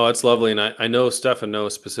 Yeah, no, it's lovely. And I know Stefano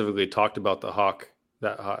specifically talked about the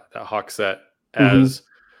that hawk set as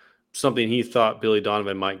something he thought Billy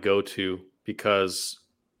Donovan might go to, because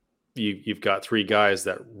you've got 3 guys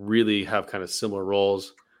that really have kind of similar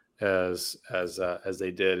roles as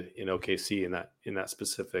they did in OKC in that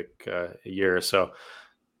specific year. So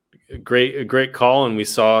a great call, and we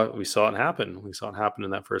saw it happen. We saw it happen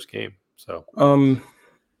in that first game. So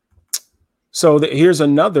here's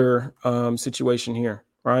another situation here,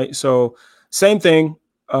 right? So same thing.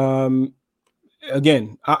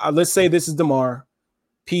 Again, let's say this is DeMar,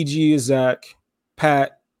 PG is Zach,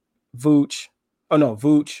 Pat, Vooch. Oh no,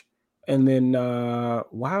 Vooch, and then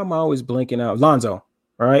why am I always blanking out? Lonzo,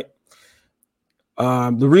 right?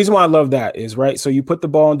 The reason why I love that is, right, so you put the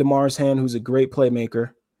ball in DeMar's hand, who's a great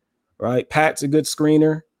playmaker. Right, Pat's a good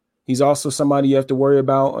screener. He's also somebody you have to worry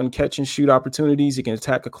about on catch and shoot opportunities. He can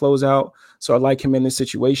attack a closeout. So I like him in this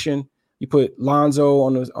situation. You put Lonzo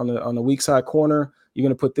on the weak side corner. You're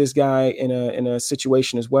going to put this guy in a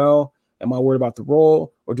situation as well. Am I worried about the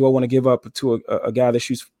roll, or do I want to give up to a guy that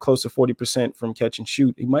shoots close to 40% from catch and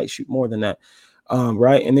shoot? He might shoot more than that,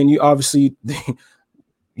 right? And then you obviously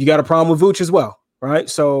you got a problem with Vooch as well, right?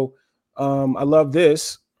 So I love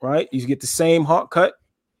this, right? You get the same hawk cut.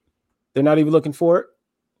 They're not even looking for it,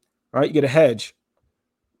 right? You get a hedge.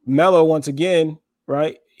 Melo, once again,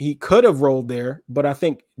 right? He could have rolled there, but I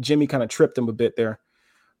think Jimmy kind of tripped him a bit there.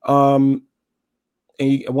 And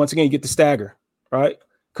once again, you get the stagger, right?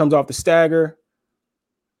 Comes off the stagger.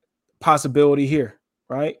 Possibility here,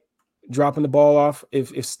 right? Dropping the ball off.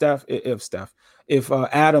 If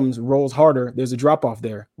Adams rolls harder, there's a drop off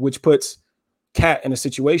there, which puts Cat in a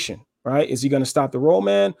situation. Right? Is he going to stop the roll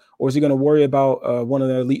man, or is he going to worry about one of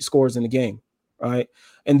the elite scorers in the game? Right.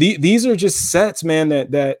 And these are just sets, man,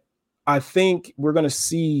 that I think we're going to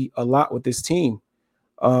see a lot with this team.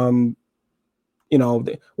 Once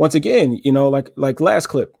again, like last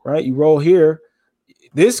clip, right? You roll here.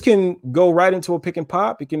 This can go right into a pick and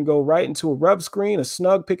pop. It can go right into a rub screen, a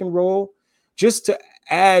snug pick and roll, just to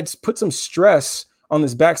put some stress on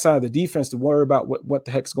this backside of the defense to worry about what the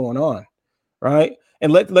heck's going on. Right.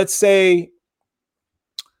 And let's say,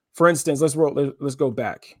 for instance, let's go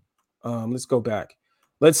back.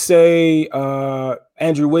 Let's say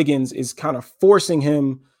Andrew Wiggins is kind of forcing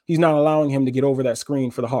him. He's not allowing him to get over that screen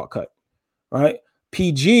for the hawk cut, right?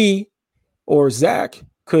 PG or Zach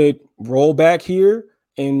could roll back here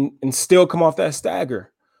and still come off that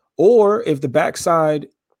stagger. Or if the backside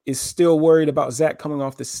is still worried about Zach coming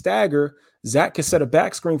off the stagger, Zach could set a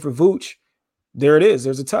back screen for Vooch. There it is.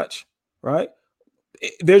 There's a touch, right?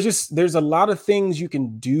 there's a lot of things you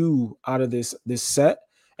can do out of this set,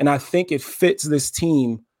 and I think it fits this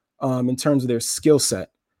team in terms of their skill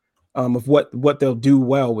set, of what they'll do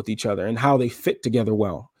well with each other and how they fit together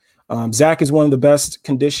well. Zach is one of the best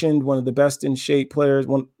conditioned, one of the best in shape players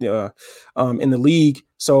in the league.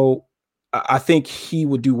 So I think he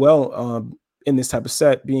would do well in this type of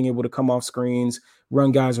set, being able to come off screens,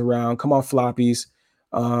 run guys around, come off floppies.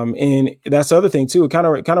 And that's the other thing too. It kind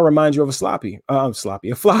of reminds you of a floppy.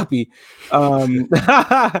 Floppy.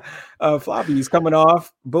 Floppy. He's coming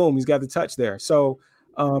off. Boom. He's got the touch there. So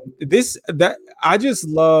I just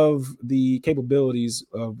love the capabilities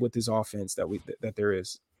with this offense that there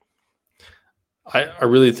is. I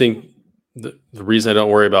really think the reason I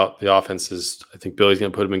don't worry about the offense is I think Billy's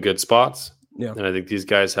going to put him in good spots. Yeah. And I think these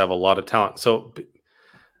guys have a lot of talent. So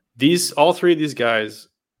all three of these guys,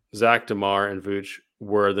 Zach, DeMar, and Vooch,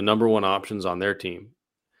 were the number one options on their team.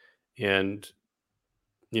 And,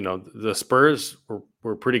 the Spurs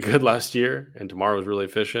were pretty good last year, and DeMar was really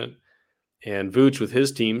efficient. And Vooch with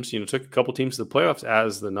his teams, took a couple teams to the playoffs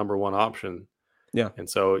as the number one option. Yeah. And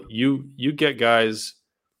so you get guys,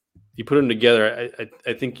 you put them together.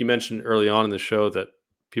 I think you mentioned early on in the show that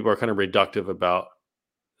people are kind of reductive about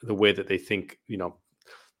the way that they think,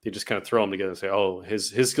 they just kind of throw them together and say, oh, his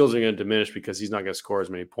skills are going to diminish because he's not going to score as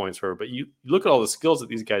many points for her. But you look at all the skills that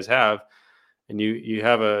these guys have, and you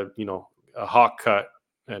have a hawk cut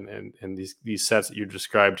and these sets that you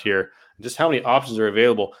described here, and just how many options are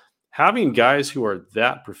available. Having guys who are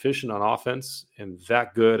that proficient on offense and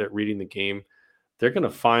that good at reading the game, they're going to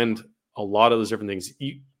find a lot of those different things.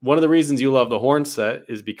 One of the reasons you love the horn set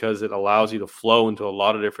is because it allows you to flow into a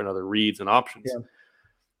lot of different other reads and options. Yeah.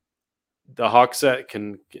 The hawk set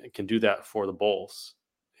can do that for the Bulls,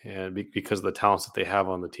 and because of the talents that they have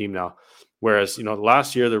on the team now. Whereas,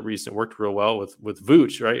 last year, the reason it worked real well with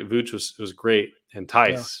Vooch, right? Vooch was great, and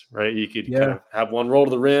Tice, right? You could kind of have one roll to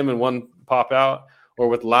the rim and one pop out, or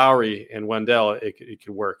with Lowry and Wendell, it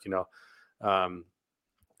could work,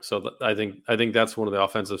 So I think that's one of the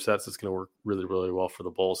offensive sets that's going to work really, really well for the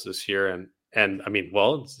Bulls this year. And I mean,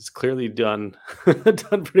 well, it's clearly done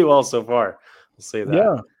pretty well so far. I'll say that.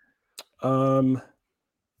 Yeah.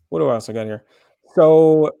 What else I got here?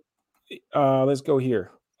 So let's go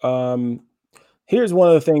here. Here's one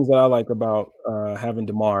of the things that I like about having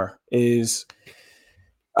DeMar is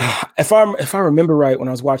if I remember right, when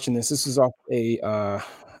I was watching this is off they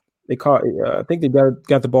caught I think they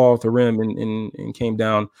got the ball off the rim and came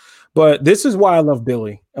down. But this is why I love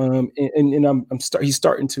Billy. And he's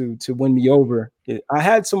starting to win me over. I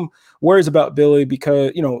had some worries about Billy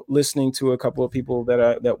because, listening to a couple of people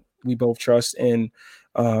that we both trust, and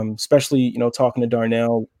especially, talking to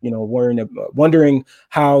Darnell, wondering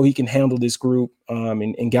how he can handle this group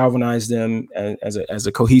and galvanize them as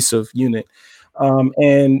a cohesive unit.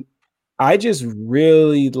 And I just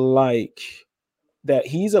really like that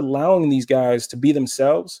he's allowing these guys to be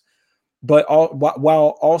themselves, but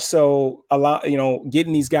while also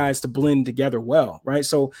getting these guys to blend together well, right?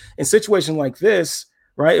 So in situations like this,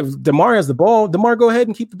 right, if DeMar has the ball, DeMar, go ahead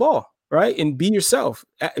and keep the ball, right? And be yourself.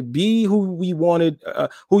 Be who we wanted,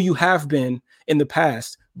 who you have been in the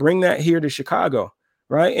past. Bring that here to Chicago,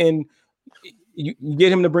 right? And you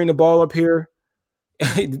get him to bring the ball up here.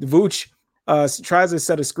 Vooch tries to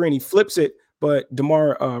set a screen. He flips it, but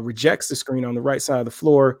DeMar rejects the screen on the right side of the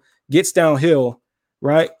floor, gets downhill,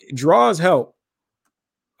 right? Draws help.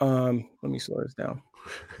 Let me slow this down.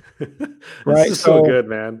 Right? This is so good,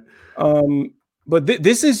 man. But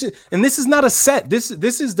this is not a set. This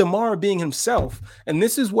is DeMar being himself. And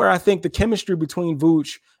this is where I think the chemistry between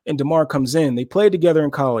Vooch and DeMar comes in. They played together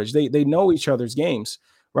in college. They know each other's games,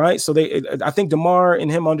 right? So I think DeMar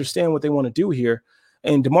and him understand what they want to do here.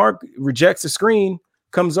 And DeMar rejects the screen,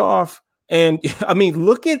 comes off. And I mean,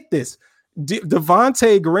 look at this.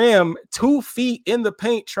 Devontae Graham, 2 feet in the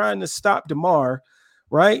paint trying to stop DeMar,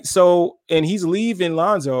 right? So, and he's leaving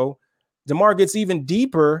Lonzo. DeMar gets even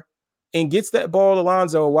deeper and gets that ball to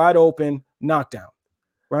Lonzo wide open, knockdown,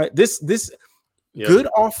 right? This good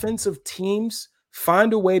offensive teams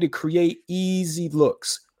find a way to create easy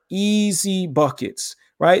looks, easy buckets,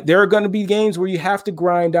 right? There are going to be games where you have to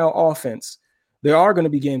grind out offense. There are going to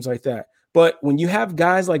be games like that. But when you have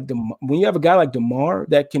guys like when you have a guy like DeMar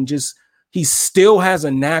that can he still has a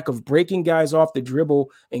knack of breaking guys off the dribble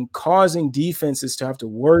and causing defenses to have to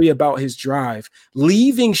worry about his drive,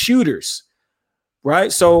 leaving shooters, right?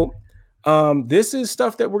 So this is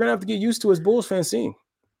stuff that we're going to have to get used to as Bulls fans seeing.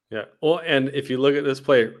 Yeah. Well, and if you look at this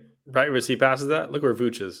play, right as he passes that, look where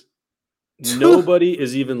Vooch is. Nobody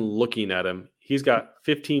is even looking at him. He's got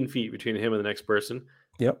 15 feet between him and the next person.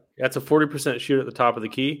 Yep. That's a 40% shoot at the top of the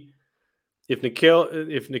key. if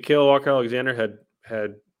Nickeil Walker-Alexander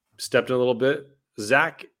had stepped in a little bit,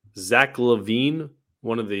 Zach LaVine,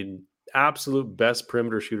 one of the absolute best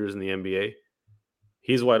perimeter shooters in the NBA,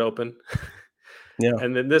 he's wide open. Yeah.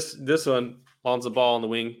 And then this one, Lonzo Ball on the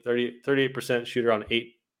wing, 38% shooter on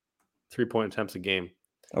 8 3-point attempts a game.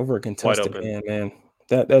 Over a contested man.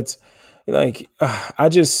 That's like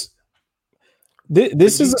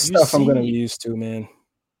this is the stuff I'm going to be used to, man.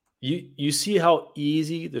 You see how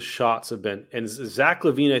easy the shots have been, and Zach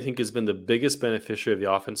LaVine, I think, has been the biggest beneficiary of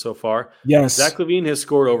the offense so far. Yes, Zach LaVine has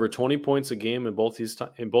scored over 20 points a game in both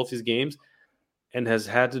these games, and has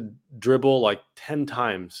had to dribble like 10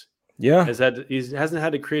 times. Yeah, he hasn't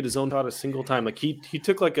had to create his own shot a single time. Like he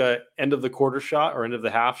took like a end of the quarter shot or end of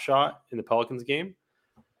the half shot in the Pelicans game.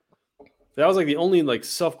 That was like the only like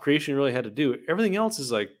self creation he really had to do. Everything else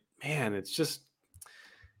is like, man, it's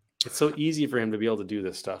so easy for him to be able to do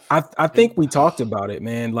this stuff. I think we talked about it,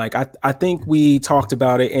 man. Like I think we talked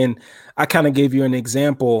about it, and I kind of gave you an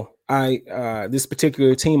example. This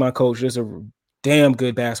particular team I coach is a damn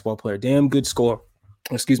good basketball player, damn good scorer.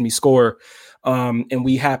 And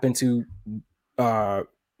we happen to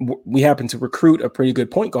recruit a pretty good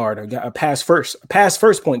point guard, a pass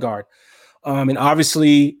first point guard. And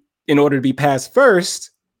obviously, in order to be pass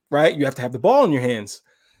first, right, you have to have the ball in your hands.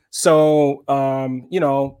 So,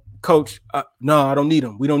 coach, no, I don't need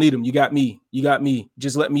him. We don't need him. You got me.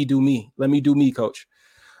 Just let me do me. Let me do me, coach.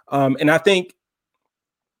 And I think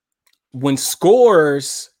when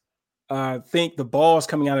scorers think the ball's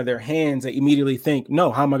coming out of their hands, they immediately think,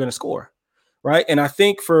 no, how am I going to score? Right. And I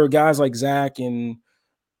think for guys like Zach and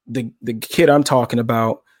the kid I'm talking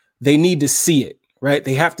about, they need to see it, right?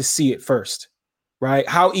 They have to see it first, right?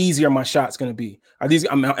 How easy are my shots going to be?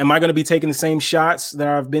 Am I going to be taking the same shots that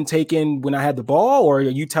I've been taking when I had the ball? Or are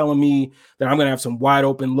you telling me that I'm going to have some wide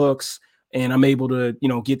open looks and I'm able to,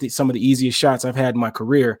 get some of the easiest shots I've had in my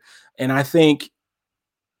career? And I think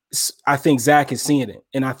Zach is seeing it.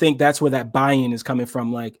 And I think that's where that buy-in is coming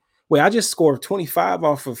from. Like, wait, I just scored 25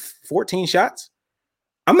 off of 14 shots.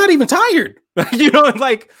 I'm not even tired.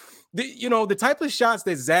 The type of shots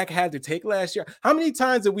that Zach had to take last year. How many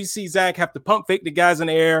times did we see Zach have to pump fake the guys in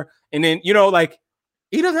the air? And then,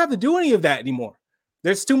 he doesn't have to do any of that anymore.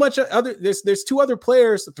 There's too much there's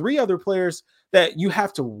three other players that you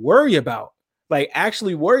have to worry about, like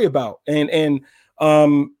actually worry about. And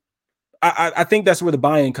I think that's where the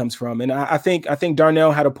buy-in comes from. And I think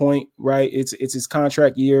Darnell had a point, right? It's his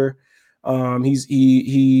contract year. It's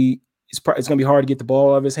going to be hard to get the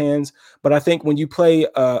ball out of his hands. But I think when you play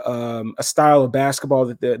a style of basketball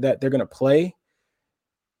that they're going to play,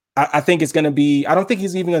 I think it's going to be, I don't think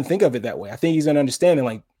he's even going to think of it that way. I think he's going to understand it.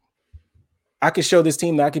 Like, I could show this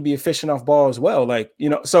team that I could be efficient off ball as well.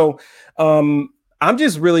 So I'm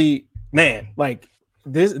just really, man, like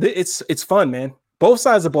this, it's fun, man. Both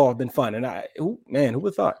sides of the ball have been fun. And who would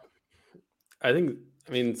have thought?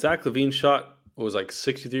 Zach LaVine's shot was like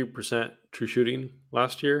 63% true shooting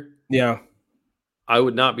last year. Yeah. I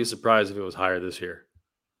would not be surprised if it was higher this year.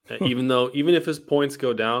 Even if his points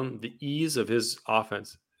go down, the ease of his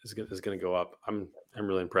offense is going to go up. I'm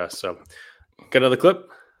really impressed. So, got another clip?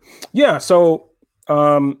 Yeah. So,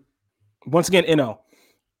 once again,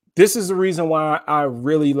 this is the reason why I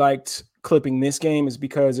really liked clipping this game, is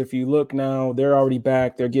because if you look now, they're already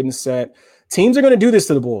back. They're getting set. Teams are going to do this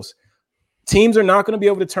to the Bulls. Teams are not going to be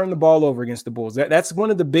able to turn the ball over against the Bulls. That's one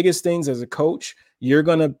of the biggest things as a coach. You're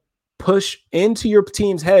going to push into your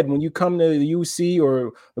team's head when you come to the UC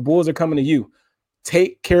or the Bulls are coming to you.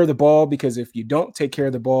 Take care of the ball, because if you don't take care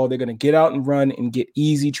of the ball, they're going to get out and run and get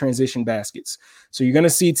easy transition baskets. So you're going to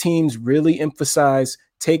see teams really emphasize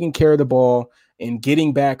taking care of the ball and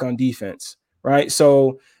getting back on defense, right?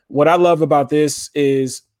 So what I love about this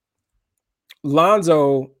is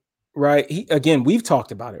Lonzo, right? We've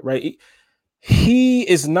talked about it, right? He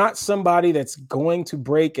is not somebody that's going to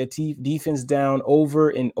break a defense down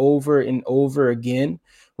over and over and over again,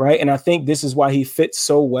 right? And I think this is why he fits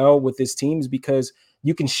so well with this team, is because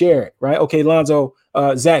you can share it, right? Okay, Lonzo,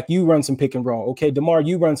 Zach, you run some pick and roll. Okay, DeMar,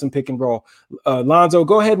 you run some pick and roll. Lonzo,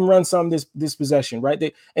 go ahead and run some this possession,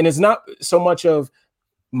 right? And it's not so much of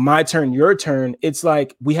my turn, your turn. It's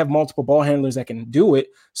like we have multiple ball handlers that can do it,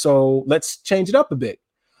 so let's change it up a bit.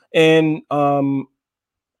 And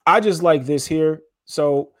I just like this here.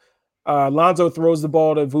 So Lonzo throws the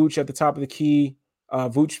ball to Vooch at the top of the key.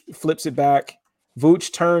 Vooch flips it back.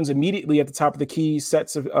 Vooch turns immediately at the top of the key,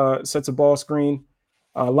 sets a ball screen.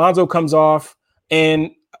 Lonzo comes off,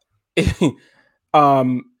 and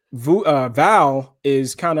Val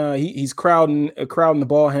is kind of he's crowding the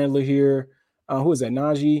ball handler here. Who is that?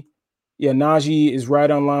 Najee. Yeah, Najee is right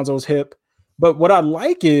on Lonzo's hip. But what I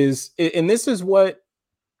like is, and this is what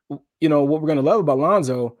what we're going to love about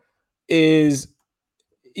Lonzo is,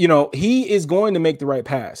 he is going to make the right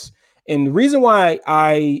pass. And the reason why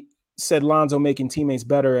I said Lonzo making teammates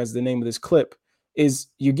better as the name of this clip is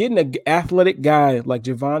you're getting an athletic guy like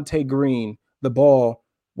Javonte Green the ball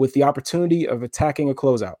with the opportunity of attacking a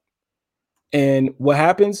closeout. And what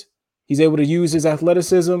happens? He's able to use his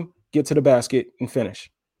athleticism, get to the basket, and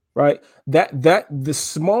finish. Right? That the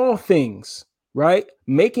small things, right?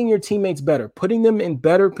 Making your teammates better, putting them in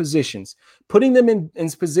better positions, putting them in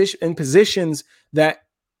positions that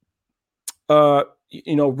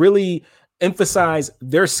really emphasize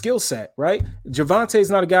their skill set, right? Javonte is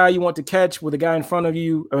not a guy you want to catch with a guy in front of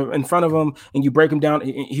you, in front of him, and you break him down.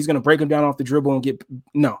 He's going to break him down off the dribble and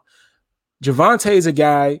no. Javonte is a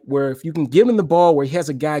guy where if you can give him the ball where he has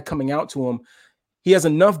a guy coming out to him, he has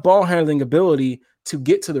enough ball handling ability to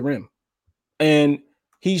get to the rim. And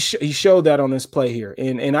he showed that on this play here.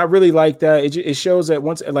 And I really like that. It shows that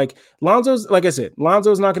once, like Lonzo's, like I said,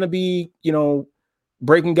 Lonzo's not going to be,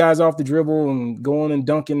 breaking guys off the dribble and going and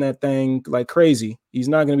dunking that thing like crazy. He's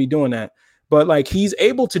not going to be doing that. But like he's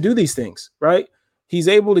able to do these things, right? He's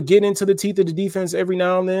able to get into the teeth of the defense every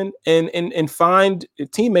now and then and find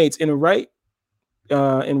teammates in right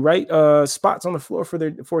spots on the floor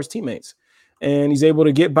for his teammates. And he's able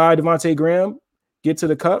to get by Devontae Graham, get to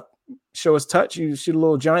the cup, show his touch. You shoot a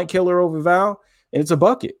little giant killer over Val, and it's a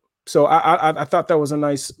bucket. So I thought that was a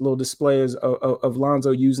nice little display of Lonzo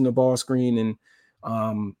using the ball screen and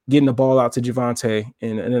getting the ball out to Javonte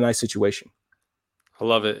in a nice situation. I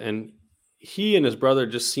love it. And he and his brother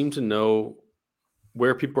just seem to know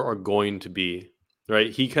where people are going to be,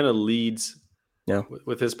 right? He kind of leads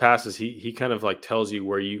with his passes. He kind of like tells you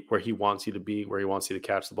where he wants you to be, where he wants you to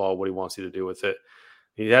catch the ball, what he wants you to do with it.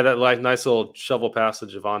 He had that nice little shovel pass to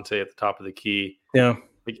Javonte at the top of the key. Yeah.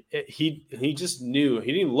 Like he just knew.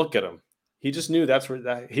 He didn't look at him. He just knew that's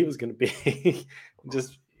where he was going to be.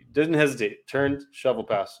 Just didn't hesitate. Turned, shovel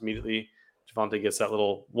pass immediately. Javonte gets that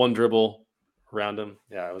little one dribble around him.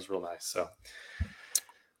 Yeah, it was real nice. So,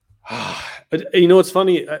 what's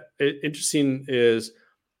funny, interesting is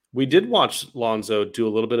we did watch Lonzo do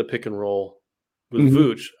a little bit of pick and roll with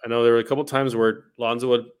Vooch. I know there were a couple times where Lonzo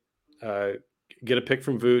would get a pick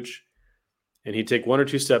from Vooch, and he'd take one or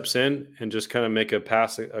two steps in and just kind of make a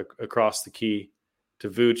pass across the key to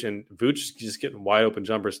Vooch, and Vooch is just getting wide open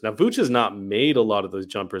jumpers. Now, Vooch has not made a lot of those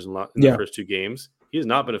jumpers in the first two games. He has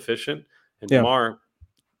not been efficient. And DeMar,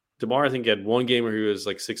 I think, had one game where he was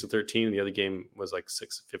like 6 of 13, and the other game was like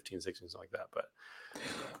 6 of 15, 16, something like that. But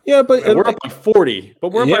we're up by 40.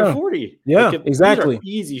 But we're up by 40. Yeah, exactly.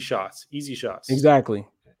 Easy shots. Exactly.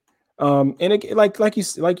 And it, like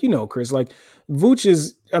Chris, like Vooch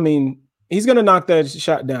is. I mean, he's gonna knock that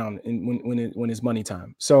shot down when it's money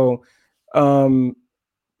time. So,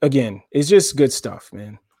 again, it's just good stuff,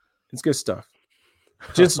 man. It's good stuff.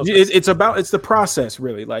 Just it's the process,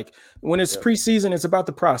 really. Like when it's preseason, it's about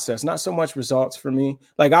the process, not so much results for me.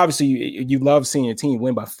 Like obviously, you love seeing a team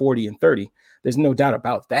win by 40 and 30. There's no doubt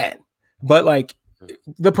about that. But like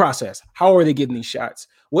the process, how are they getting these shots?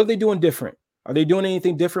 What are they doing different? Are they doing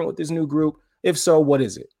anything different with this new group? If so, what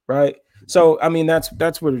is it? Right. So I mean, that's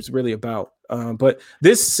what it's really about. But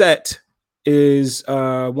this set is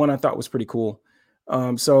one I thought was pretty cool.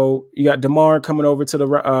 So you got DeMar coming over to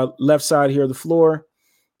the left side here of the floor.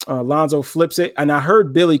 Lonzo flips it, and I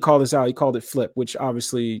heard Billy call this out. He called it flip, which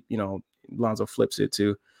obviously, Lonzo flips it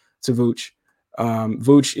to Vooch.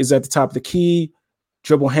 Vooch is at the top of the key,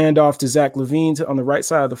 dribble handoff to Zach LaVine on the right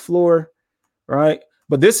side of the floor, right?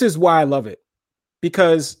 But this is why I love it,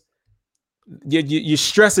 because you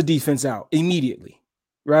stress the defense out immediately,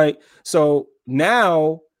 right? So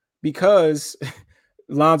now, because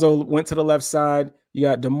Lonzo went to the left side, you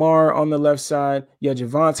got DeMar on the left side, you got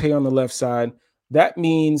Javonte on the left side. That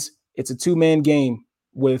means it's a two-man game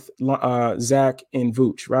with Zach and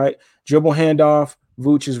Vooch, right? Dribble handoff,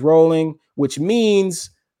 Vooch is rolling, which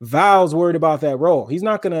means Val's worried about that roll.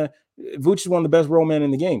 Vooch is one of the best roll men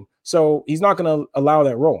in the game. So he's not going to allow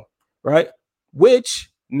that roll, right?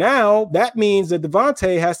 Which now that means that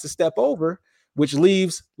Devontae has to step over, which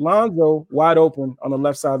leaves Lonzo wide open on the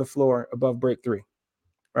left side of the floor above break 3,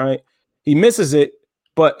 right? He misses it.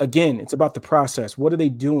 But again, it's about the process. What are they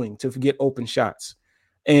doing to get open shots?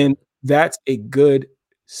 And that's a good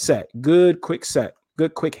set. Good, quick set.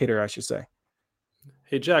 Good, quick hitter, I should say.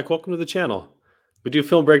 Hey, Jack, welcome to the channel. We do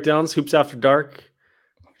film breakdowns, Hoops After Dark.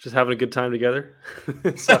 Just having a good time together.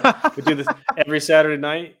 So we do this every Saturday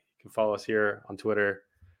night. You can follow us here on Twitter.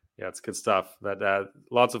 Yeah, it's good stuff.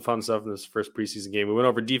 Lots of fun stuff in this first preseason game. We went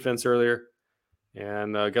over defense earlier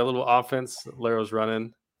and got a little offense. Laro's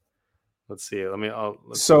running. Let's see.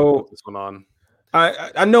 Let's So put this one on.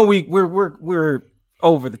 I know we're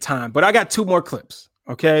over the time, but I got 2 more clips.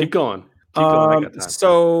 Okay, Keep going. I got time.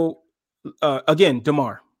 So again,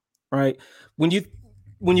 DeMar, right? When you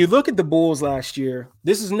look at the Bulls last year,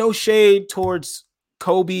 this is no shade towards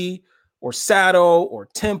Kobe or Sato or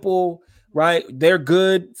Temple, right? They're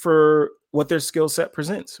good for what their skill set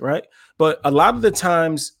presents, right? But a lot of the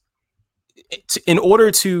times, in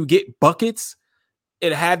order to get buckets,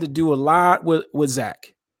 it had to do a lot with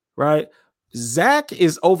Zach, right? Zach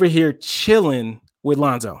is over here chilling with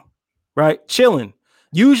Lonzo, right? Chilling.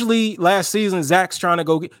 Usually last season, Zach's trying to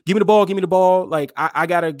go, give me the ball. Like, I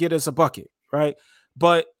got to get us a bucket, right?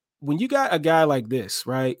 But when you got a guy like this,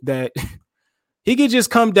 right, that he could just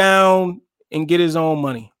come down and get his own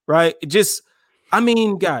money, right?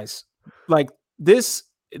 Guys, like this,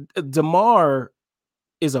 DeMar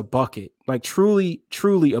is a bucket, like truly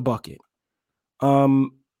a bucket.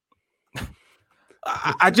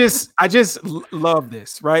 I just love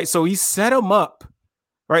this, right? So he set him up,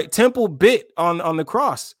 right? Temple bit on the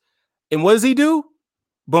cross. And what does he do?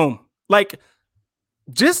 Boom. Like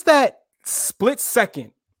just that split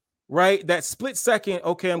second, right? That split second,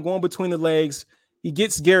 okay, I'm going between the legs. He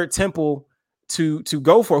gets Garrett Temple to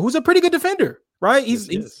go for it, who's a pretty good defender, right? He's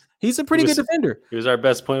a pretty good defender. He was our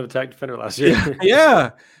best point of attack defender last year.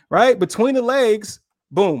 Yeah, right? Between the legs,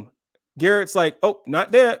 boom. Garrett's like, oh,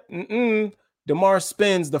 not there. DeMar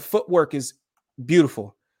spins. The footwork is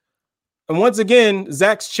beautiful. And once again,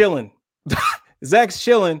 Zach's chilling.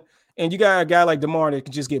 And you got a guy like DeMar that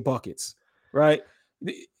can just get buckets, right?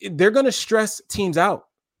 They're going to stress teams out.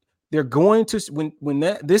 They're going to,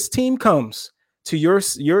 when this team comes to your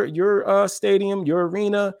stadium, your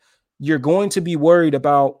arena, you're going to be worried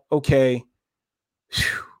about, okay,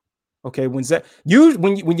 when Zach,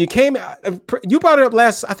 when you came out, you brought it up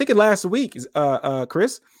last week,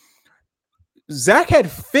 Chris. Zach had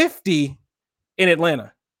 50 in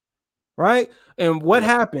Atlanta, right? And what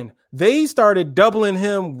happened? They started doubling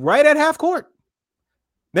him right at half court.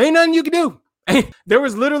 There ain't nothing you could do. There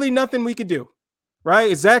was literally nothing we could do,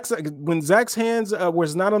 right? When Zach's hands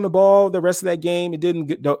was not on the ball the rest of that game, it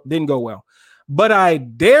didn't go well. But I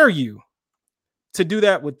dare you to do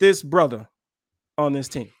that with this brother on this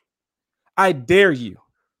team. I dare you,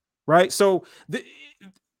 right? So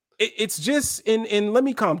it's just and let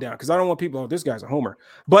me calm down because I don't want people. Oh, this guy's a homer.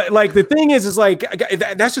 But like the thing is like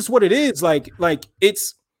that's just what it is. Like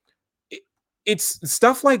it's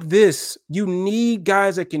stuff like this. You need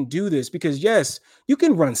guys that can do this because yes, you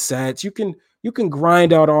can run sets, you can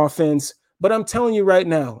grind out offense. But I'm telling you right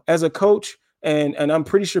now, as a coach, and I'm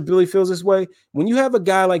pretty sure Billy feels this way. When you have a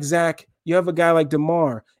guy like Zach, you have a guy like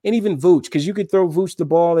DeMar, and even Vooch, because you could throw Vooch the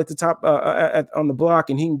ball at the top on the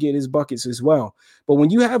block, and he can get his buckets as well. But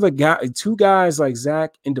when you have two guys like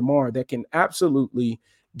Zach and DeMar that can absolutely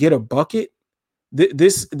get a bucket,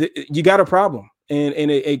 you got a problem,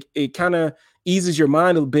 and it kind of eases your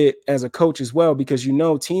mind a bit as a coach as well, because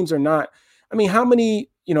teams are not. I mean, how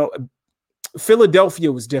many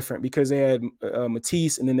Philadelphia was different because they had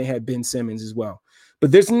Matisse and then they had Ben Simmons as well.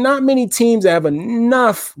 But there's not many teams that have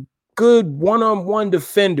enough good one-on-one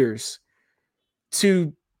defenders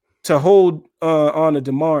to hold on to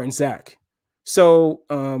DeMar and Zach. So,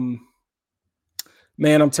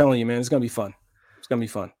 man, I'm telling you, man, it's going to be fun. It's going to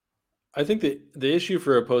be fun. I think the issue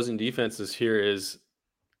for opposing defenses here is,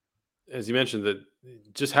 as you mentioned, that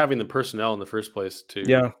just having the personnel in the first place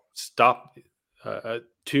to stop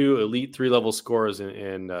two elite 3-level scorers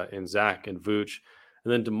in Zach and Vooch,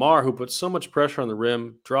 and then DeMar, who puts so much pressure on the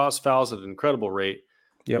rim, draws fouls at an incredible rate.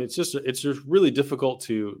 Yep. It's just really difficult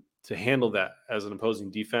to handle that as an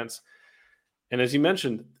opposing defense. And as you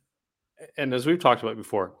mentioned, and as we've talked about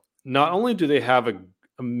before, not only do they have an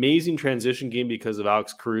amazing transition game because of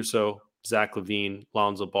Alex Caruso, Zach LaVine,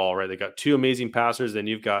 Lonzo Ball, right? They got 2 amazing passers. Then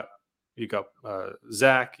you've got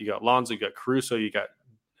Zach, you got Lonzo, you got Caruso, you got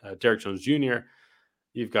Derek Jones Jr.,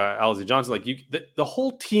 you've got Alize Johnson. Like the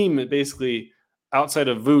whole team basically outside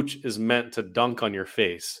of Vooch is meant to dunk on your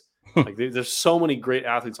face. Like there's so many great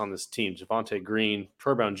athletes on this team. Javonte Green,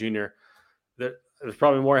 Troy Brown Jr. There's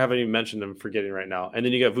probably more I haven't even mentioned. I'm forgetting right now. And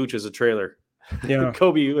then you got Vooch as a trailer. Yeah.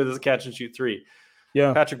 Kobe with his catch and shoot 3.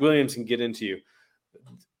 Yeah. Patrick Williams can get into you.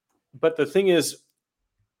 But the thing is,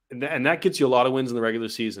 and that gets you a lot of wins in the regular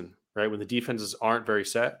season, right? When the defenses aren't very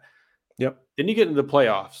set. Yep. Then you get into the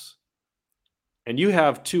playoffs. And you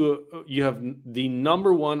have the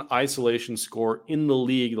number 1 isolation scorer in the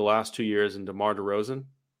league the last 2 years in DeMar DeRozan,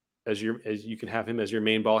 as you can have him as your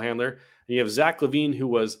main ball handler. And you have Zach LaVine, who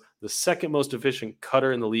was the second most efficient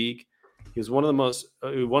cutter in the league. He was one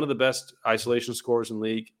of the best isolation scorers in the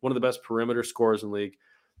league, one of the best perimeter scorers in the league.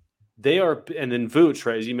 they are, and then Vooch,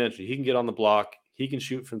 right, as you mentioned, he can get on the block, he can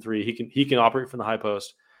shoot from three, he can operate from the high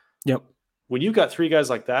post. Yep. When you've got three guys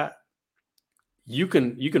like that, you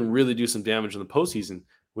can really do some damage in the postseason.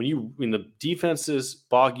 When the defenses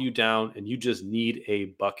bog you down and you just need a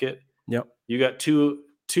bucket. Yep. You got two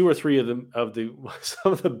or three of them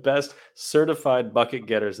some of the best certified bucket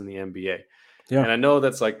getters in the NBA. Yeah. And I know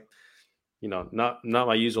that's like, not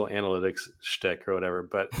my usual analytics shtick or whatever,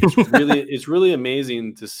 but it's really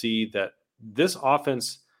amazing to see that this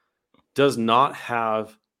offense does not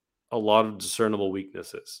have a lot of discernible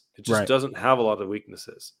weaknesses. It just doesn't have a lot of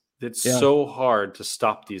weaknesses. It's so hard to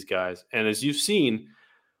stop these guys. And as you've seen,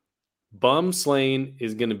 bum slaying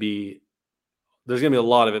there's going to be a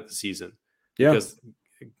lot of it this season. Yeah. Because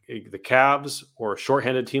the Cavs or a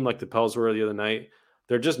shorthanded team like the Pels were the other night,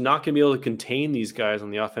 they're just not going to be able to contain these guys on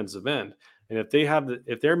the offensive end. And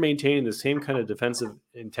if they're maintaining the same kind of defensive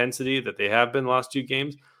intensity that they have been the last two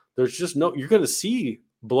games, there's just you're going to see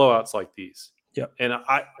blowouts like these. Yeah. And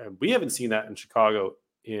we haven't seen that in Chicago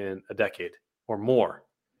in a decade or more.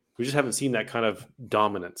 We just haven't seen that kind of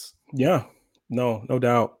dominance. Yeah. No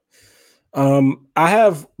doubt. I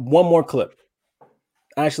have one more clip.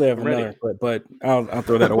 I actually have another clip, but I'll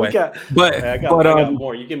throw that away. I got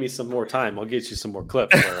more. You give me some more time, I'll get you some more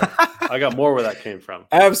clips. I got more where that came from.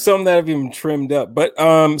 I have some that have even trimmed up. But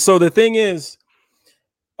so the thing is,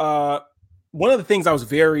 one of the things I was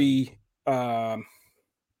very I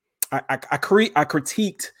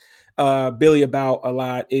critiqued Billy about a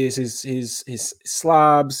lot is his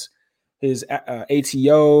slobs, his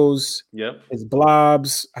ATOs, his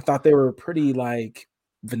blobs. I thought they were pretty like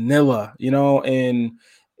vanilla, and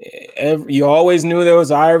you always knew there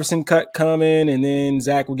was Iverson cut coming, and then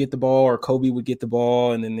Zach would get the ball or Kobe would get the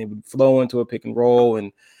ball, and then they would flow into a pick and roll,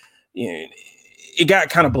 and it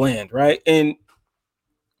got kind of bland, right? And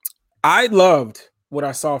I loved what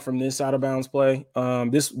I saw from this out of bounds play.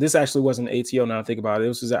 This actually wasn't an ATO. Now I think about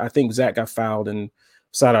it, I think Zach got fouled and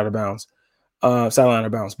sideline out of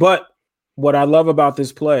bounds. But what I love about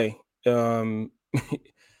this play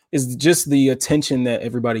is just the attention that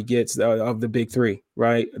everybody gets of the big three,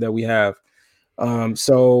 right? That we have. Why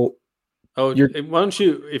don't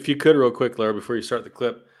you, if you could, real quick, Larry, before you start the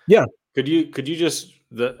clip? Yeah. Could you just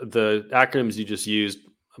the acronyms you just used,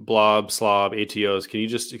 blob, slob, ATOs? Can you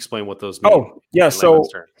just explain what those mean? Oh, yeah. So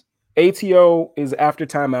ATO is after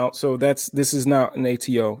timeout. So this is not an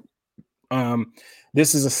ATO.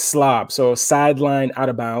 This is a slob. So sideline out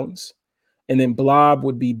of bounds, and then blob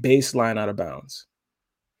would be baseline out of bounds.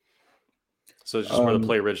 So it's just where the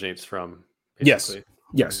play originates from. Basically.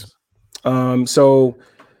 Yes. So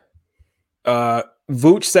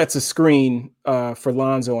Vooch sets a screen for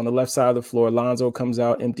Lonzo on the left side of the floor. Lonzo comes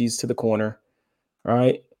out, empties to the corner. All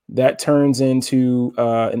right. That turns into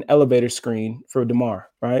an elevator screen for DeMar.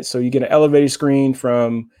 Right. So you get an elevator screen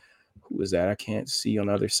from, who is that? I can't see on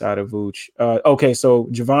the other side of Vooch. Okay. So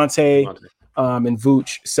Javonte and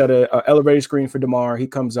Vooch set a elevator screen for DeMar. He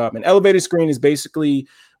comes up. An elevator screen is basically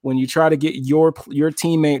when you try to get your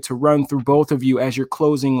teammate to run through both of you as you're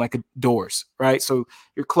closing like doors, right? So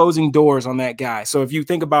you're closing doors on that guy. So if you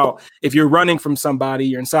think about if you're running from somebody,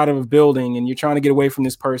 you're inside of a building and you're trying to get away from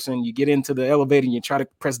this person, you get into the elevator and you try to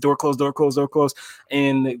press door close,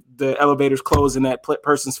 and the elevator's closed in that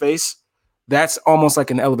person's face. That's almost like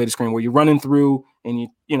an elevator screen where you're running through and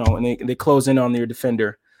and they close in on your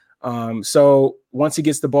defender. So once he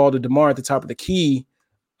gets the ball to DeMar at the top of the key,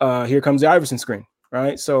 here comes the Iverson screen.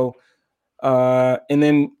 Right. So, and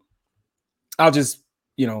then I'll just,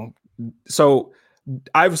 so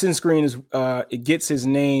Iverson screen is, it gets his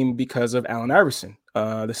name because of Allen Iverson.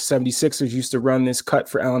 The 76ers used to run this cut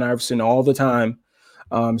for Allen Iverson all the time.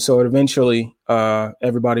 So it eventually,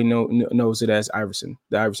 everybody knows it as Iverson,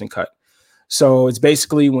 the Iverson cut. So it's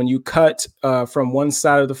basically when you cut from one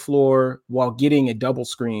side of the floor while getting a double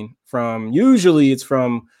screen usually it's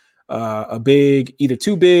from a big, either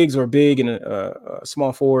two bigs or a big and a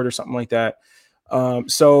small forward or something like that.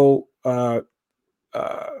 So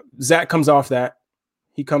Zach comes off that.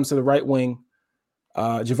 He comes to the right wing.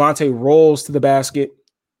 Javonte rolls to the basket.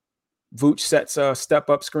 Vooch sets a step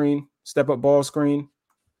up ball screen.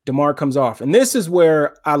 DeMar comes off. And this is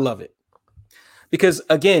where I love it. Because,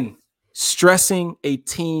 again, stressing a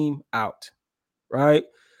team out, right?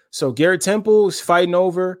 So Garrett Temple is fighting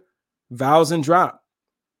over fouls and drop.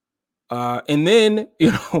 And then,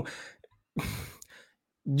 you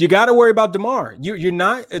got to worry about DeMar. You're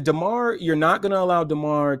not going to allow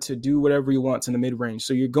DeMar to do whatever he wants in the mid range.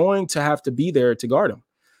 So you're going to have to be there to guard him,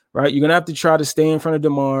 right? You're going to have to try to stay in front of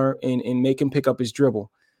DeMar and make him pick up his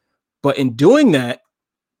dribble. But in doing that,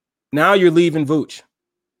 now you're leaving Vooch,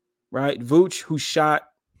 right? Vooch, who shot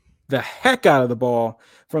the heck out of the ball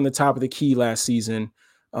from the top of the key last season.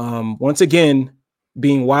 Once again,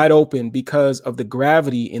 being wide open because of the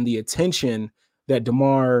gravity and the attention that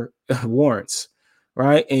DeMar warrants,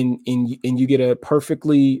 right? And you get a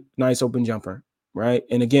perfectly nice open jumper, right?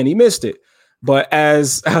 And again, he missed it. But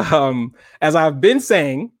as I've been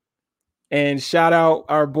saying, and shout out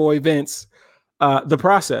our boy Vince, the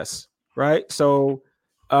process, right? So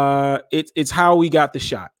it's how we got the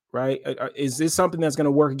shot, right? Is this something that's going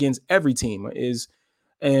to work against every team? If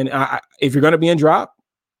you're going to be in drop,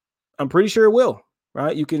 I'm pretty sure it will,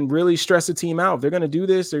 right? You can really stress a team out. If they're going to do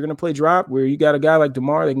this, they're going to play drop where you got a guy like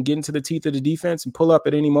DeMar that can get into the teeth of the defense and pull up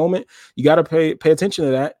at any moment. You got to pay attention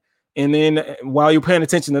to that. And then while you're paying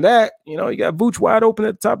attention to that, you got Vooch wide open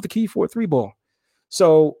at the top of the key for a 3-ball.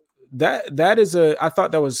 So that is I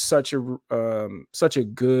thought that was such a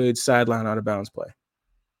good sideline out of bounds play.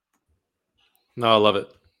 No, I love it.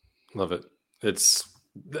 Love it.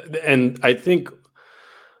 And I think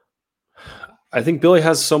Billy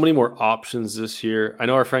has so many more options this year. I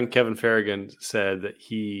know our friend Kevin Farragon said that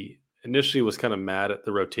he initially was kind of mad at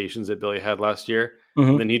the rotations that Billy had last year.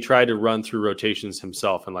 Mm-hmm. And then he tried to run through rotations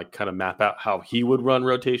himself and kind of map out how he would run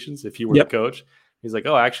rotations if he were the coach. He's like,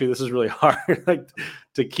 oh, actually, this is really hard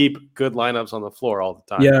to keep good lineups on the floor all the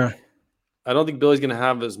time. Yeah. I don't think Billy's going to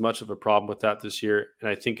have as much of a problem with that this year. And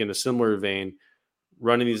I think in a similar vein,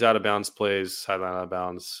 running these out of bounds plays, sideline out of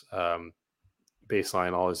bounds,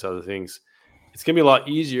 baseline, all these other things, it's going to be a lot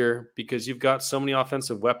easier because you've got so many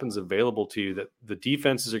offensive weapons available to you that the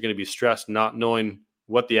defenses are going to be stressed not knowing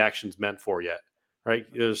what the action's meant for yet, right?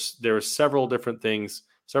 There were several different things,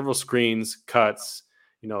 several screens, cuts.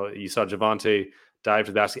 You saw Javonte dive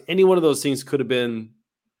to the basket. Any one of those things could have been,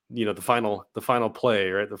 the final play,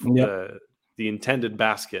 right? The intended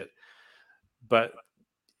basket. But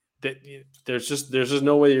there's just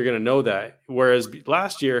no way you're going to know that. Whereas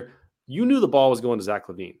last year, you knew the ball was going to Zach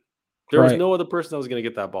LaVine. There was no other person that was going to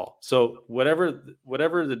get that ball. So whatever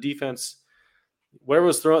the defense, whatever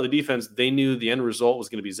was thrown at the defense, they knew the end result was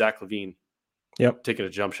going to be Zach LaVine. Yep. Taking a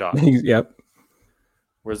jump shot. Yep.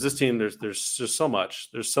 Whereas this team, there's just so much.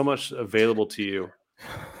 There's so much available to you.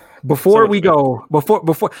 Before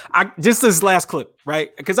I just this last clip,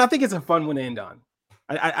 right? Because I think it's a fun one to end on.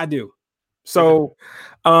 I do. So,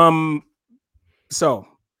 so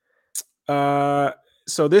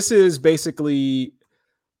this is basically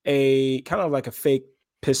a kind of like a fake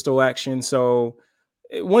pistol action. So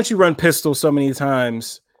once you run pistol so many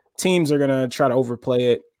times, teams are gonna try to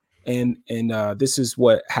overplay it, and this is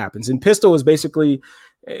what happens. And pistol is basically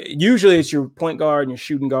usually it's your point guard and your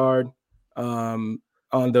shooting guard on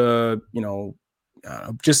the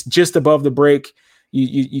just above the break.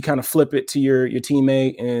 You kind of flip it to your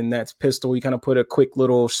teammate, and that's pistol. You kind of put a quick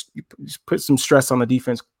put some stress on the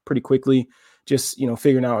defense pretty quickly. Just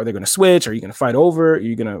figuring out, are they going to switch? Are you going to fight over? Are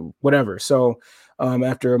you going to whatever? So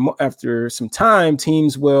after some time,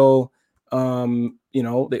 teams will they'll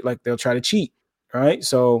try to cheat, right?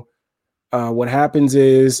 So what happens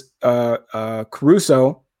is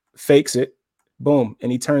Caruso fakes it, boom,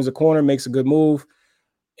 and he turns the corner, makes a good move,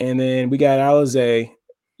 and then we got Alizé,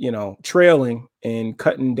 trailing and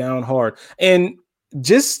cutting down hard, and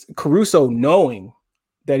just Caruso knowing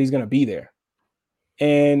that he's going to be there,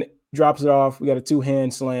 and drops it off. We got a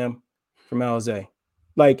 2-hand slam from Alizé.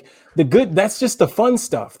 That's just the fun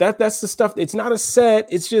stuff. That's the stuff. It's not a set.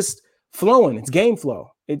 It's just flowing. It's game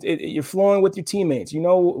flow. You're flowing with your teammates. You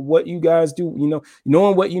know what you guys do.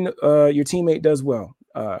 Knowing what your teammate does well.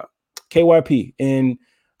 KYP. And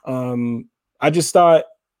I just thought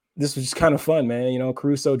this was just kind of fun, man.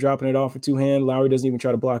 Caruso dropping it off a 2-hand. Lowry doesn't even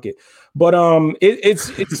try to block it. But it's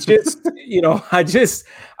just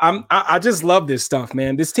I just love this stuff,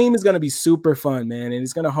 man. This team is gonna be super fun, man, and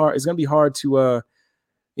it's gonna be hard to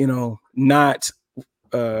not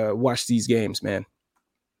watch these games, man.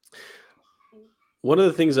 One of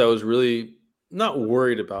the things I was really not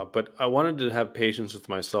worried about, but I wanted to have patience with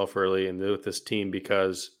myself early and with this team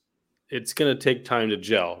because it's going to take time to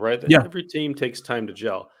gel, right? Yeah. Every team takes time to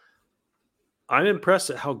gel. I'm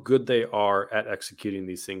impressed at how good they are at executing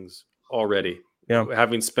these things already. Yeah.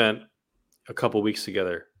 Having spent a couple weeks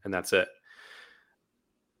together, and that's it.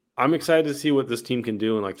 I'm excited to see what this team can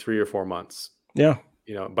do in 3 or 4 months. Yeah.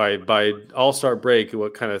 By All-Star break,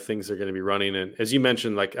 what kind of things they're going to be running. And as you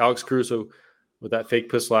mentioned, Alex Caruso with that fake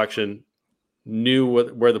pistol action, knew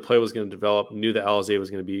where the play was going to develop, knew that Alizé was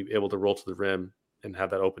going to be able to roll to the rim and have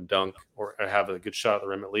that open dunk or have a good shot at the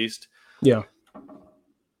rim at least. Yeah.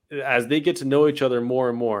 As they get to know each other more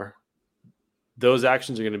and more, those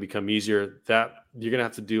actions are going to become easier. That you're going to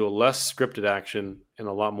have to do a less scripted action and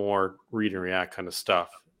a lot more read and react kind of stuff.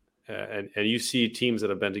 and you see teams that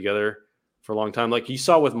have been together for a long time, like you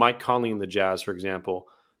saw with Mike Conley and the Jazz, for example,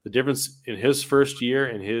 the difference in his first year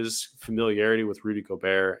and his familiarity with Rudy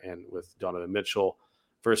Gobert and with Donovan Mitchell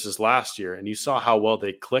versus last year. And you saw how well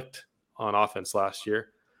they clicked on offense last year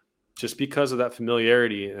just because of that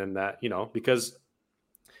familiarity and that, because,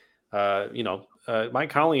 Mike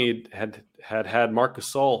Conley had Marc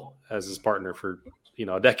Gasol as his partner for,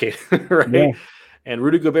 a decade, right? Yeah. And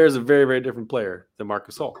Rudy Gobert is a very, very different player than Marc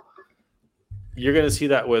Gasol. You're going to see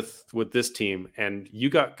that with this team. And you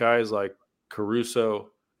got guys like Caruso,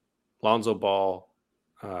 Lonzo Ball,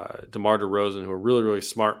 DeMar DeRozan, who are really, really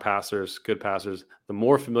smart passers, good passers. The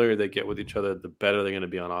more familiar they get with each other, the better they're going to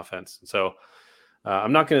be on offense. And so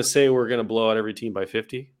I'm not going to say we're going to blow out every team by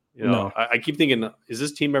 50. No. I keep thinking, is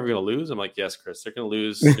this team ever going to lose? I'm like, yes, Chris, they're going to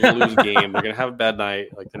lose. They're going to lose a game. They're going to have a bad night.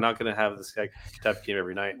 Like, they're not going to have this type of game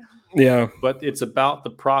every night. Yeah. But it's about the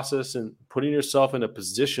process and putting yourself in a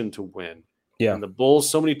position to win. Yeah. And the Bulls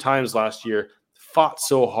so many times last year fought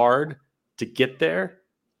so hard to get there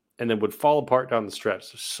and then would fall apart down the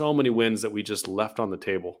stretch. There's so many wins that we just left on the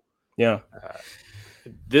table. Yeah.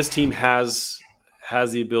 This team has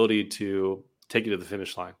the ability to take you to the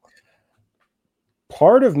finish line.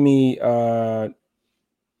 Part of me,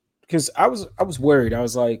 because I was worried. I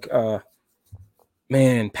was like,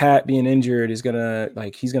 man, Pat being injured is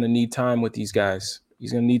he's gonna need time with these guys.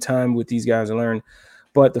 He's gonna need time with these guys to learn.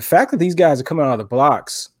 But the fact that these guys are coming out of the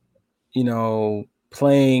blocks,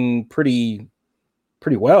 playing pretty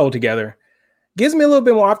well together, gives me a little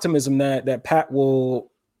bit more optimism that Pat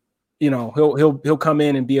will, he'll come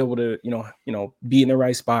in and be able to, be in the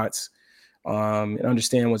right spots, and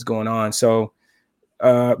understand what's going on. So.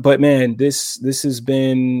 But man, this has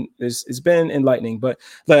been it's been enlightening. But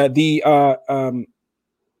the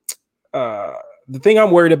thing I'm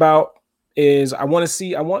worried about is I want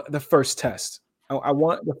the first test. I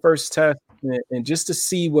want the first test and just to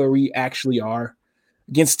see where we actually are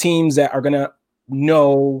against teams that are gonna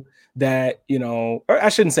know that, or I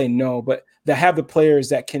shouldn't say no, but that have the players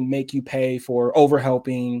that can make you pay for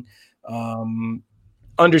overhelping.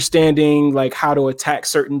 Understanding like how to attack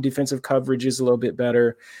certain defensive coverages a little bit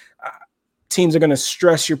better. Teams are going to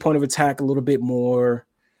stress your point of attack a little bit more.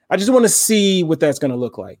 I just want to see what that's going to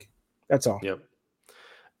look like. That's all. Yep.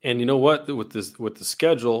 And you know what? With the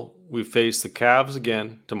schedule, we face the Cavs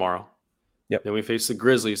again tomorrow. Yep. Then we face the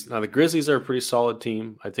Grizzlies. Now the Grizzlies are a pretty solid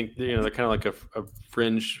team. I think they're kind of like a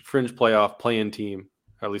fringe playoff play-in team.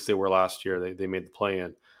 Or at least they were last year. They made the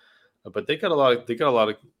play-in, but they got a lot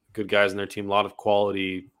of good guys in their team, a lot of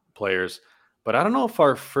quality players. But I don't know if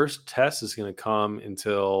our first test is going to come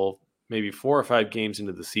until maybe 4 or 5 games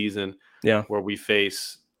into the season, where we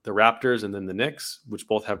face the Raptors and then the Knicks, which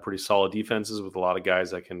both have pretty solid defenses with a lot of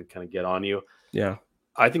guys that can kind of get on you. Yeah.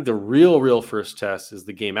 I think the real first test is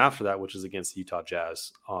the game after that, which is against the Utah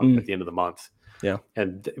Jazz at the end of the month. Yeah.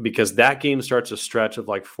 And because that game starts a stretch of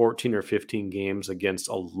like 14 or 15 games against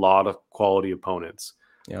a lot of quality opponents.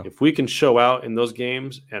 Yeah. If we can show out in those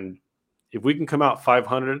games and if we can come out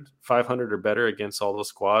 500 or better against all those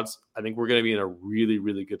squads, I think we're going to be in a really,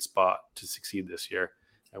 really good spot to succeed this year.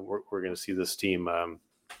 And we're going to see this team.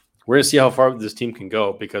 We're going to see how far this team can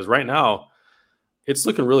go because right now it's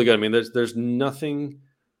looking really good. I mean, there's nothing.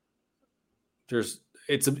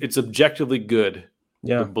 It's objectively good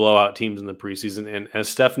to blow out teams in the preseason. And as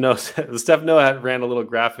Steph knows, Steph ran a little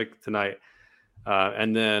graphic tonight.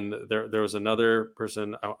 And then there was another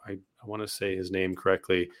person, I want to say his name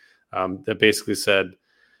correctly, that basically said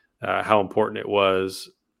how important it was,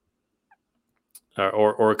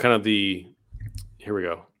 or kind of here we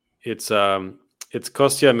go. It's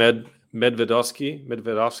Kostya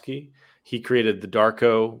Medvedovsky. He created the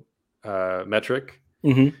Darko metric.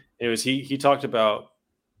 Mm-hmm. Anyways, he talked about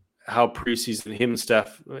how preseason, him and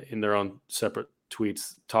Steph in their own separate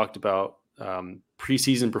tweets talked about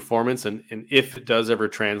preseason performance and if it does ever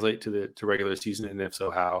translate to regular season, and if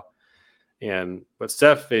so, how. And what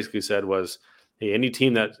Steph basically said was, hey, any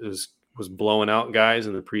team that was blowing out guys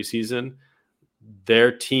in the preseason,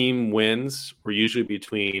 their team wins were usually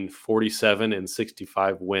between 47 and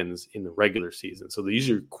 65 wins in the regular season. So these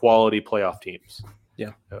are quality playoff teams.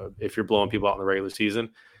 Yeah. If you're blowing people out in the regular season.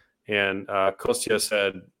 And Kostya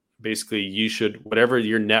said, basically, you should, whatever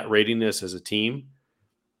your net rating is as a team,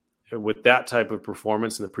 with that type of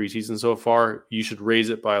performance in the preseason so far, you should raise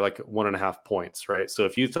it by like 1.5 points, right? So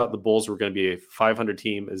if you thought the Bulls were going to be a 500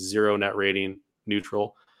 team, a 0 net rating,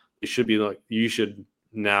 neutral, you should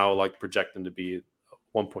now like project them to be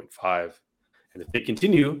 1.5. And if they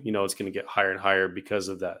continue, it's going to get higher and higher because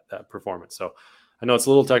of that performance. So I know it's a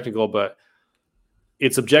little technical, but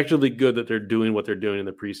it's objectively good that they're doing what they're doing in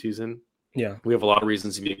the preseason. Yeah. We have a lot of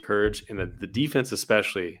reasons to be encouraged, and the defense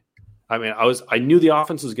especially. I mean, I knew the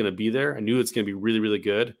offense was going to be there. I knew it's going to be really, really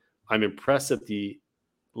good. I'm impressed at the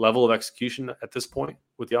level of execution at this point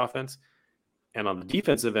with the offense. And on the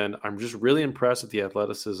defensive end, I'm just really impressed with the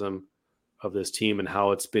athleticism of this team and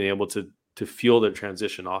how it's been able to fuel their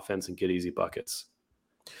transition offense and get easy buckets.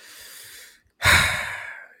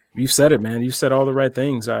 You've said it, man. You've said all the right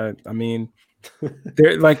things. I mean,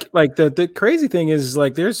 there like the crazy thing is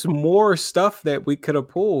like there's more stuff that we could have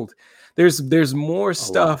pulled. There's more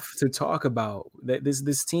stuff to talk about. That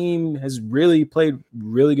this team has really played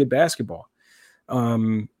really good basketball.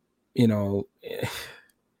 You know,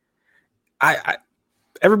 I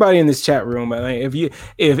everybody in this chat room, I mean, if you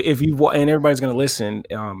and everybody's gonna listen,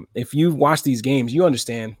 if you watch these games, you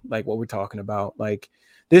understand like what we're talking about. Like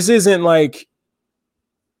this isn't like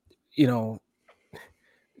you know,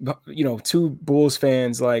 two Bulls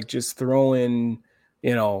fans like just throwing,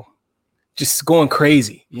 just going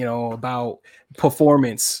crazy, about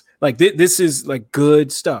performance. Like this is like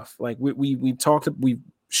good stuff. Like we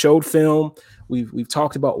showed film. We've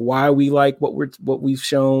talked about why we like what we've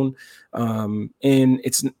shown. And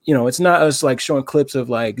it's not us like showing clips of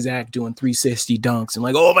like Zach doing 360 dunks and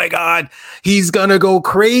like, oh my God, he's gonna go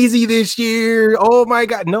crazy this year. Oh my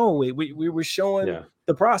God. No, we were showing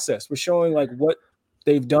the process. We're showing like what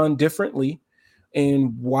they've done differently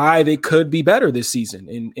and why they could be better this season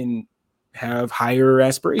and have higher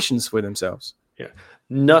aspirations for themselves. Yeah.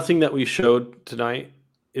 Nothing that we showed tonight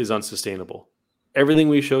is unsustainable. Everything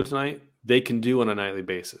we showed tonight, they can do on a nightly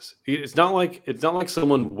basis. It's not like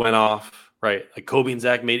someone went off, right? Like Kobe and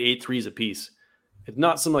Zach made 8 threes apiece. It's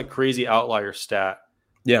not some like crazy outlier stat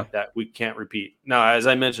that we can't repeat. Now, as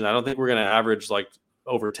I mentioned, I don't think we're going to average like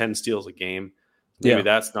over 10 steals a game. Maybe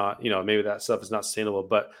that's not, maybe that stuff is not sustainable,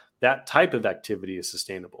 but that type of activity is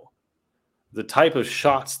sustainable. The type of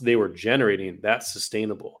shots they were generating, that's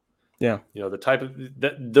sustainable. Yeah. The type of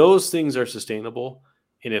those things are sustainable.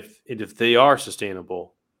 And if they are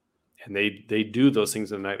sustainable and they do those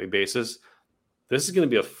things on a nightly basis, this is going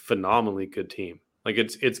to be a phenomenally good team. Like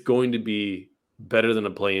it's going to be better than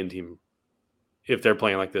a play-in team if they're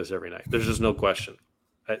playing like this every night. There's just no question.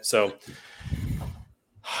 So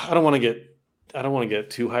I don't want to get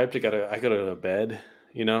too hyped. I gotta go to bed,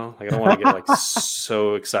 Like I don't want to get like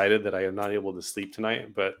so excited that I am not able to sleep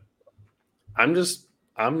tonight. But I'm just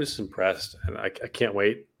impressed, and I can't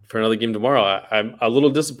wait for another game tomorrow. I'm a little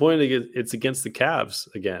disappointed it's against the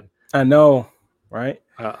Cavs again. I know, right?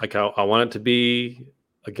 I want it to be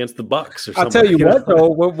against the Bucks or something. I'll tell you what, though,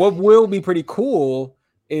 what will be pretty cool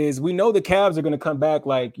is we know the Cavs are going to come back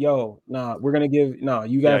like, yo, we're going to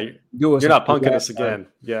you got to do us. You're not punking us again.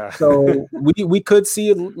 Yeah. So we could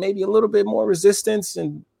see maybe a little bit more resistance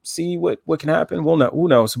and see what can happen. We'll know. Who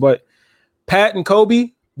knows? But Pat and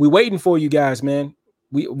Kobe, we waiting for you guys, man.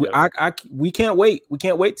 We can't wait. We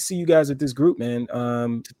can't wait to see you guys at this group, man.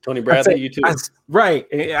 Tony Bradley, you too. Right.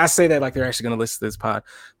 I say that like they're actually going to listen to this pod,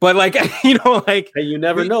 but like, hey, you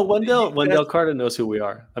never know. Wendell Carter knows who we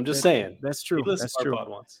are. I'm just saying. That's true. That's true.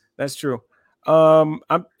 That's true.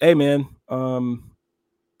 Hey man. I'm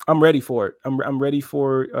ready for it. I'm ready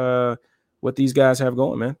for what these guys have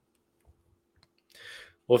going, man.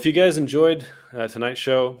 Well, if you guys enjoyed tonight's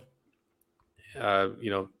show,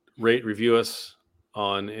 rate, review us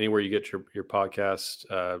on anywhere you get your podcast.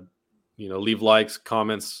 Leave likes,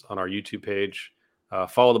 comments on our YouTube page.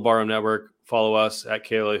 Follow the Barroom Network. Follow us at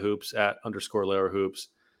KLA Hoops, @_Layer Hoops.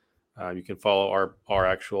 You can follow our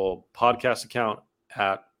actual podcast account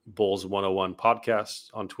at Bulls 101 Podcast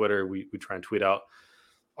on Twitter. We try and tweet out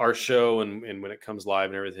our show and when it comes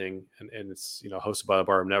live and everything. And it's hosted by the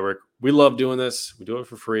Barroom Network. We love doing this. We do it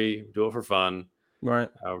for free. We do it for fun. Right.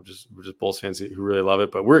 We're just Bulls fans who really love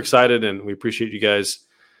it, but we're excited and we appreciate you guys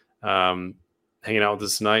hanging out with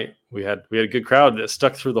us tonight. We had a good crowd that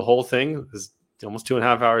stuck through the whole thing. It's almost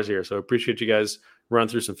 2.5 hours here. So I appreciate you guys running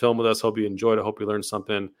through some film with us. Hope you enjoyed it. Hope you learned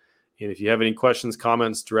something. And if you have any questions,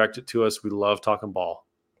 comments, direct it to us. We love talking ball.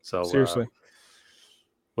 So seriously,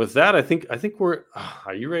 with that, I think we're,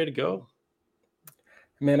 are you ready to go?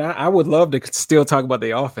 Man, I would love to still talk about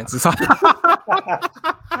the offense.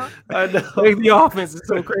 I know. The offense is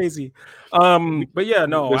so crazy. But yeah,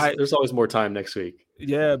 no, there's always more time next week.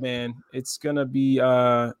 Yeah, man. It's gonna be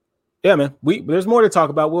man. There's more to talk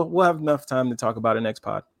about. We'll have enough time to talk about it next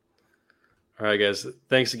pod. All right, guys.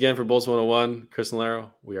 Thanks again for Bulls 101. Chris and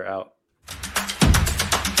Laro, we are out.